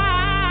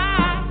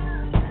cry,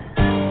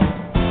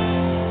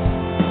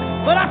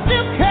 but I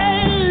still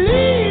can't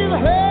leave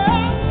her.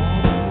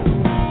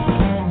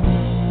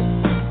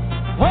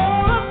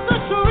 All of the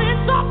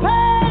streets are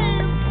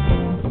paved.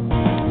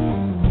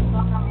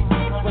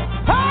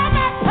 I'm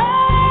at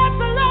path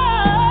to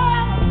love.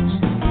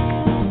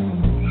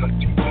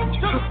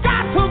 Just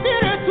got to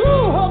get it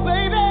through her,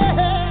 baby.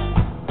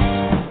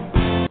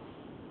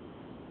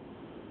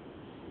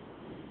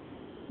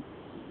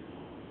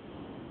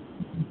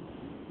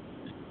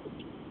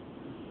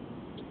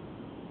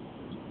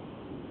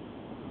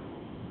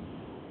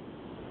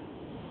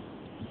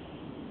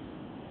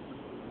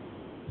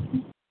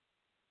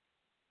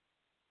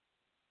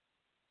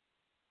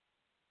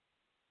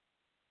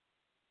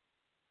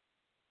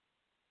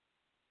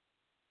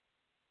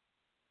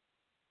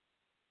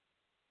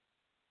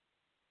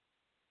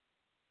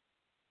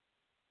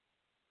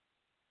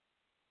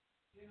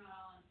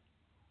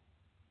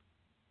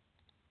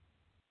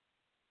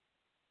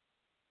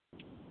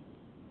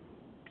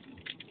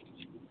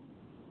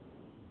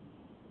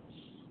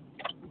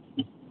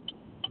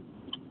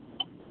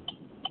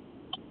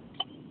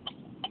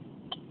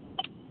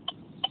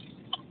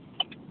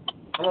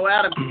 Hello,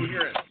 Adam. Can you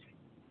hear us?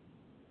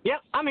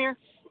 Yep, I'm here.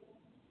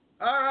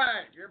 All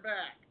right, you're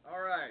back. All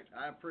right,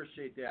 I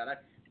appreciate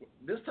that.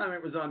 This time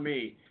it was on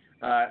me.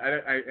 I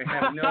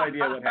have no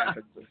idea what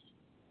happened.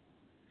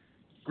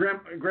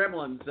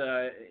 Gremlins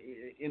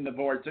in the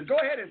board. So go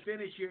ahead and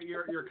finish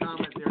your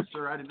comment there,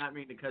 sir. I did not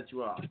mean to cut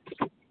you off.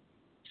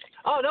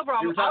 Oh, no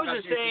problem. I was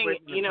just saying,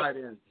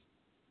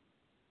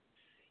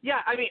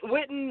 yeah, I mean,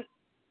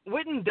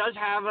 Witten does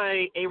have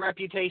a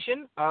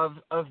reputation of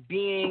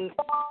being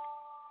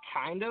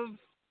kind of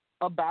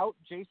about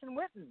Jason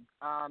Witten.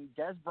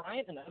 Des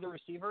Bryant and other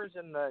receivers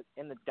in the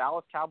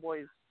Dallas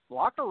Cowboys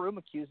locker room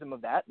accused him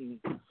of that, and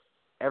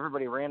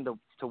everybody ran to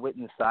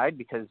Witten's side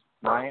because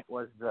Bryant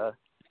was the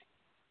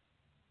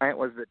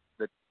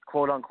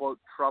quote unquote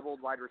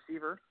troubled wide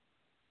receiver.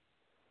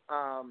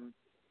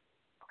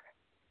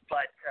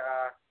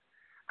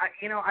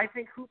 I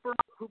think Hooper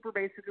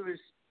basically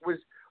was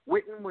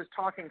Witten was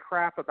talking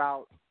crap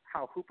about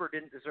how Hooper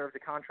didn't deserve the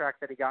contract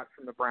that he got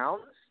from the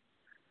Browns.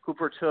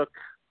 Hooper took,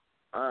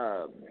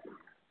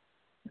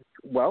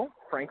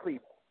 frankly,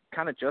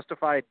 kind of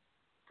justified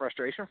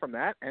frustration from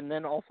that, and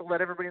then also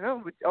let everybody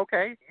know,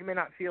 okay, you may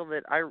not feel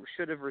that I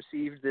should have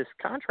received this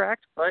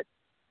contract, but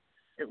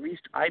at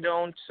least I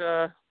don't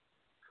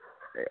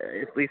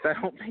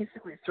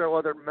basically throw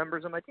other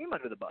members of my team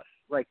under the bus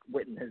like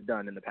Witten has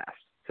done in the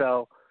past.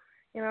 So,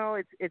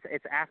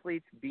 it's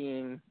athletes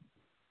being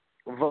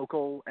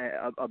vocal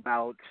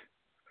about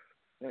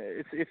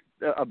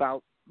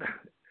about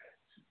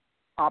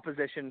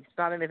opposition. It's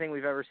not anything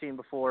we've ever seen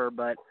before,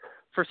 but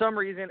for some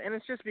reason, and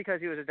it's just because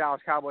he was a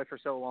Dallas Cowboy for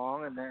so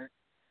long, and there,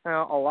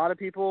 a lot of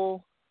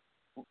people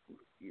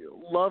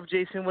love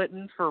Jason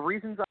Witten for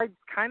reasons I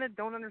kind of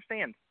don't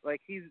understand.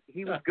 Like he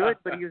was good,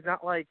 but he was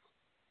not like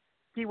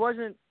he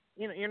wasn't.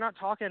 You're not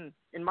talking,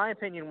 in my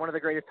opinion, one of the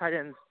greatest tight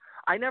ends.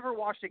 I never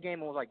watched a game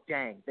and was like,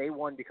 dang, they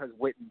won because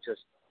Witten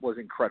just was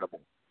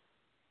incredible.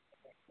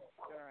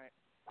 All right.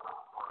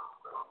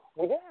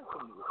 We're going to have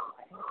some,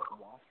 I think it's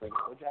Lost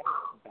Radio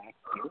Jackets back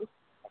here.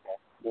 Okay.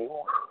 They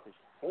want to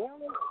stay on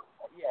it?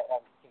 Yeah,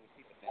 can you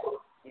see the net?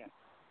 Yeah.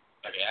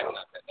 Okay, I can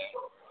knock that down.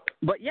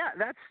 But yeah,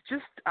 that's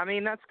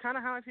kind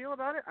of how I feel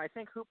about it. I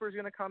think Hooper's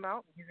going to come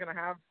out. He's going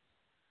to have,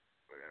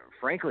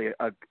 frankly,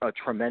 a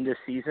tremendous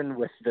season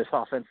with this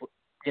offense,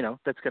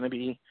 that's going to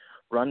be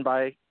run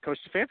by Coach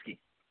Stefanski.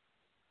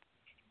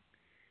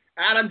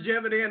 Adam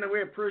Jividen, and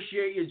we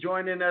appreciate you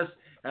joining us.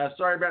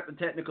 Sorry about the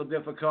technical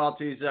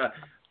difficulties,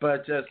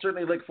 but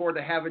certainly look forward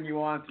to having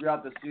you on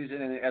throughout the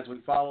season and as we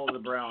follow the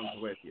Browns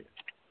with you.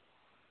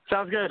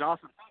 Sounds good.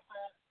 Awesome.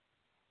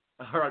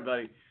 All right,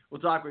 buddy.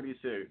 We'll talk with you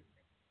soon.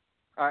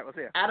 All right, we'll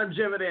see you. Adam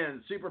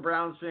Jividen,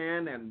 SuperBrowns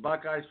fan and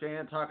Buckeyes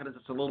fan, talking to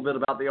us a little bit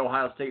about the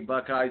Ohio State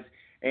Buckeyes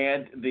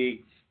and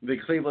the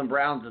Cleveland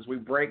Browns as we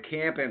break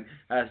camp. And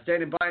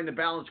standing by in the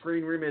Balanced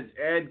Green Room is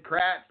Ed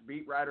Kracz,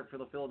 beat writer for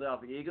the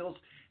Philadelphia Eagles,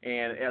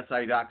 and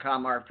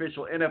SI.com, our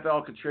official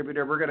NFL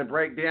contributor. We're going to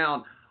break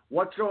down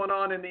what's going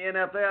on in the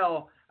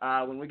NFL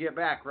when we get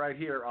back right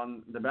here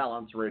on the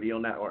Balanced Radio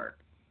Network.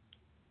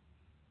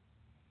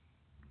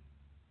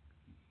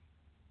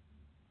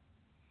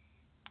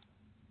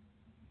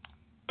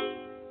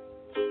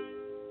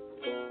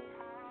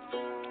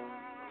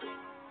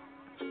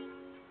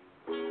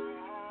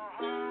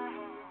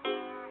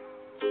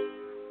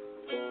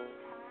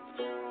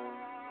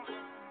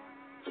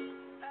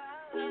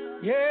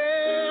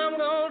 Yeah, I'm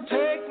gonna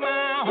take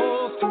my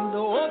horse to the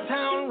old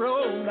town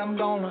road. I'm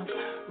gonna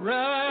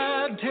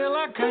ride till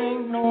I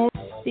can't no.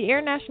 The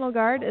Air National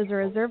Guard is a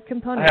reserve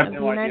component of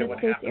the United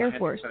States Air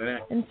Force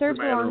and serves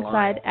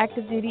alongside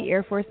active duty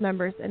Air Force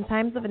members in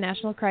times of a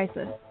national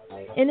crisis.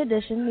 In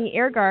addition, the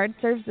Air Guard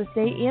serves the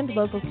state and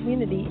local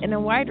community in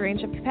a wide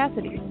range of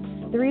capacities.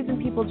 The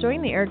reason people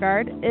join the Air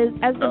Guard is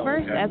as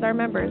diverse as our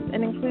members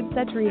and includes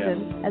such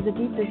reasons as a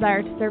deep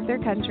desire to serve their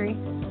country,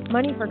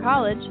 money for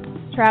college,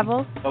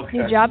 travel,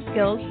 new job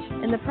skills,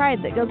 and the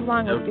pride that goes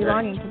along with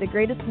belonging to the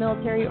greatest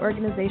military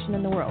organization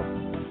in the world.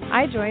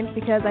 I joined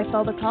because I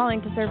felt a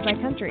calling to serve my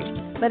country,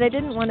 but I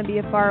didn't want to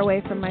be far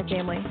away from my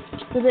family,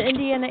 so the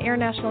Indiana Air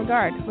National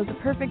Guard was a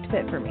perfect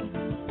fit for me.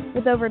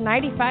 With over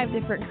 95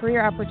 different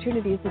career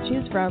opportunities to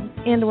choose from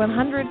and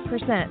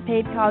 100%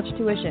 paid college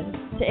tuition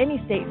to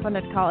any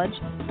state-funded college,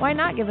 why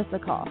not give us a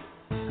call?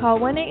 Call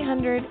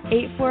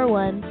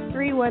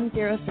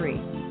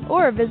 1-800-841-3103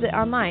 or visit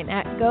online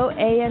at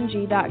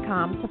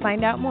goang.com to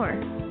find out more.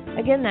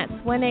 Again, that's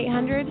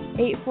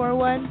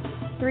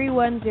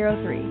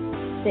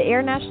 1-800-841-3103. The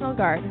Air National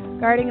Guard,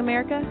 guarding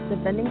America,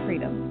 defending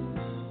freedom.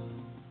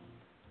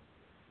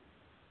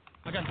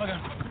 I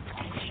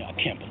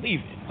can't believe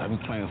it. I've been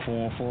playing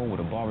 4-on-4 with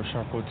a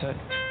barbershop quartet.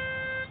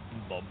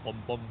 Pass the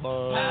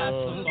ball,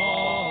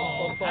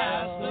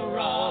 pass the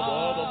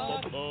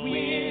rock.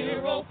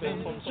 We're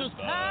open, just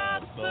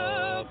pass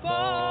the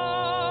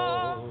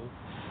ball.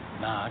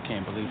 Nah, I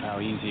can't believe how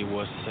easy it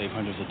was to save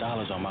hundreds of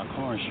dollars on my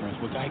car insurance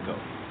with Geico.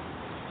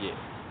 Yeah.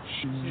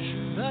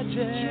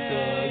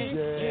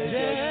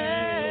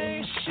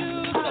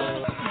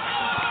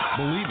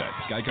 Believe it,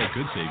 Geico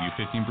could save you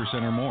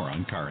 15% or more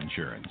on car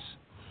insurance.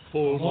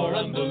 For more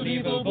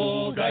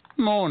unbelievable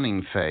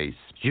Morning face.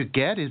 You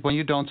get it when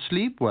you don't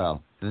sleep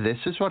well. This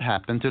is what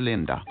happened to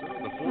Linda.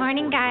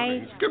 Morning,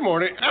 guys. Good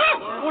morning.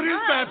 Ah, what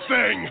is that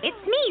thing?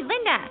 It's me,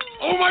 Linda.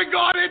 Oh my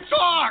God, it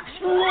talks!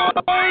 Run!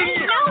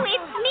 No,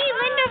 it's me,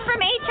 Linda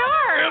from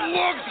HR. It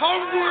looks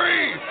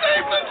hungry!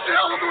 Save the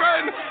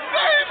children!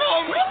 Save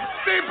them!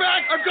 Stay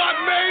back, I've got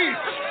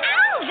mace!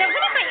 Ow, that went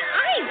in my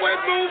eyes.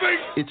 Quit moving!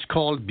 It's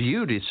called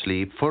beauty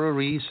sleep for a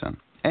reason.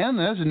 And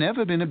there's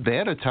never been a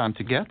better time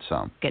to get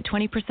some. Get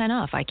 20%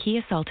 off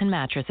IKEA Sultan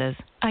mattresses.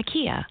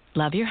 IKEA,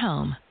 love your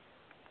home.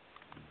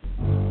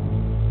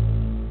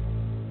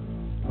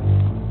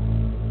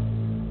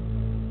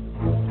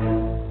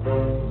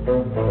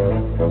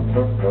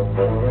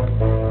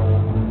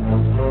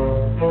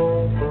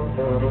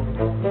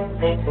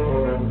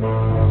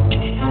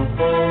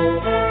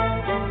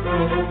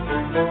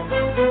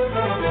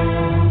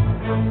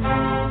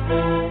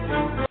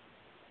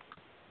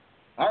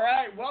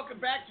 Welcome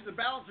back to the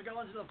balance. We're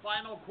going into the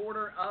final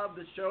quarter of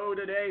the show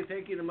today.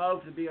 Thank you to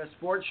Mo for the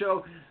sports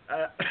show.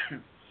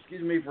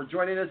 Excuse me for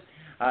joining us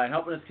and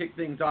helping us kick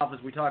things off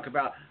as we talk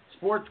about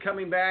sports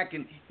coming back.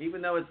 And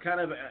even though it's kind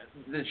of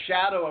the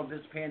shadow of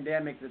this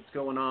pandemic that's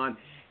going on,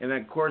 and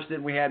then of course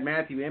then we had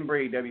Matthew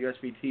Embury,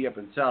 WSBT up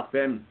in South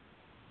Bend,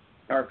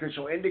 our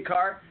official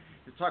IndyCar.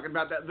 He's talking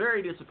about that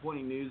very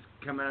disappointing news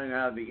coming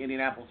out of the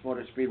Indianapolis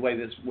Motor Speedway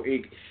this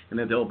week, and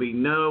that there will be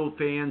no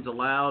fans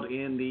allowed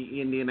in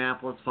the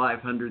Indianapolis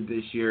 500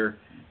 this year.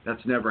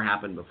 That's never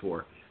happened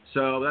before.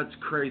 So that's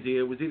crazy.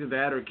 It was either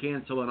that or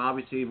cancel, and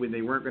obviously when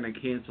they weren't going to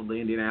cancel the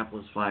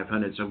Indianapolis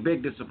 500. So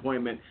big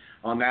disappointment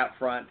on that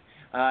front.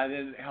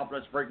 Then helping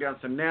us break down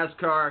some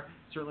NASCAR.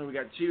 Certainly we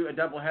got a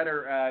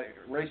doubleheader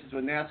races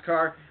with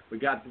NASCAR. We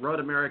got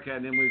Road America,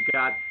 and then we've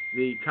got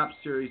the Cup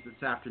Series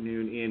this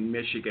afternoon in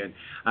Michigan.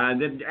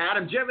 Then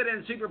Adam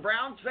Jividen,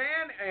 SuperBrowns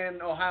fan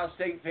and Ohio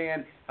State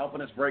fan,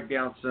 helping us break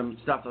down some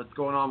stuff that's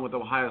going on with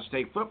Ohio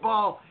State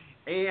football,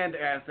 and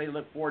as they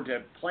look forward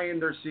to playing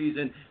their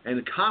season and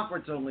the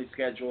conference-only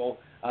schedule,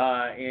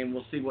 and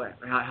we'll see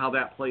how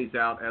that plays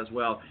out as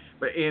well.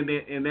 And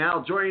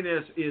now joining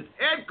us is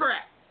Ed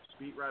Kracz,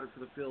 beat writer for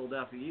the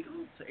Philadelphia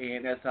Eagles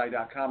and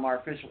SI.com, our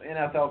official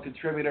NFL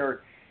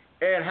contributor.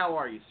 Ed, how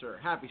are you, sir?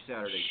 Happy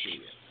Saturday to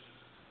you.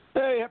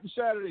 Hey, happy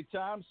Saturday,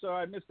 Tom. So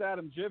I missed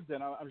Adam Jividen.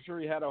 I'm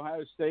sure he had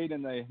Ohio State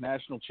in the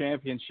national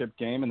championship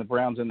game and the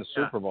Browns in the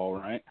Super Bowl,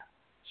 right?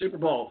 Super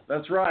Bowl.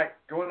 That's right.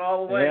 Going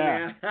all the way,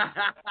 man.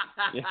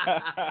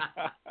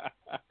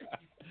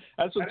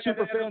 That's what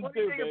super fans do, baby. The funny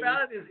thing baby.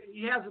 about it is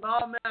he has it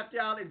all mapped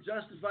out and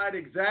justified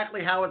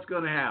exactly how it's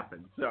going to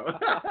happen. So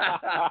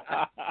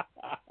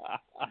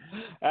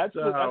that's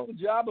the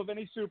job of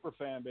any super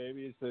fan,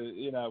 baby, is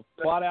to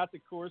plot out the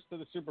course to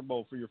the Super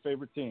Bowl for your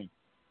favorite team.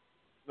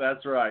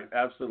 That's right.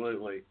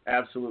 Absolutely.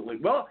 Absolutely.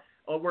 Well,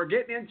 we're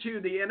getting into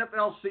the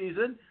NFL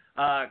season.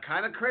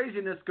 Kind of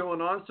craziness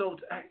going on. So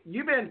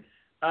you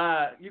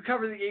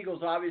cover the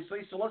Eagles,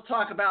 obviously. So let's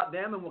talk about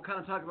them, and we'll kind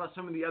of talk about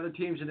some of the other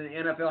teams in the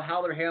NFL,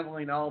 how they're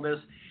handling all this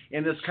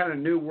in this kind of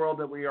new world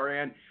that we are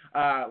in.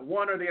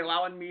 One, are they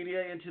allowing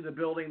media into the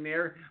building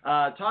there?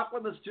 Talk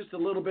with us just a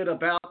little bit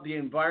about the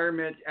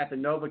environment at the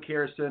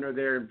NovaCare Center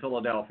there in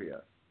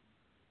Philadelphia.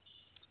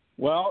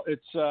 Well,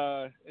 it's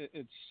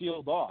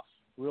sealed off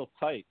real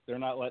tight. They're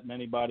not letting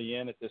anybody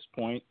in at this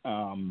point.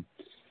 I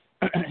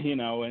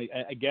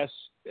guess,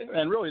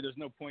 and really there's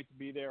no point to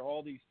be there.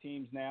 All these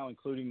teams now,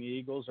 including the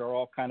Eagles, are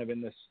all kind of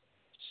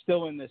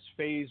still in this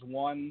phase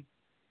one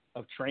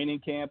of training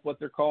camp, what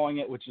they're calling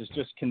it, which is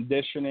just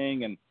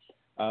conditioning, and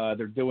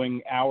they're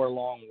doing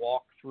hour-long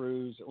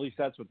walkthroughs. At least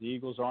that's what the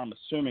Eagles are. I'm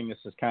assuming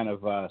this is kind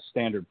of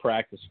standard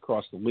practice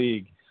across the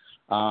league.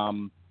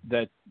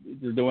 That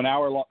they're doing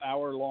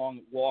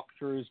hour-long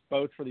walkthroughs,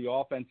 both for the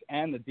offense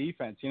and the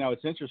defense.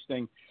 It's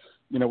interesting.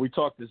 We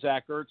talked to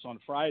Zach Ertz on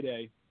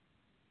Friday,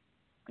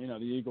 the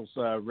Eagles'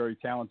 very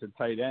talented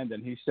tight end,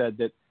 and he said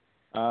that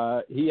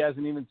he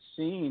hasn't even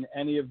seen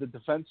any of the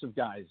defensive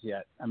guys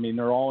yet. I mean,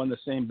 they're all in the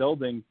same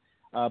building,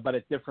 but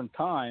at different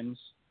times,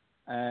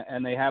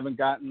 and they haven't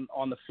gotten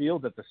on the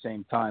field at the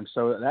same time.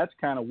 So that's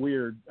kind of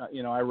weird.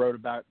 I wrote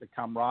about the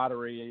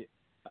camaraderie,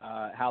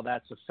 how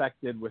that's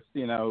affected with,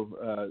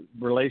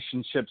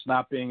 relationships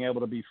not being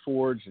able to be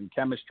forged and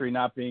chemistry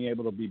not being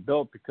able to be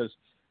built, because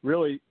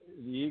really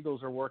the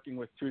Eagles are working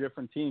with two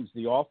different teams,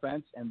 the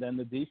offense and then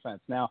the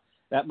defense. Now,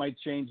 that might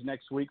change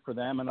next week for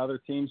them and other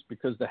teams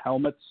because the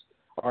helmets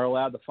are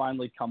allowed to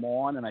finally come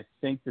on, and I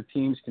think the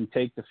teams can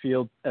take the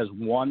field as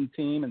one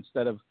team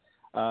instead of,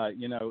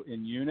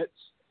 in units.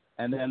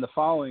 And then the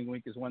following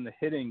week is when the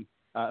hitting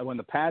when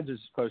the pads is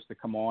supposed to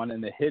come on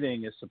and the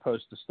hitting is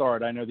supposed to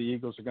start. I know the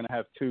Eagles are going to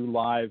have 2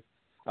 live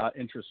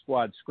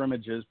inter-squad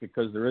scrimmages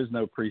because there is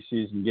no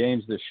preseason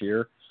games this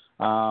year.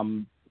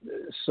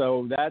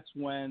 So that's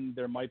when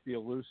there might be a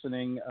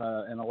loosening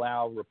and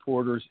allow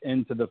reporters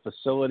into the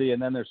facility.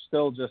 And then there's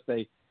still just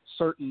a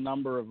certain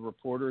number of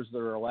reporters that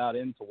are allowed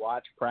in to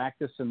watch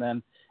practice. And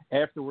then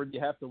afterward, you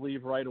have to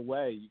leave right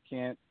away. You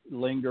can't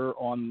linger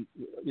on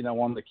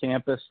the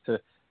campus to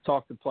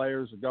talk to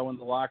players or go in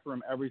the locker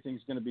room.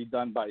 Everything's going to be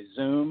done by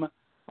Zoom.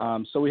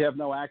 So we have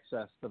no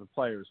access to the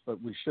players,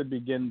 but we should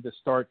begin to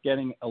start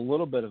getting a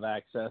little bit of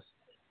access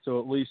to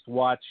at least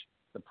watch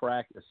the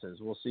practices.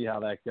 We'll see how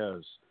that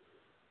goes.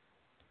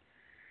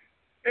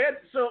 And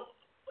so,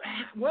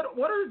 are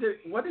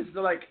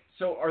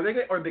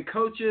the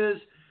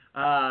coaches,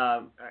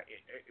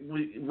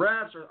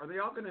 refs, are they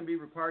all going to be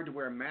required to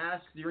wear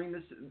masks during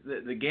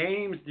the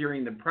games,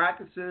 during the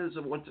practices?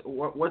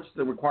 What's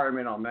the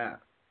requirement on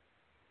that?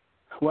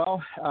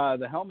 Well,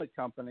 the helmet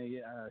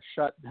company,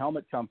 Schutt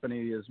Helmet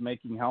Company, is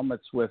making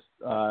helmets with,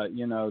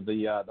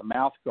 the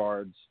mouth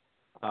guards.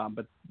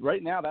 But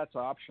right now that's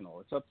optional.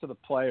 It's up to the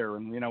player.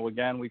 And,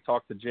 again, we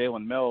talked to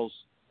Jalen Mills,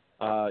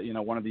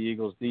 one of the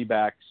Eagles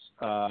D-backs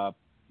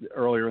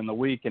earlier in the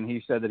week, and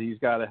he said that he's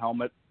got a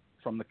helmet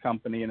from the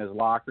company in his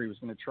locker. He was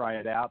going to try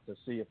it out to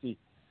see if he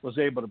was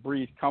able to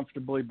breathe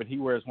comfortably, but he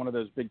wears one of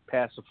those big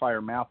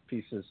pacifier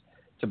mouthpieces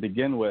to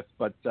begin with.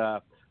 But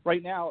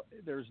right now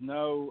there's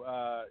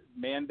no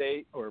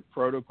mandate or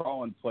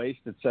protocol in place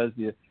that says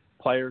the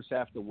players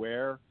have to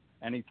wear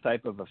any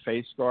type of a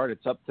face guard.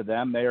 It's up to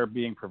them. They are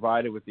being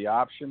provided with the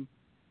option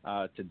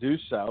to do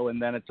so, and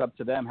then it's up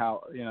to them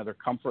how, their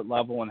comfort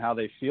level and how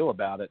they feel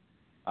about it.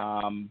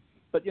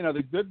 But,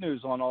 the good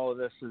news on all of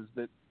this is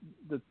that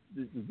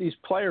these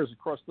players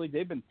across the league,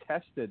 they've been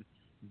tested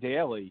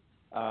daily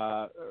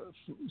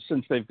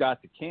since they've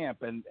got to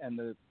camp, and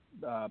the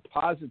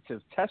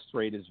positive test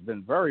rate has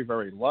been very,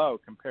 very low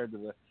compared to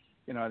the,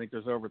 I think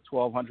there's over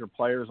 1,200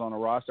 players on a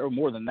roster, or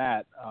more than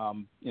that,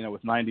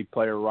 with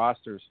 90-player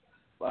rosters.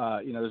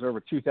 There's over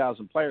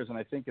 2,000 players, and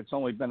I think it's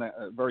only been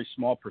a very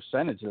small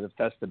percentage that have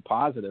tested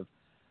positive.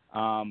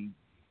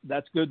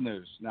 That's good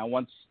news. Now,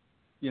 once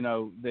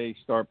they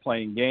start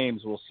playing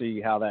games, we'll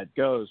see how that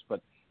goes.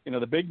 But,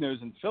 the big news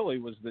in Philly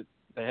was that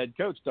the head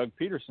coach, Doug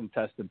Peterson,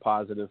 tested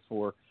positive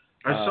for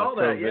I saw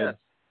that, COVID. yes.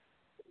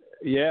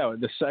 Yeah,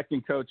 the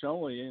second coach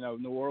only.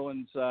 New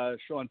Orleans,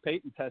 Sean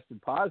Payton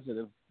tested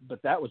positive,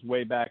 but that was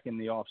way back in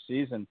the off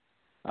season,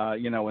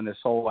 when this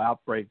whole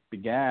outbreak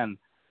began.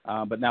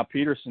 But now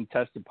Peterson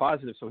tested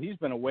positive, so he's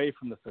been away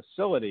from the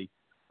facility,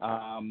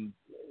 and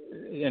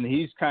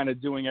he's kind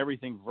of doing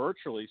everything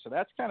virtually. So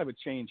that's kind of a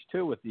change,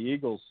 too, with the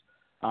Eagles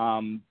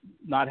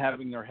not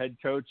having their head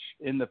coach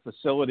in the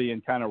facility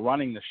and kind of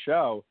running the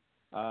show.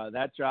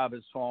 That job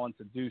has fallen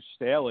to Deuce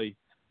Staley,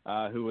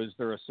 who is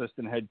their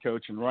assistant head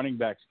coach and running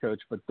backs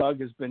coach. But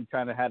Doug has been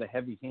kind of had a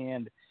heavy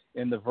hand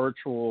in the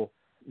virtual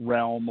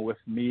realm with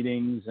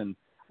meetings and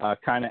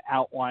kind of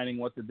outlining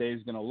what the day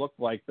is going to look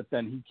like. But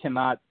then he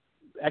cannot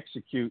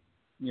execute,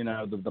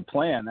 the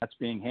plan that's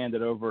being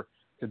handed over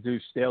to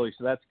Deuce Staley.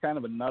 So that's kind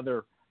of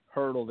another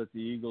hurdle that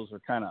the Eagles are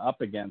kind of up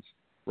against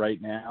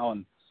right now.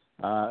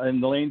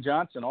 And Lane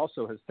Johnson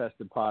also has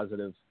tested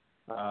positive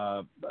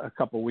a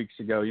couple weeks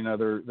ago.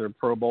 Their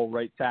Pro Bowl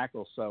right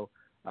tackle. So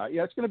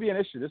it's going to be an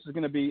issue. This is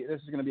going to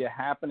be a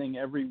happening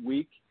every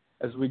week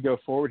as we go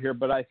forward here.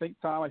 But I think,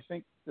 Tom,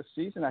 the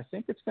season,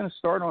 it's going to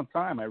start on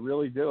time. I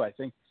really do. I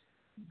think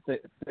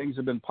that things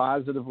have been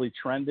positively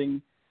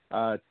trending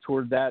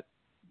toward that.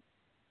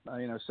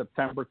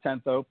 September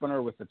 10th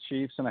opener with the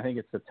Chiefs, and I think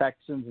it's the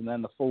Texans, and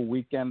then the full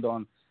weekend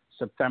on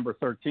September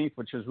 13th,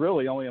 which is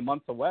really only a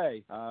month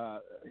away.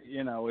 As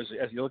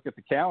you look at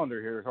the calendar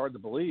here, it's hard to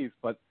believe,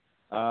 but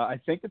I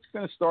think it's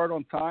going to start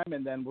on time,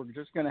 and then we're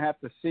just going to have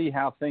to see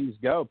how things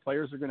go.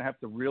 Players are going to have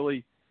to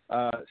really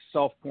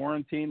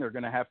self-quarantine. They're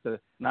going to have to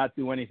not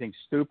do anything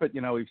stupid.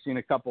 We've seen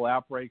a couple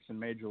outbreaks in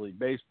Major League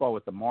Baseball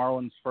with the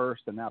Marlins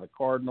first and now the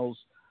Cardinals.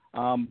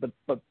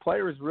 But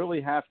players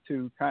really have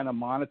to kind of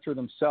monitor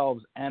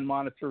themselves and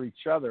monitor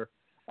each other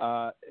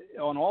on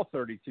all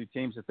 32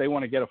 teams if they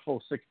want to get a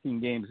full 16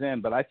 games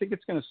in. But I think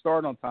it's going to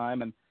start on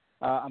time, and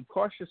I'm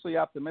cautiously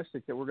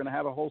optimistic that we're going to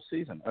have a whole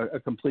season, a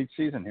complete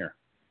season here.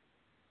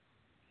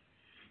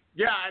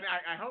 Yeah, and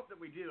I hope that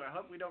we do. I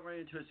hope we don't run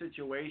into a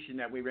situation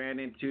that we ran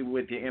into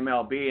with the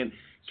MLB. And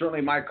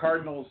certainly my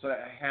Cardinals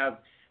have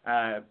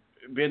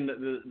been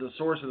the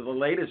source of the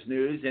latest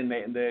news, and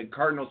the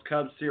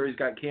Cardinals-Cubs series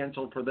got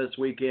canceled for this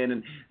weekend,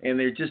 and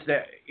there's just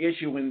that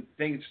issue when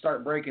things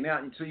start breaking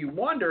out. And so you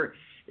wonder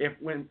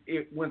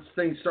once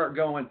things start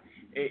going,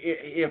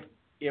 if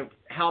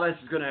how this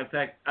is going to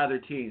affect other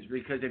teams.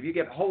 Because if you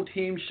get whole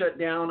teams shut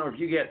down, or if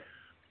you get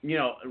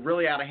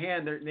really out of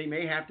hand, they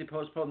may have to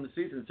postpone the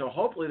season. So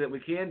hopefully that we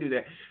can do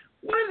that.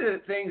 One of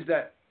the things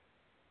that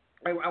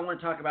I want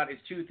to talk about is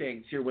two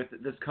things here with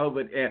this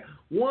COVID.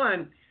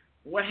 One,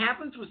 what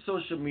happens with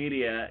social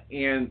media,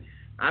 and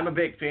I'm a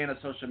big fan of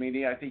social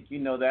media. I think you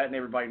know that, and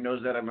everybody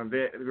knows that. I'm a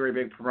very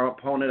big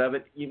proponent of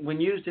it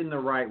when used in the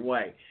right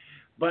way.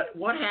 But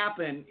what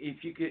happened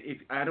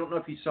if I don't know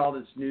if you saw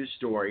this news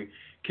story.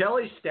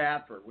 Kelly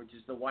Stafford, which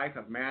is the wife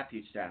of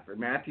Matthew Stafford.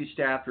 Matthew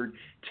Stafford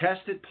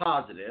tested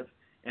positive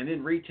and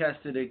then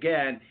retested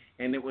again,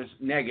 and it was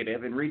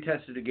negative, and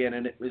retested again,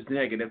 and it was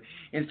negative.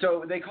 And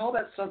so they call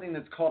that something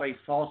that's called a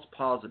false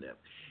positive.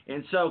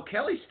 And so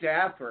Kelly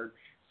Stafford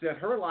said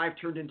her life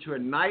turned into a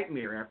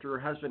nightmare after her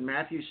husband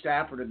Matthew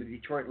Stafford of the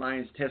Detroit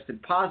Lions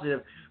tested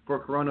positive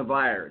for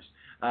coronavirus.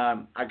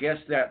 I guess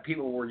that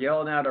people were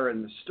yelling at her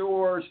in the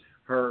stores.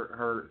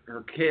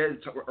 Her kids,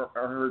 or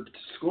her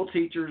school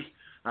teachers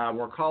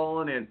were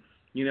calling and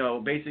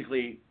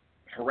basically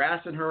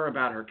harassing her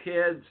about her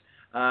kids.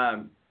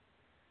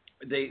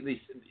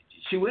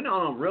 She went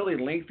on a really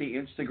lengthy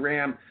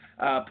Instagram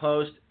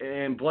post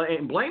and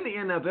blamed the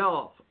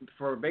NFL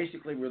for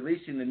basically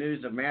releasing the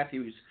news of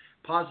Matthew's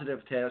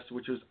positive test,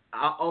 which was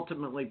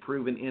ultimately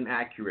proven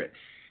inaccurate.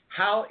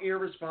 How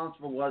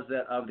irresponsible was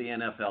that of the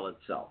NFL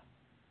itself?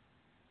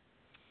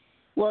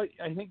 Well,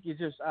 I think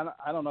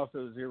I don't know if it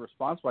was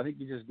irresponsible. I think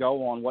you just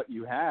go on what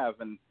you have,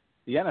 and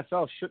the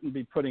NFL shouldn't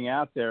be putting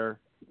out there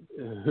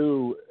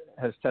who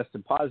has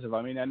tested positive.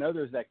 I mean, I know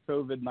there's that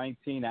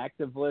COVID-19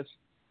 active list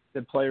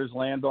that players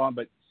land on,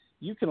 but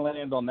you can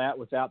land on that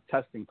without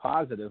testing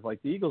positive.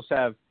 Like the Eagles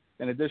have,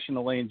 in addition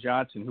to Lane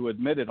Johnson, who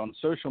admitted on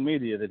social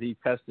media that he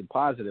tested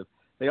positive.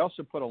 They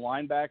also put a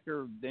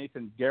linebacker,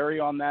 Nathan Gary,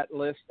 on that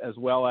list, as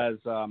well as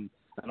an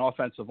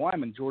offensive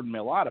lineman, Jordan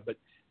Mailata. But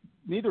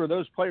neither of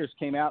those players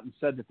came out and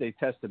said that they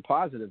tested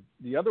positive.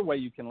 The other way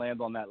you can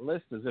land on that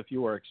list is if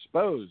you were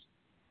exposed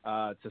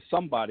to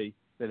somebody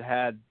that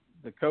had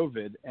the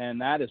COVID, and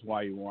that is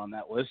why you were on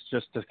that list,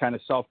 just to kind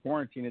of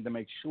self-quarantine it to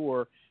make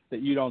sure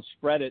that you don't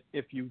spread it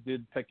if you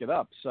did pick it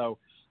up. So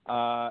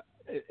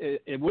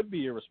it would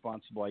be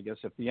irresponsible, I guess,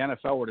 if the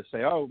NFL were to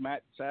say, oh,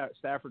 Matt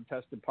Stafford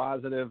tested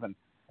positive, and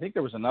I think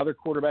there was another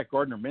quarterback,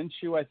 Gardner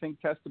Minshew, I think,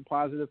 tested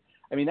positive.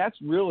 I mean, that's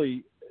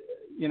really,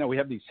 we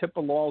have these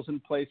HIPAA laws in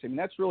place. I mean,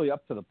 that's really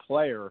up to the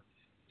player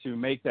to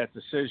make that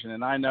decision.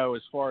 And I know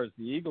as far as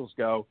the Eagles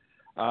go,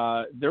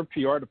 their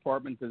PR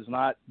department does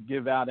not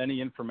give out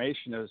any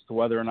information as to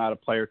whether or not a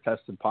player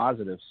tested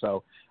positive.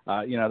 So,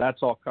 that's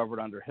all covered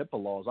under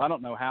HIPAA laws. I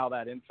don't know how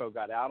that info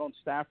got out on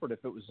Stafford,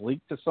 if it was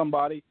leaked to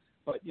somebody.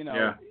 But,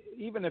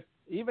 even if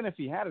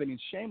he had it, I mean,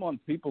 shame on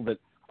people that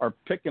are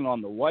picking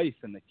on the wife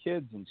and the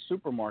kids and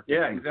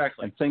supermarkets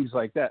and things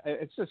like that.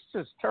 It's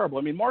just terrible.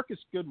 I mean, Marquise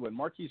Goodwin,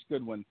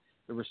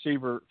 the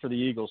receiver for the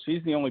Eagles,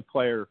 he's the only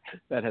player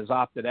that has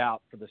opted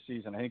out for the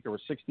season. I think there were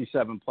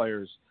 67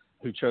 players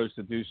who chose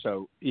to do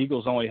so.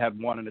 Eagles only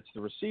had one, and it's the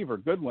receiver,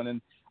 Goodwin.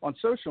 And on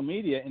social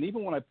media, and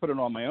even when I put it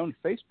on my own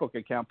Facebook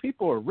account,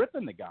 people are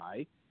ripping the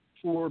guy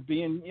for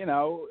being,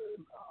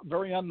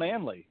 very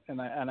unmanly.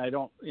 And I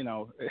don't,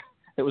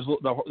 it was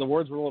the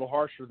words were a little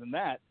harsher than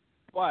that,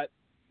 but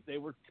they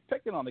were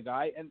picking on the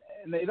guy, and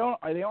they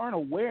aren't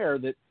aware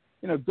that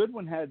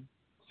Goodwin had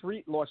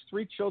lost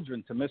three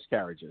children to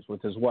miscarriages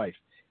with his wife.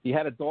 He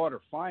had a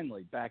daughter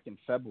finally back in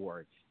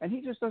February, and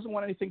he just doesn't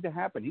want anything to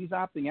happen. He's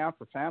opting out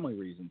for family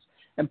reasons,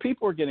 and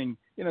people are getting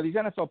these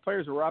NFL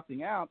players are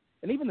opting out,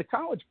 and even the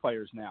college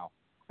players now.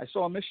 I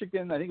saw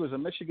Michigan, I think it was a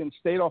Michigan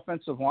State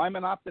offensive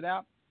lineman opted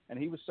out, and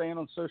he was saying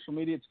on social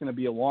media, it's going to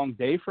be a long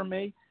day for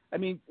me. I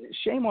mean,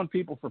 shame on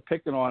people for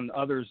picking on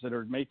others that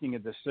are making a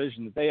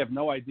decision that they have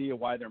no idea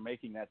why they're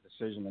making that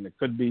decision. And it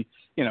could be,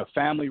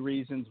 family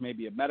reasons,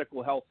 maybe a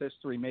medical health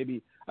history,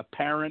 maybe a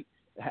parent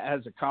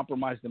has a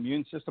compromised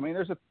immune system. I mean,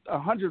 there's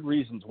 100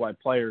 reasons why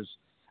players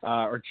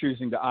are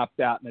choosing to opt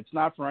out. And it's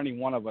not for any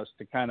one of us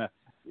to kind of,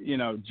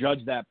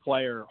 judge that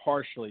player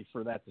harshly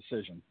for that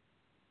decision.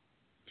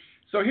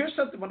 So here's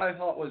something what I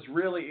thought was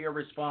really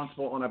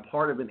irresponsible on a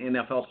part of an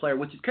NFL player,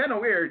 which is kind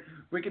of weird.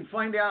 We can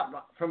find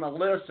out from a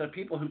list of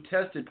people who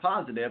tested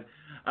positive,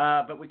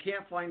 but we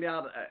can't find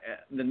out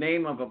the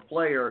name of a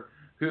player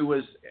who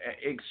was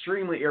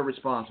extremely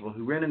irresponsible,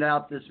 who rented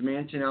out this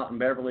mansion out in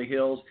Beverly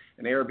Hills,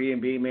 an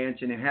Airbnb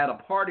mansion, and had a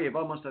party of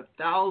almost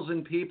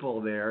 1,000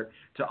 people there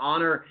to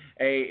honor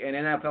an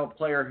NFL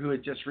player who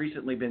had just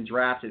recently been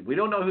drafted. We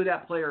don't know who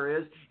that player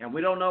is, and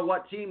we don't know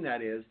what team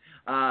that is.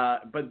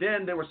 But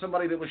then there was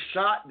somebody that was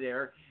shot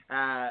there,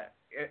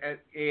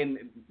 and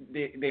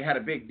they had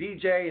a big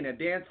DJ and a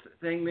dance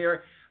thing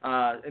there,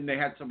 and they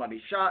had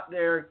somebody shot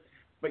there.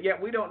 But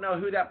yet we don't know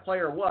who that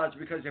player was,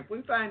 because if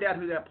we find out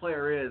who that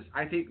player is,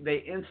 I think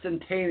they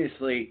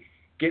instantaneously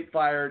get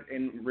fired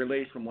and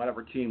released from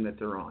whatever team that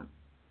they're on.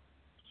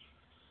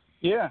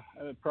 Yeah,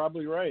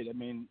 probably right. I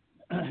mean,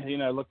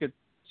 look at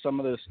some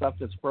of the stuff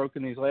that's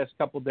broken these last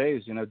couple of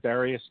days.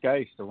 Darius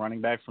Geist, the running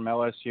back from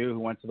LSU who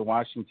went to the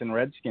Washington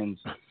Redskins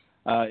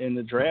in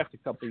the draft a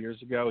couple of years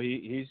ago.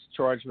 He's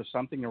charged with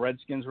something. The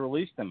Redskins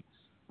released him.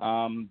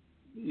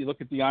 You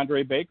look at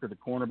DeAndre Baker, the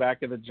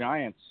cornerback of the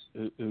Giants,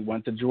 who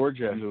went to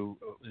Georgia, who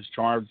is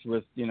charged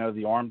with,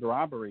 the armed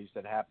robberies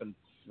that happened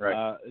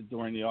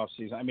during the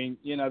offseason. I mean,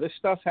 this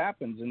stuff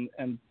happens,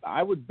 and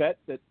I would bet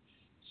that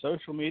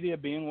social media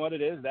being what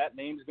it is, that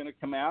name's going to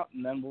come out,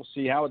 and then we'll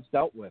see how it's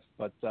dealt with.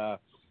 But,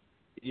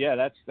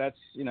 that's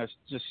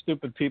just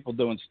stupid people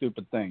doing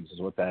stupid things is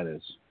what that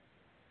is.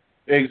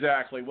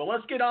 Exactly. Well,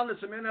 let's get on to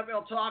some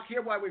NFL talk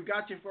here while we've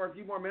got you for a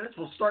few more minutes.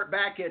 We'll start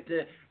back at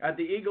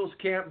the Eagles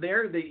camp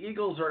there. The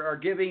Eagles are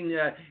giving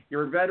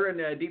your veteran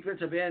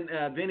defensive end,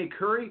 Vinny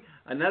Curry,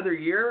 another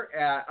year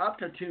up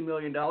to $2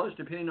 million,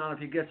 depending on if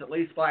he gets at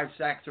least 5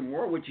 sacks or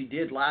more, which he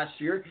did last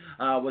year,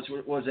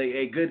 was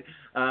a good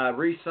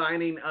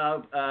re-signing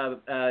of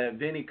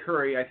Vinny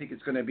Curry. I think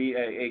it's going to be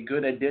a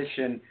good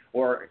addition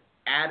or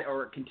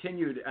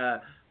continued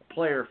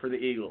player for the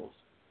Eagles.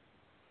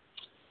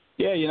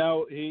 Yeah,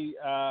 he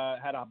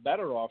had a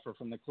better offer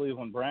from the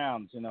Cleveland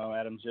Browns.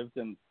 Adam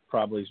Jividen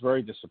probably is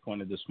very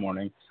disappointed this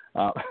morning.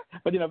 But,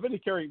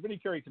 Vinny Curry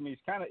to me is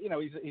kind of,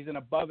 he's an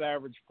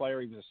above-average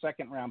player. He was a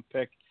second-round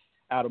pick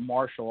out of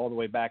Marshall all the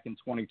way back in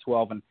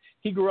 2012. And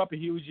he grew up a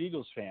huge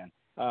Eagles fan.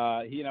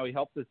 He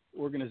helped the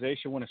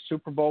organization win a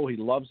Super Bowl. He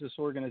loves this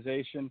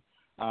organization.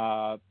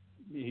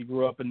 He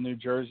grew up in New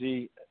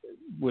Jersey.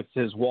 with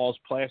his walls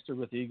plastered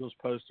with Eagles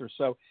posters.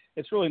 So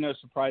it's really no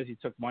surprise he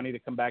took money to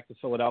come back to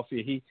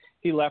Philadelphia.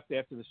 He left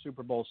after the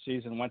Super Bowl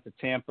season, went to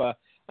Tampa,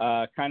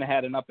 kind of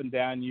had an up and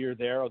down year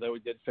there, although he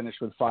did finish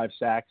with 5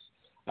 sacks.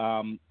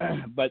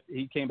 But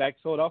he came back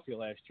to Philadelphia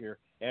last year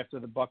after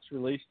the Bucs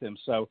released him.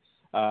 So,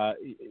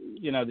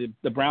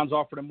 the Browns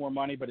offered him more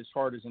money, but his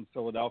heart is in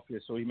Philadelphia.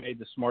 So he made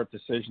the smart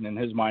decision in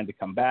his mind to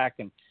come back.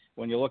 And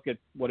when you look at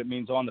what it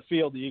means on the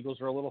field, the Eagles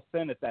are a little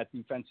thin at that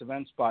defensive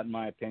end spot, in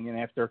my opinion.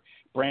 After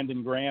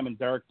Brandon Graham and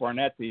Derek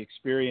Barnett, the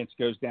experience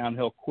goes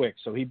downhill quick.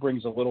 So he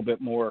brings a little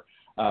bit more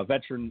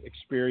veteran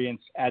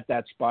experience at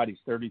that spot. He's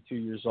 32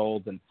 years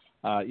old. And,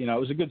 it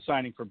was a good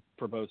signing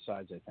for both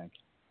sides, I think.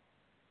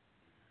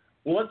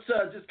 Well,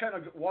 let's just kind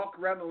of walk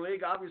around the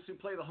league. Obviously,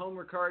 play the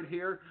homer card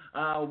here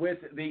with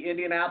the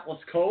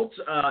Indianapolis Colts.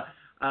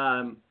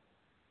 I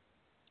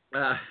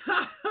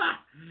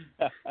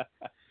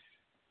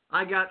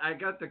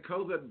got the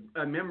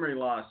COVID memory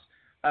loss.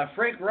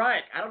 Frank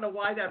Reich. I don't know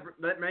why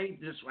that made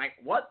just like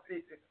what.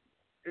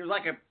 It was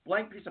like a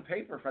blank piece of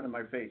paper in front of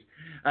my face.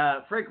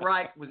 Frank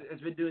Reich has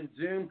been doing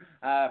Zoom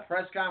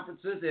press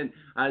conferences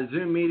and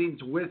Zoom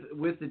meetings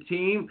with the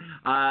team,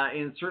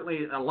 and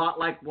certainly a lot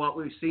like what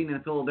we've seen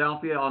in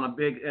Philadelphia on a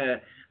big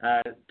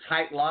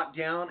tight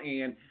lockdown.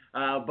 And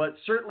but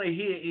certainly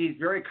he's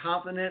very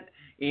confident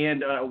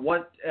in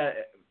what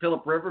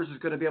Phillip Rivers is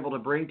going to be able to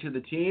bring to the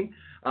team.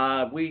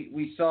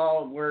 We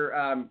saw where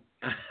I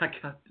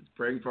got this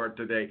brain fart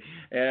today,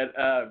 and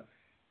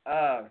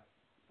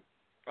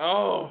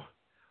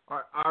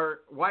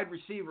Our wide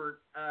receiver,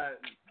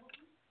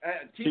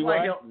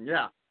 T.Y. Hilton.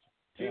 Yeah.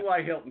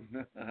 T.Y. Hilton.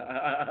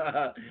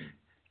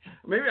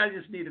 Maybe I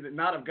just needed to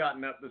not have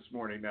gotten up this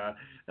morning.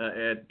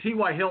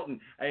 T.Y. Hilton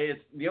is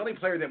the only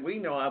player that we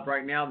know of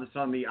right now that's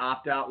on the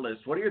opt-out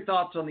list. What are your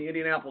thoughts on the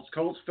Indianapolis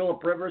Colts,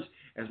 Phillip Rivers,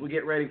 as we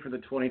get ready for the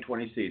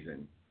 2020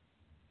 season?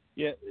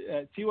 Yeah,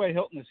 T.Y.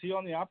 Hilton, is he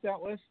on the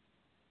opt-out list?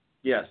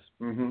 Yes.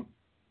 Mm-hmm.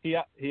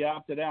 He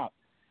opted out.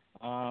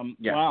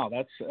 Yeah. Wow,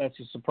 that's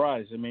a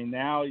surprise. I mean,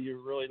 now you're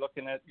really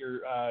looking at your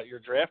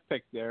draft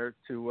pick there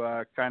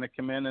to kind of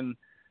come in and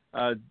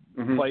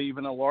play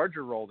even a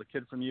larger role. The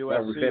kid from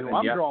USC, Pittman,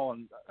 I'm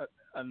drawing.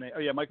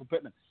 Michael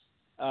Pittman.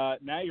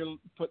 Now you're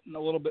putting a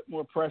little bit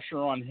more pressure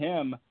on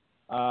him.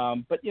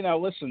 But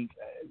listen,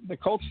 the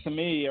Colts to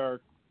me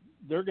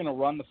they're going to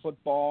run the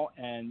football,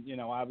 and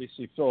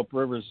obviously Phillip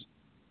Rivers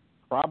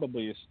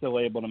probably is still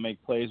able to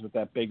make plays with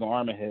that big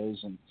arm of his,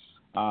 and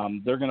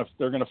they're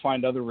gonna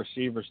find other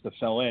receivers to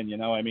fill in.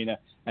 An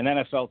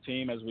NFL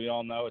team, as we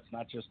all know, it's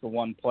not just the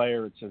one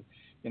player. It's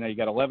you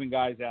got 11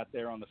 guys out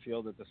there on the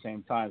field at the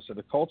same time. So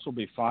the Colts will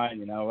be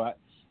fine.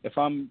 If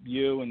I'm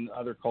you and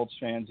other Colts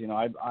fans,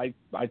 I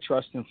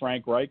trust in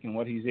Frank Reich and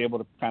what he's able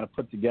to kind of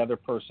put together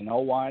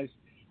personnel wise.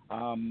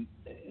 I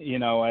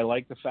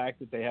like the fact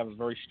that they have a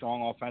very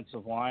strong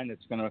offensive line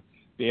that's going to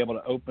be able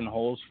to open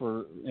holes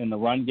in the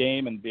run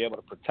game and be able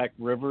to protect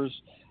Rivers.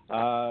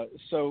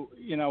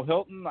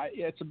 Hilton,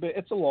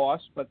 it's a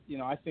loss, but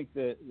I think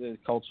the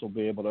Colts will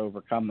be able to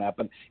overcome that.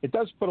 But it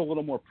does put a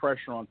little more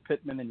pressure on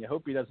Pittman, and you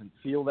hope he doesn't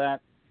feel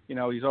that.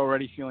 He's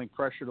already feeling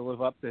pressure to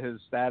live up to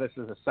his status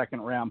as a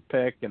second-round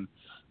pick, and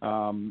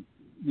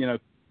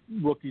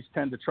rookies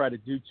tend to try to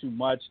do too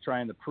much,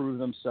 trying to prove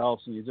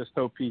themselves, and you just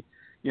hope he,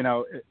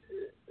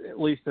 at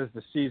least as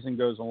the season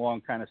goes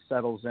along, kind of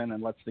settles in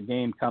and lets the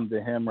game come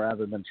to him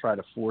rather than try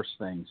to force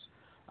things.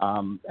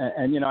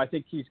 I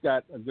think he's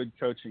got a good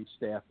coaching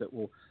staff that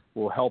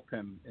will help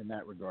him in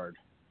that regard.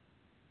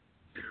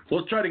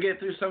 We'll try to get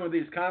through some of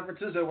these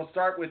conferences, and we'll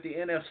start with the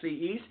NFC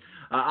East.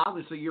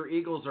 Obviously, your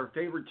Eagles are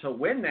favored to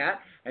win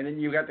that, and then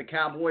you got the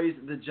Cowboys,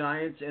 the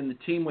Giants, and the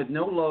team with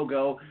no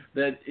logo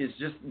that is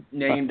just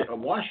named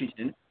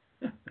Washington.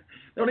 They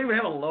don't even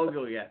have a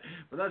logo yet,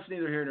 but that's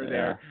neither here nor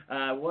there.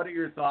 What are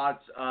your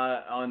thoughts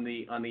on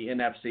the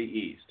NFC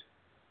East?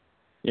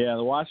 Yeah,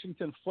 the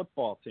Washington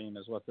football team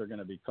is what they're going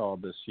to be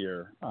called this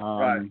year.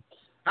 Right.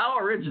 How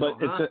original,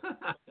 huh?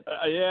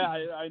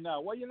 I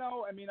know. Well,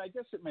 I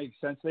guess it makes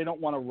sense. They don't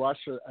want to rush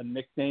a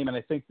nickname, and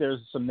I think there's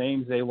some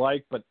names they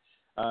like, but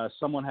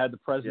someone had the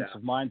presence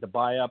of mind to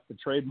buy up the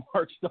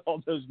trademarks to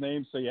all those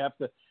names, so you have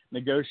to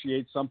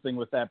negotiate something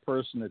with that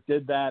person that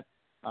did that.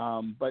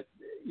 But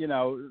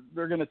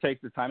they're going to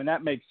take their time, and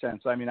that makes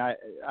sense. I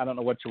don't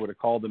know what you would have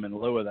called them in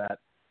lieu of that.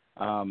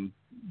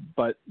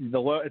 But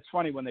it's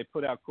funny when they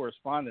put out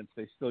correspondence,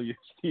 they still use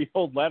the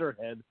old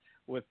letterhead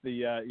with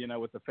the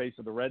with the face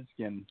of the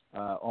Redskin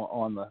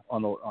on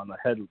the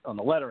head, on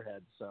the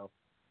letterhead. So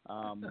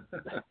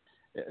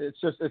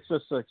it's just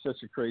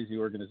such a crazy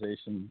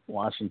organization,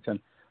 Washington.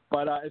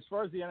 But as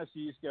far as the NFC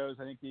East goes,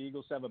 I think the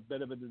Eagles have a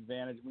bit of an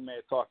advantage. We may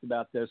have talked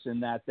about this in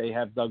that they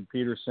have Doug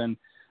Peterson,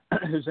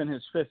 who's in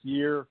his 5th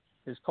year.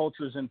 His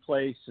culture's in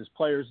place. His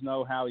players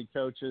know how he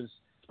coaches.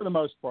 For the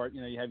most part,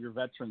 you have your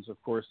veterans,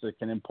 of course, that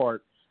can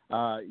impart,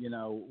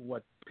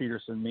 what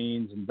Peterson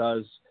means and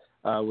does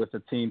with the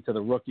team to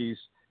the rookies.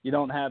 You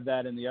don't have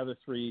that in the other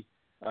 3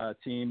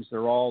 teams.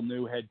 They're all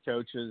new head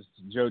coaches.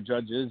 Joe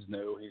Judge is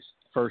new. He's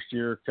first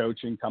year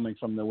coaching, coming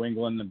from New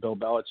England and Bill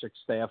Belichick's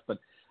staff. But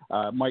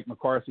Mike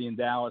McCarthy in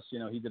Dallas,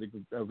 he did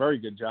a very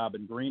good job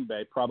in Green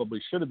Bay.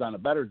 Probably should have done a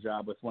better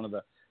job with one of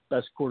the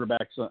best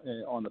quarterbacks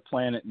on the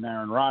planet in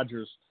Aaron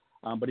Rodgers.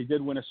 But he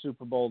did win a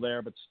Super Bowl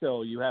there. But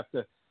still, you have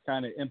to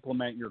kind of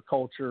implement your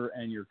culture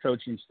and your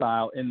coaching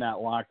style in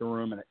that locker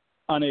room, and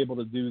unable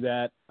to do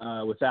that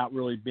without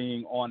really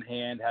being on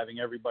hand, having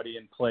everybody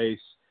in place.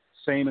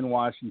 Same in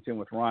Washington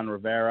with Ron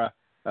Rivera,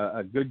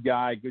 a good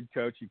guy, good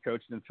coach. He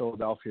coached in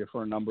Philadelphia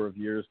for a number of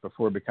years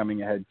before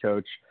becoming a head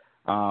coach.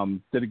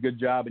 Did a good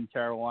job in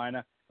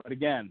Carolina. But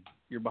again,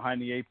 you're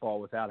behind the eight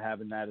ball without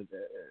having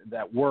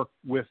that work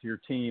with your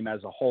team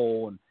as a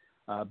whole and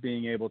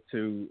being able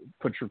to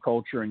put your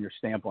culture and your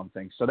stamp on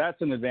things. So that's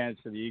an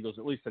advantage to the Eagles,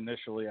 at least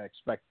initially. I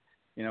expect,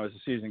 as the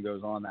season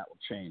goes on, that will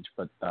change.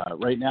 But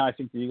right now, I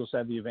think the Eagles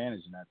have the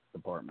advantage in that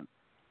department.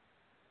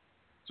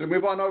 So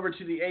move on over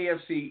to the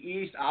AFC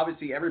East.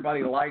 Obviously,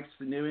 everybody likes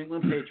the New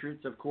England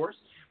Patriots, of course.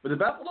 But the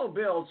Buffalo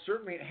Bills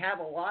certainly have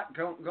a lot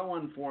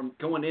going for them,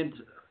 going into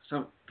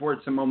for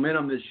some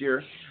momentum this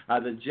year.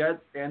 The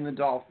Jets and the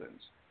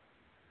Dolphins.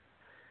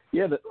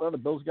 Yeah, the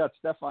Bills got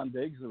Stephon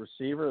Diggs, the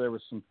receiver. There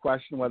was some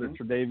question whether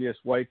Tre'Davious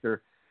White,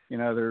 their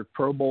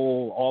Pro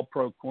Bowl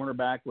All-Pro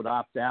cornerback, would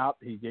opt out.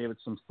 He gave it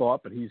some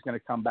thought, but he's going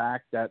to come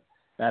back. That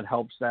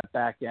helps that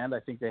back end.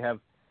 I think they have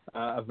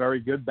a very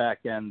good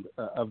back end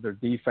of their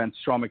defense.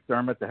 Sean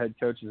McDermott, the head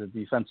coach, is a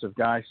defensive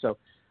guy. So,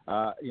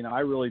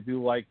 I really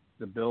do like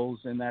the Bills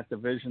in that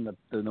division.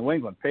 The New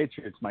England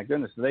Patriots, my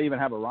goodness, do they even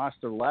have a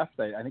roster left?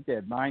 I think they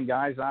had 9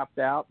 guys opt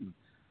out. And,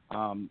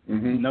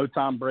 no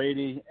Tom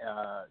Brady.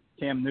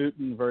 Cam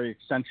Newton, very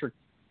eccentric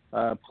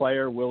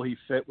player. Will he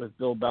fit with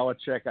Bill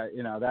Belichick?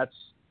 That's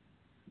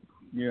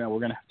we're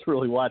going to have to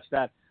really watch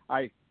that.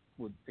 I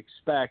would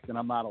expect, and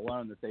I'm not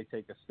alone, that they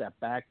take a step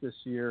back this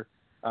year.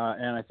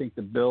 And I think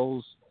the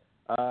Bills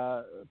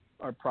are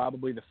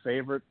probably the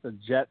favorite. The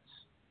Jets,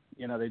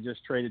 they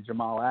just traded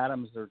Jamal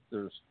Adams,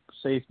 their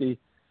safety,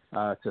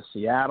 to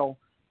Seattle.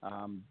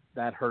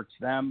 That hurts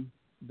them,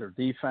 their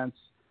defense.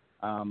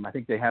 I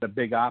think they had a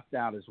big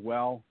opt-out as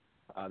well.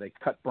 They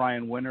cut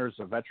Brian Winters,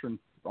 a veteran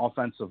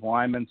offensive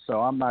lineman, so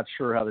I'm not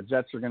sure how the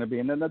Jets are going to be.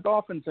 And then the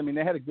Dolphins,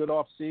 they had a good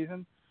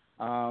off-season,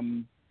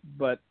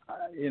 but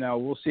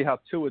we'll see how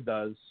Tua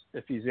does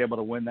if he's able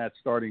to win that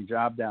starting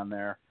job down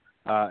there,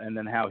 and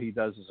then how he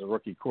does as a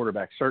rookie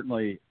quarterback.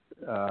 Certainly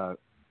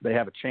they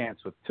have a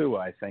chance with Tua,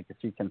 I think, if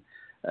he can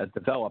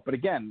develop. But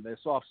again, this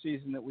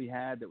off-season that we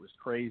had that was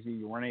crazy,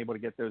 you weren't able to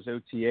get those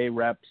OTA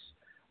reps,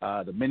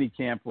 the mini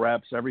camp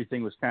reps,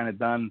 everything was kind of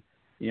done,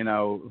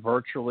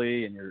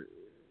 virtually, and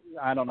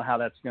I don't know how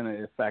that's going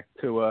to affect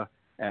Tua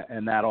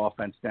and that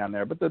offense down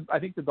there. But I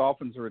think the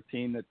Dolphins are a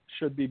team that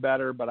should be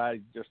better, but I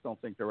just don't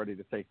think they're ready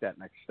to take that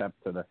next step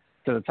to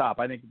the top.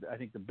 I think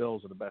the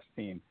Bills are the best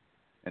team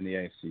in the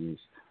AFC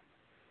East.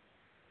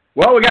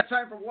 Well, we got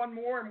time for one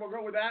more, and we'll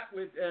go with that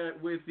with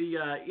the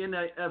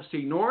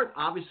NFC North.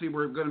 Obviously,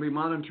 we're going to be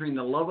monitoring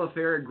the love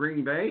affair at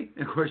Green Bay,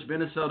 and of course,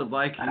 Minnesota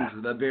Vikings,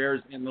 the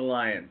Bears, and the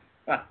Lions.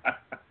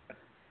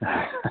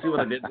 See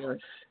what I did there?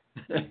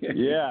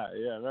 Yeah,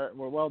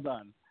 well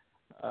done.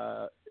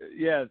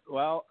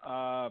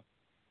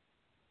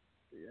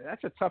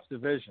 That's a tough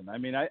division. I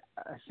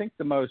think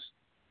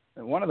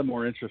one of the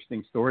more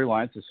interesting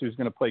storylines is who's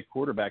going to play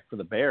quarterback for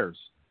the Bears.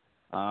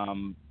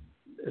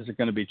 Is it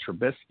going to be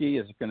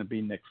Trubisky? Is it going to be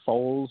Nick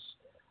Foles?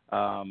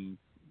 Again,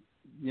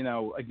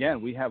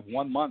 we have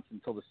 1 month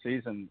until the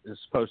season is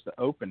supposed to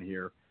open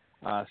here,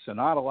 so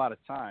not a lot of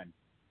time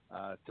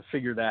to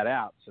figure that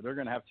out. So they're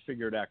going to have to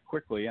figure it out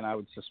quickly, and I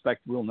would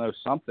suspect we'll know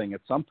something at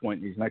some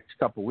point in these next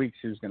couple of weeks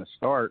who's going to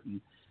start.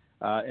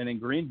 And in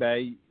Green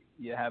Bay,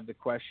 you have the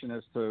question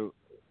as to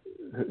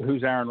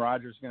who's Aaron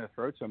Rodgers going to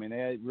throw to.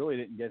 They really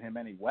didn't get him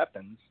any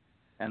weapons.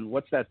 And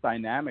what's that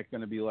dynamic going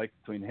to be like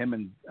between him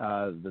and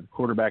the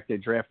quarterback they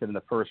drafted in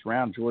the first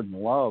round, Jordan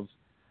Love?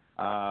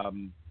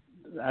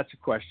 That's a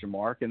question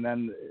mark. And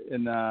then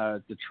in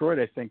Detroit,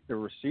 I think the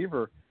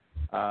receiver,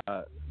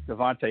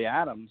 Devontae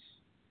Adams,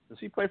 does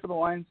he play for the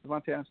Lions,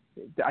 Devontae Adams?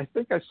 I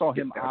think I saw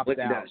him opt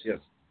out. Yes.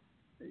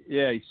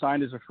 Yeah, he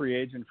signed as a free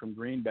agent from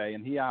Green Bay,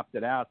 and he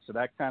opted out. So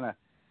that kind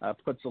of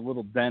puts a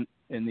little dent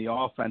in the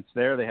offense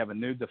there. They have a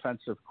new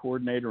defensive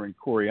coordinator in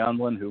Corey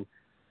Unlin, who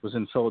was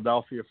in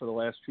Philadelphia for the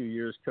last few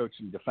years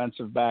coaching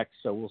defensive backs.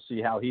 So we'll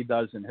see how he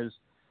does in his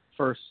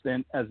first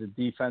stint as a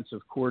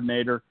defensive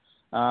coordinator.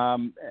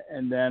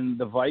 And then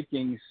the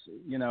Vikings,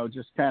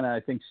 just kind of, I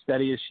think,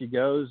 steady as she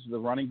goes. The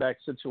running back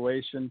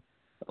situation,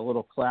 a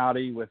little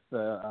cloudy with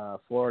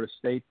Florida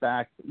State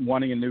back,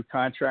 wanting a new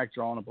contract,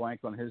 drawing a blank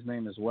on his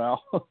name as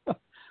well.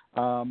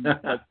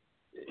 But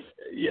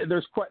yeah,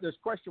 there's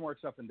question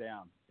marks up and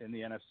down in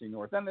the NFC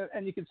North.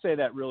 And you can say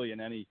that really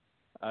in any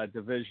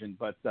division,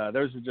 but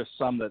those are just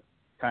some that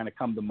kind of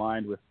come to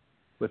mind with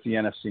the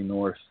NFC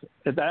North.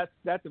 That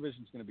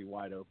division's going to be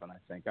wide open, I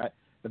think.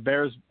 The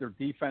Bears, their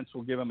defense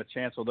will give them a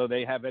chance, although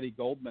they have Eddie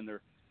Goldman,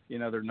 their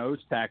nose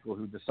tackle,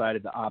 who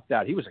decided to opt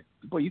out. He was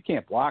you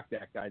can't block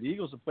that guy. The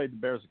Eagles have played the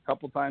Bears a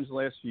couple times the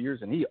last few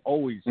years, and he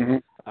always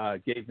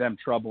gave them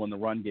trouble in the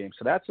run game.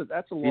 So that's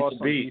a loss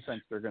on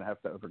defense they're going to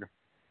have to overcome.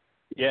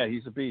 Yeah,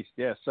 he's a beast.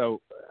 Yeah,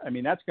 so, I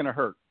mean, that's going to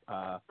hurt.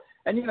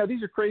 And, you know,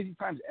 these are crazy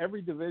times.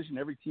 Every division,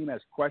 every team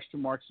has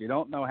question marks. You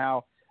don't know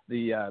how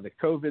the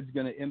COVID's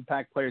going to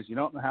impact players. You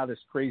don't know how this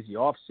crazy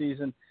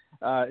offseason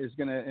is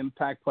going to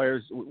impact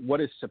players. What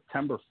is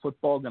September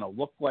football going to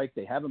look like?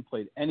 They haven't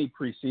played any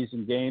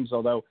preseason games,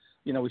 although,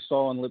 you know, we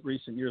saw in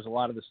recent years a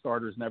lot of the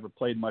starters never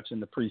played much in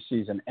the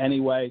preseason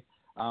anyway.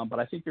 But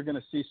I think you're going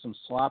to see some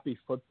sloppy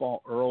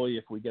football early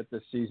if we get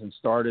this season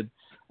started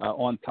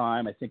on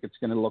time. I think it's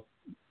going to look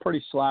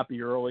pretty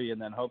sloppy early,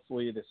 and then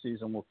hopefully the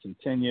season will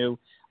continue,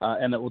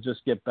 and it will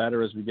just get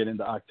better as we get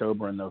into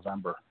October and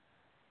November.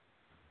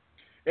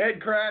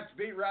 Ed Kracz,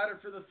 beat writer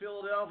for the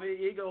Philadelphia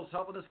Eagles,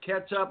 helping us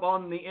catch up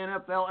on the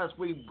NFL as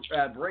we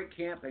break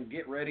camp and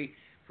get ready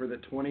for the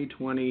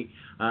 2020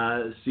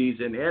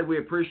 season. Ed, we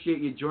appreciate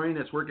you joining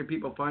us. Where can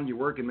people find your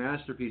work and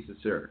masterpieces,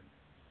 sir?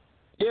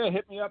 Yeah,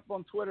 hit me up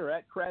on Twitter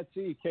at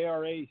Kratze,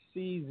 Kracze.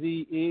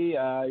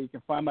 You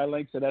can find my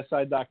links at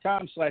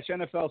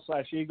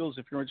si.com/NFL/Eagles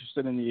if you're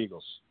interested in the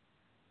Eagles.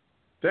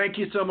 Thank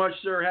you so much,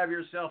 sir. Have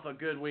yourself a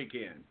good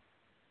weekend.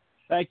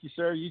 Thank you,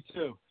 sir. You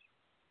too.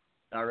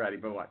 All righty.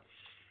 Bye-bye.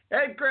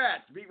 Ed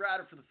Kracz, beat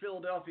writer for the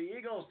Philadelphia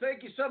Eagles.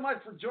 Thank you so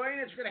much for joining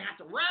us. We're going to have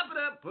to wrap it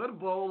up, put a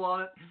bowl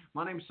on it.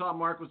 My name's Tom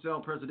Marquis,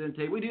 El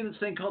Presidente. We do this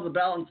thing called The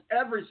Balance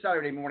every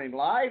Saturday morning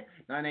live,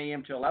 9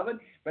 a.m. to 11.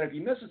 But if you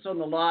miss us on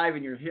the live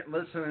and you're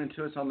listening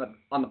to us on the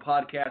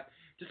podcast,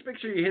 just make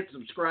sure you hit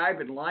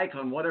subscribe and like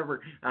on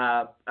whatever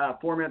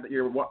format that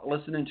you're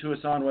listening to us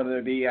on, whether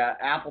it be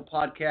Apple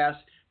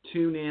Podcasts,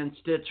 TuneIn,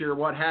 Stitcher,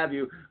 what have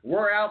you.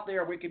 We're out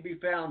there. We can be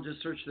found.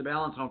 Just search The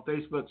Balance on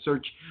Facebook.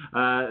 Search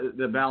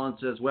The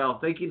Balance as well.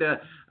 Thank you to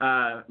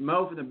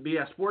Mo from the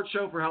BS Sports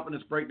Show for helping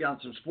us break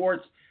down some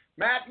sports.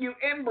 Matthew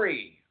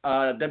Embury,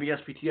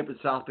 WSPT up in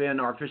South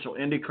Bend, our official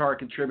IndyCar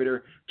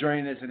contributor,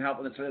 joining us and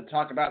helping us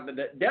talk about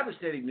the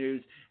devastating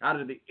news out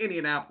of the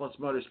Indianapolis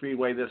Motor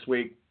Speedway this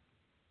week.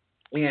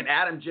 And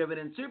Adam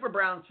Jividen,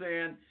 SuperBrowns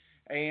fan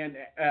and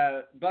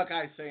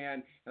Buckeye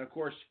fan, and of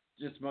course,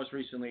 just most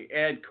recently,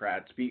 Ed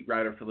Kracz, beat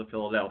writer for the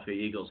Philadelphia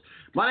Eagles.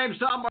 My name's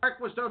Tom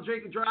Marquis. Don't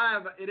drink and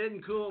drive. It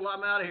isn't cool.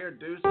 I'm out of here.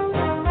 Deuces.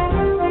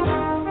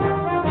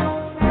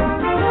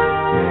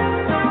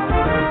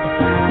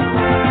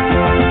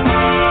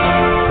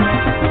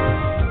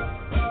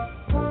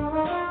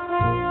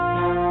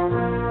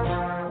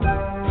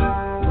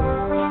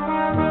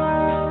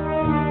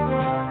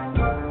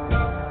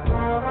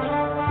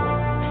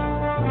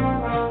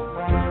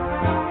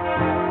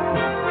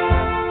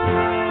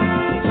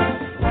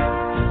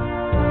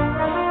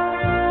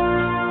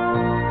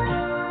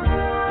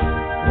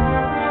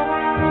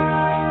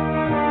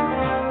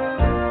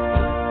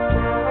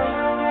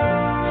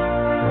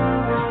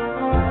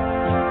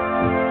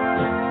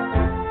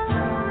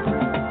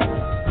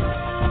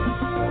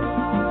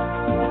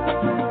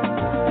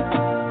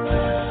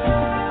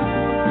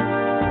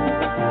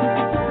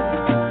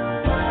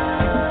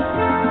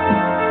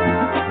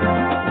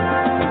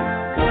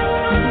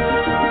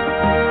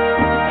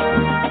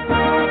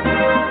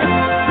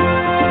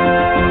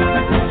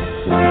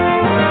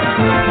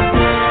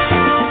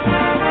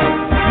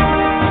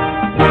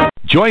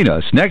 Join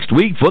us next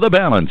week for The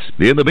Balance.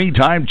 In the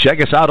meantime, check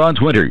us out on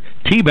Twitter,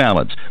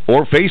 T-Balance,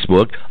 or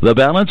Facebook, The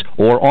Balance,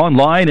 or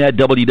online at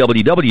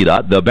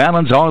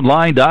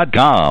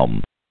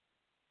www.thebalanceonline.com.